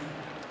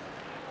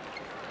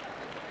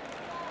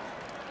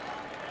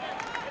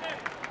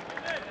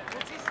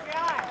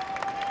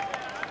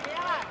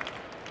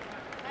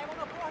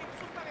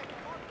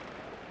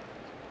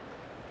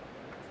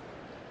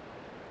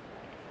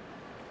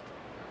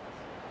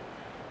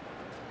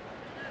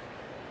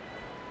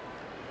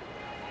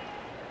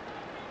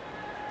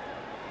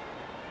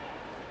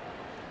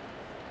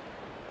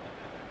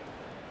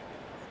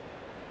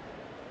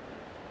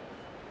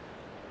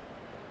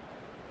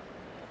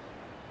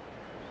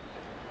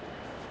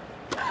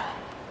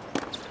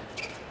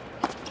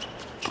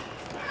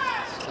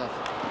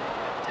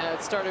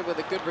 Started with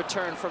a good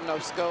return from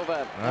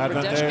Noskova. And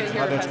Hradecka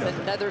here has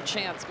another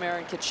chance,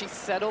 Marin. Can she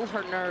settle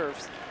her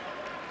nerves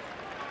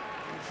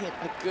and hit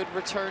a good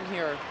return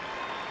here?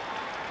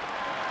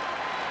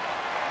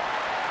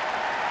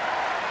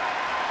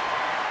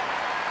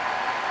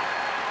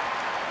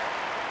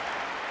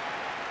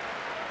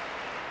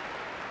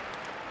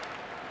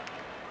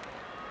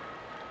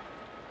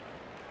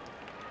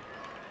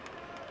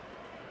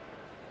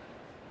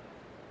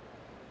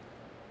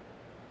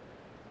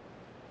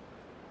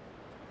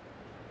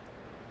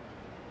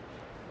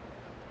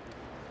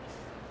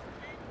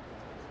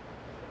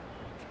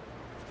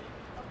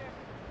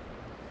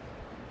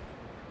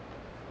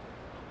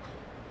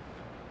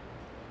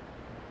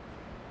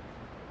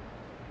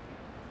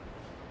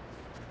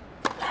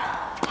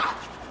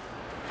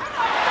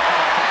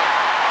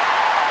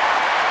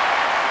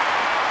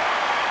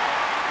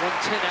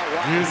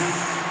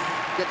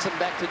 Gets him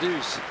back to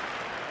deuce.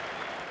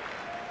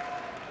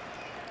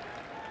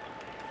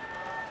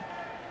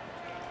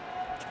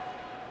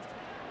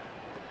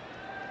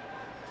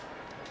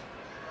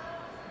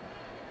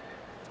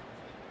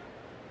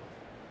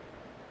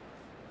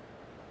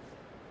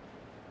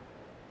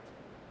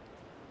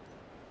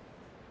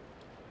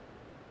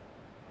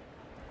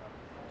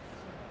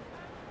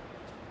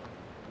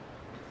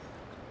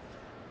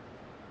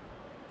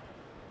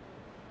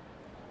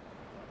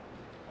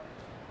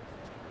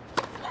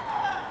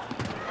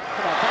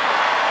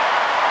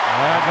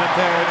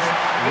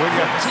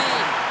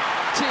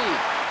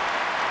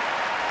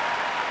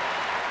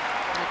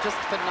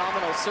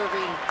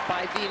 serving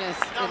by Venus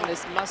in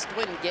this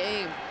must-win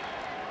game.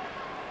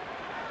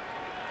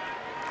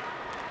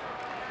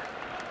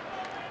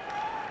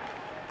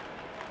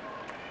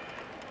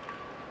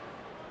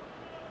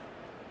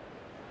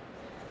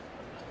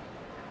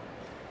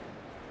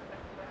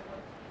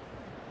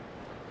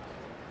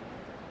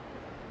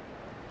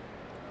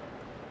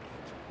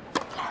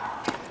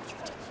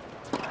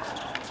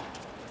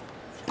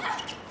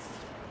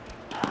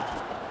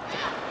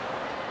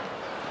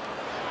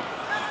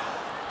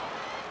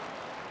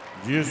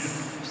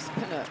 Yes. It's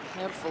been a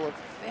handful of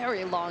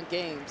very long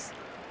games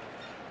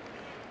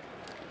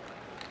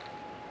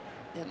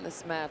in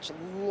this match. A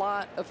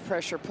lot of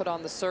pressure put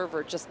on the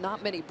server, just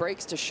not many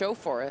breaks to show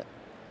for it.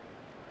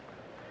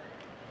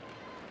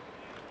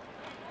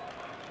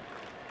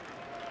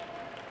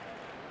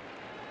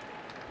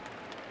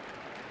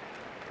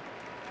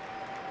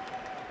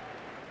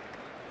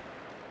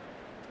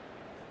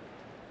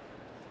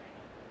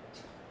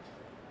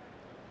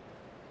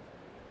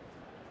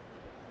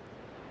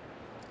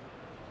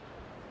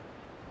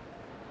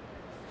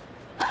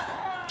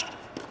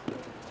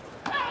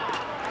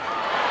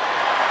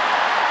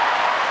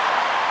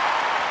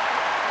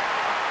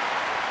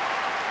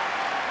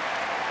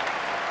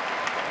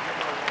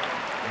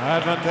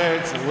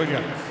 Advantage,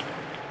 Williams.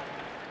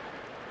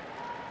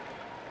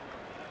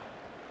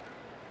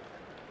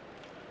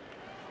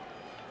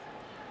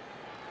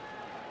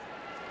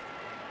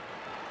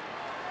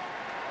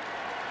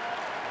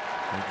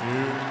 Thank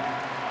you.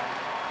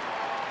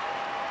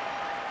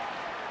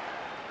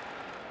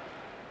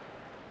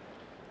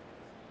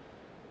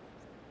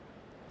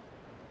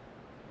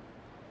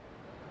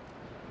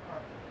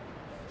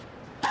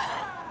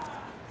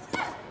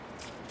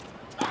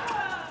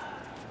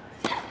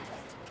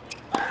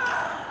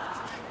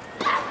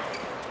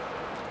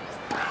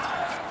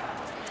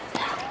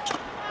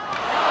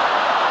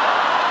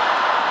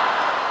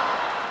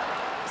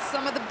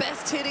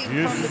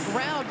 From the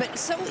ground, but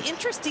so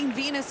interesting,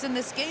 Venus, in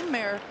this game,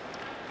 Mayor.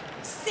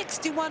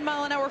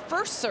 61-mile-an-hour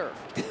first serve.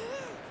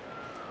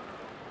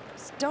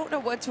 Just don't know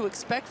what to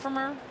expect from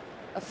her.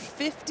 A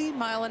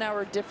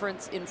 50-mile-an-hour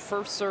difference in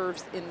first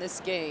serves in this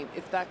game,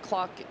 if that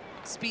clock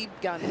speed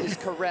gun is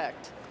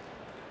correct.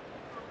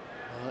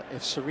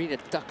 If Serena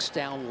ducks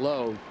down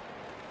low,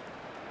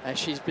 as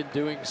she's been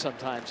doing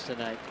sometimes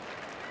tonight,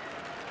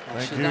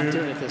 she's not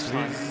doing it this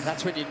time.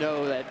 That's when you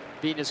know that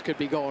Venus could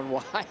be going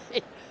wide.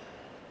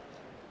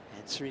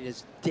 And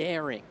Serena's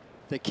daring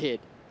the kid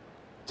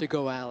to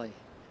go alley.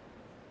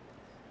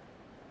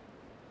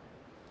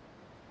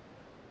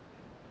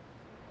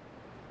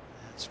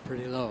 That's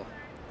pretty low.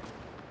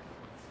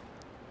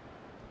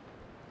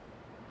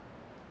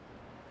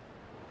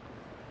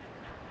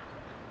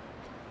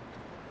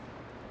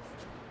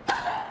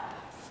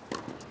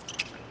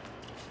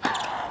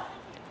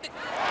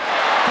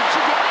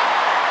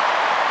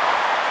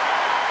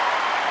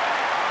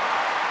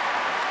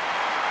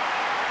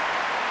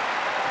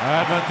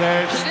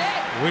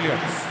 Advantage,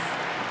 Williams.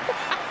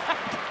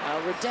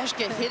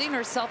 Hradecka hitting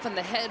herself in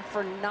the head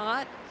for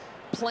not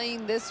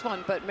playing this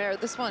one, but Mayor,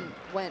 this one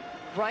went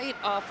right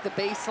off the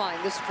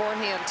baseline, this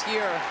forehand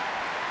here.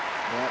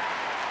 Yep.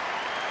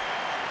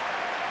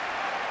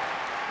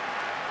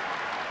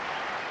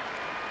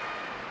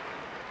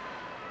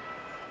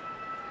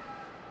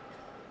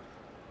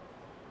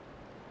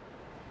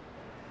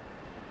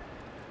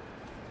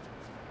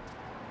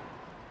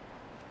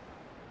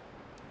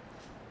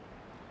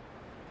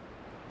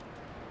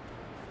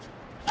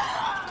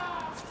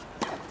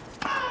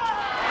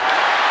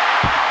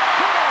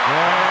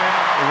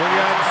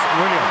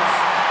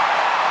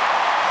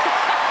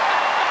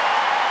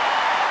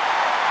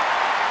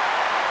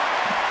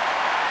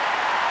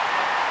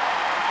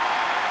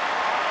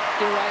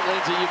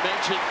 You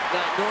mentioned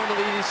that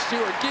normally these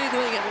two are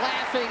giggling and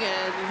laughing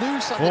and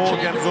loose on the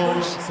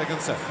changeovers.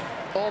 Second set.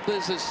 All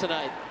business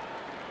tonight.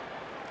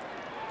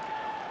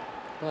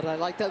 But I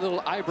like that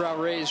little eyebrow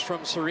raise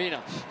from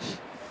Serena.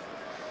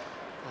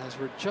 As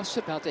we're just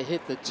about to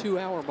hit the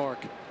 2-hour mark.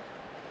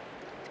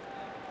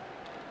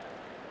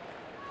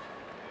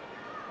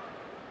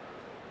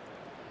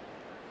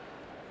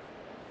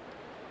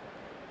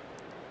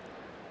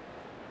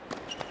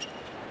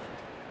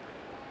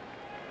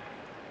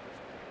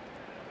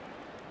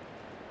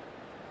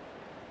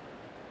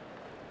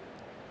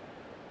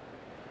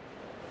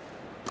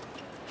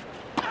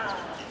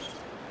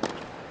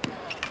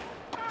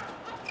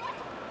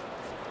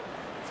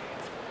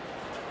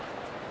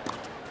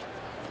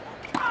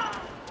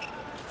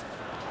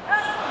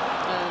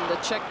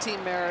 Czech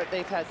team, Merit,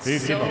 they've had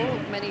so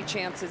many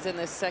chances in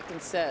this second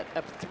set.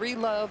 Up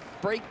 3-love,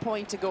 break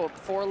point to go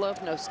up 4-love.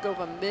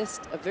 Noskova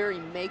missed a very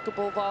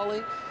makeable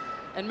volley.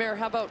 And Merit,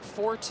 how about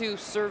 4-2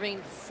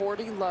 serving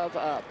 40-love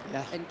up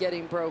and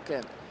getting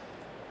broken?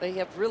 They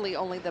have really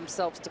only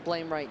themselves to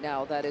blame right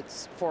now that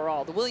it's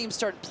 4-all. The Williams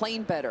started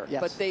playing better,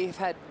 but they've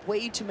had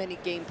way too many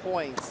game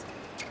points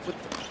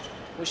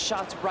with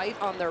shots right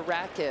on their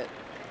racket.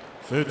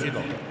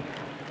 30-all.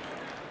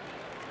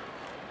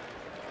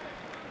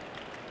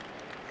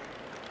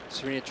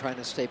 Serena trying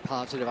to stay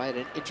positive. I had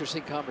an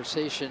interesting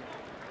conversation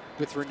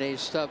with Renee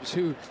Stubbs,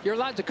 who you're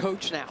allowed to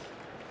coach now.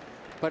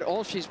 But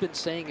all she's been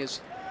saying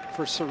is,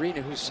 for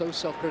Serena, who's so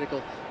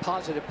self-critical,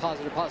 positive,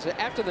 positive, positive.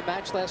 After the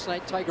match last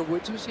night, Tiger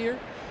Woods was here,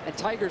 and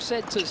Tiger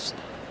said to...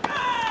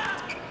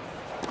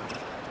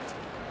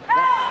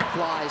 That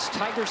flies.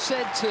 Tiger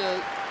said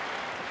to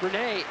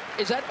Renee,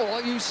 is that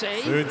all you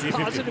say?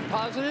 Positive,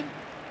 positive?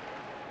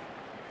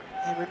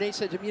 And Renee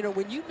said to him, you know,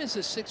 when you miss a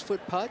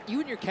 6-foot putt, you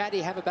and your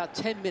caddy have about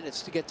 10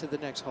 minutes to get to the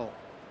next hole.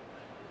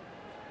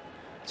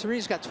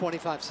 Serena's got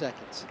 25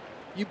 seconds.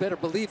 You better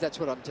believe that's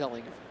what I'm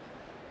telling her.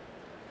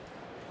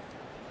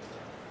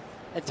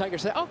 And Tiger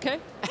said, okay.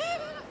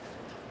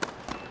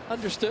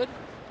 Understood.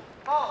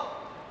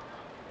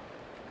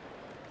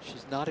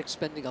 She's not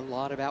expending a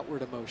lot of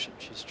outward emotion.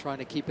 She's trying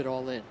to keep it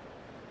all in.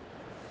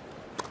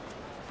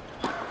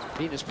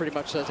 Venus pretty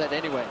much does that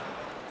anyway.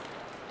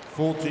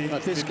 40.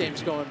 But this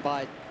game's going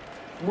by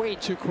way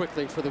too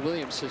quickly for the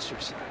Williams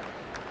sisters.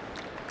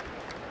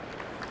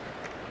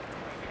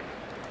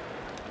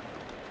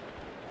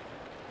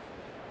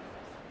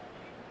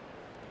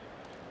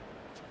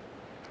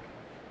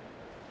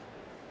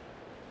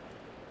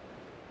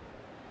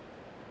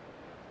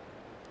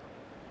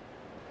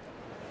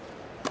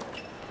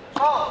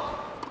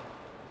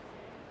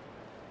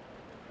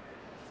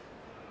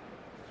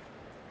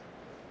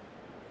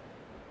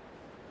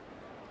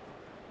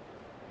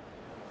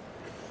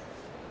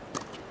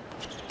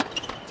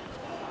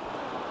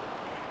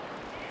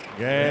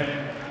 Game.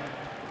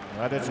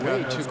 Hradecka,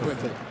 Way too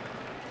quickly.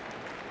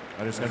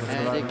 And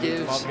it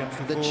gives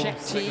the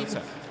Czech team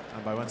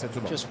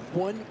just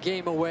 1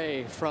 game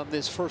away from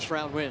this first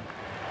round win.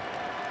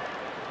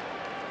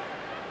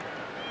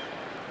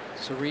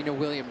 Serena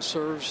Williams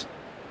serves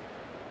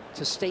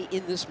to stay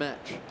in this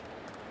match.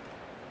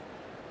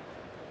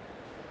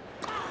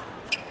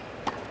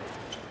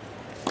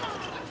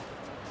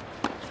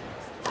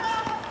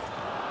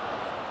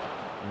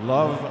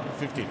 Love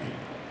 15.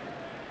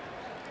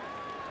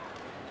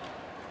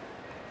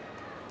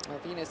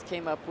 Venus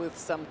came up with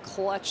some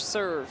clutch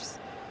serves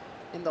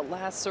in the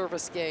last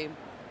service game.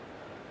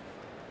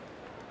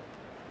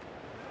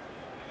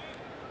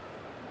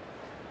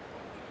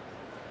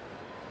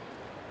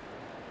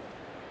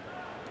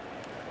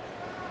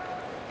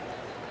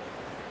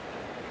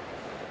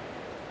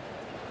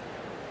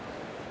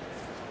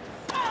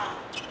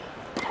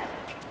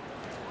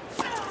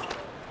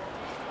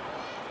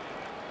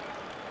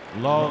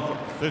 Love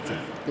 13.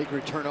 Big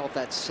return off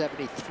that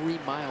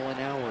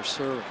 73-mile-an-hour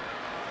serve.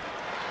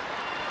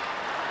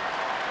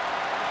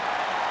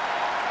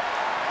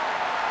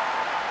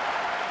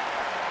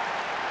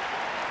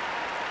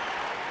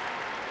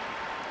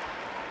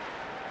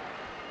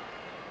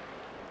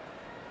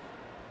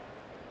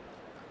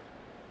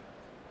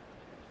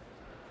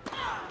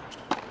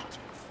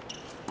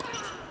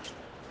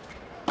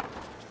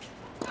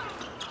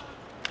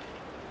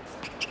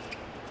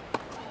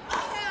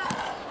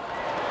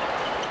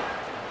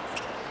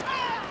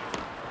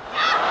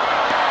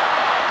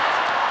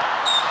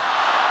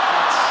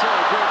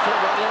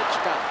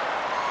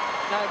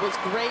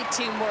 Great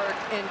teamwork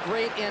and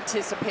great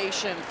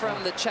anticipation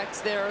from the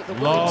Czechs there. The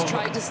Williams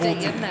tried to stay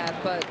in that,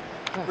 but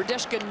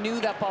Hradecka knew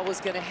that ball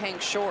was going to hang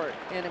short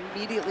and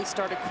immediately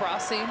started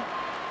crossing. And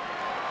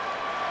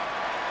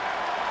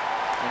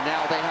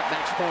now they have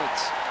match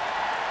points.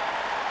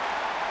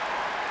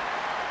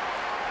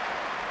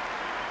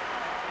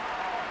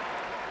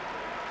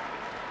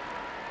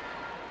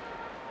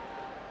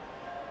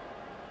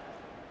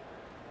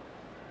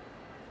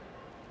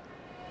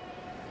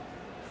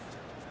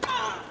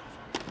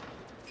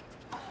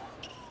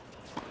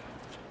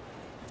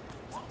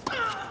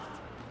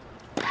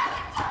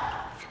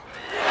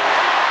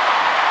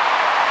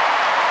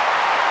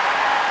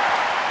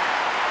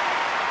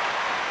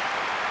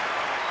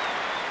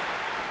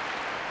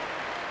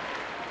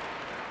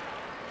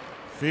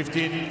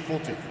 Fifteen,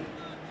 14.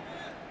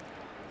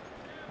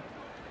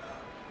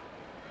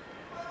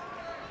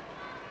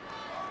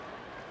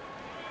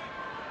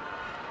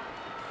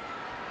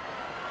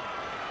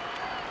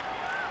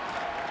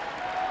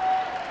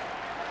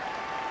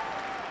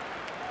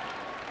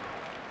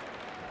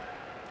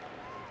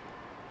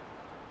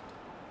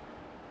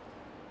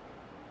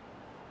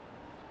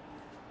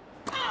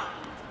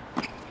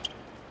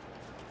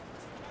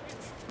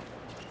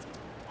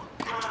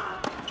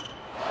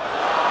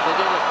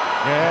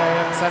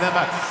 Second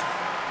match.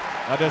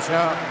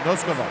 Hradecka,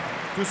 Noskova.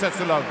 2 sets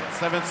to love.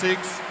 7-6,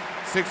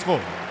 6-4.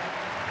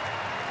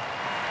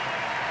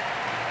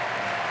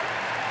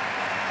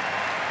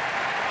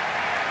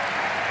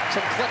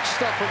 Some clutch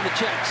stuff from the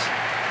Czechs.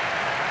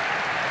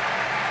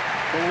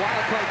 The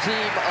wildcard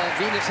team of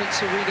Venus and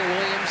Serena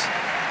Williams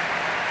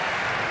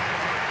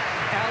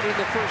out in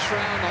the first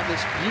round on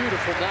this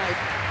beautiful night.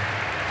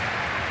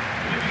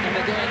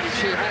 And again,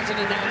 she hasn't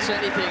announced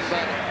anything,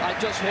 but I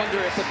just wonder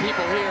if the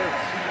people here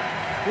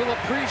will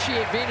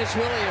appreciate Venus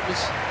Williams.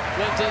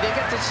 Lindsay, they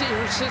get to see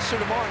her sister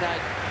tomorrow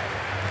night.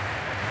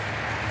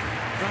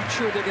 Not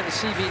sure they're going to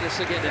see Venus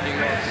again in New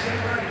York.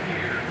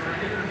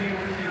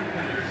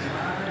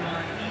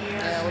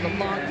 what a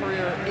long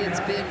career it's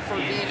been for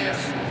Venus.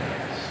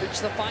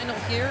 Reached the final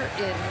here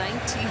in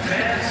 1987,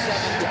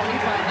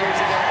 25 years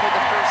ago for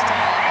the first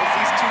time, as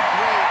these two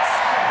greats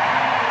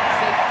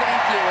say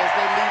thank you as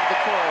they leave the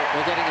court.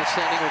 They're getting a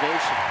standing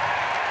ovation.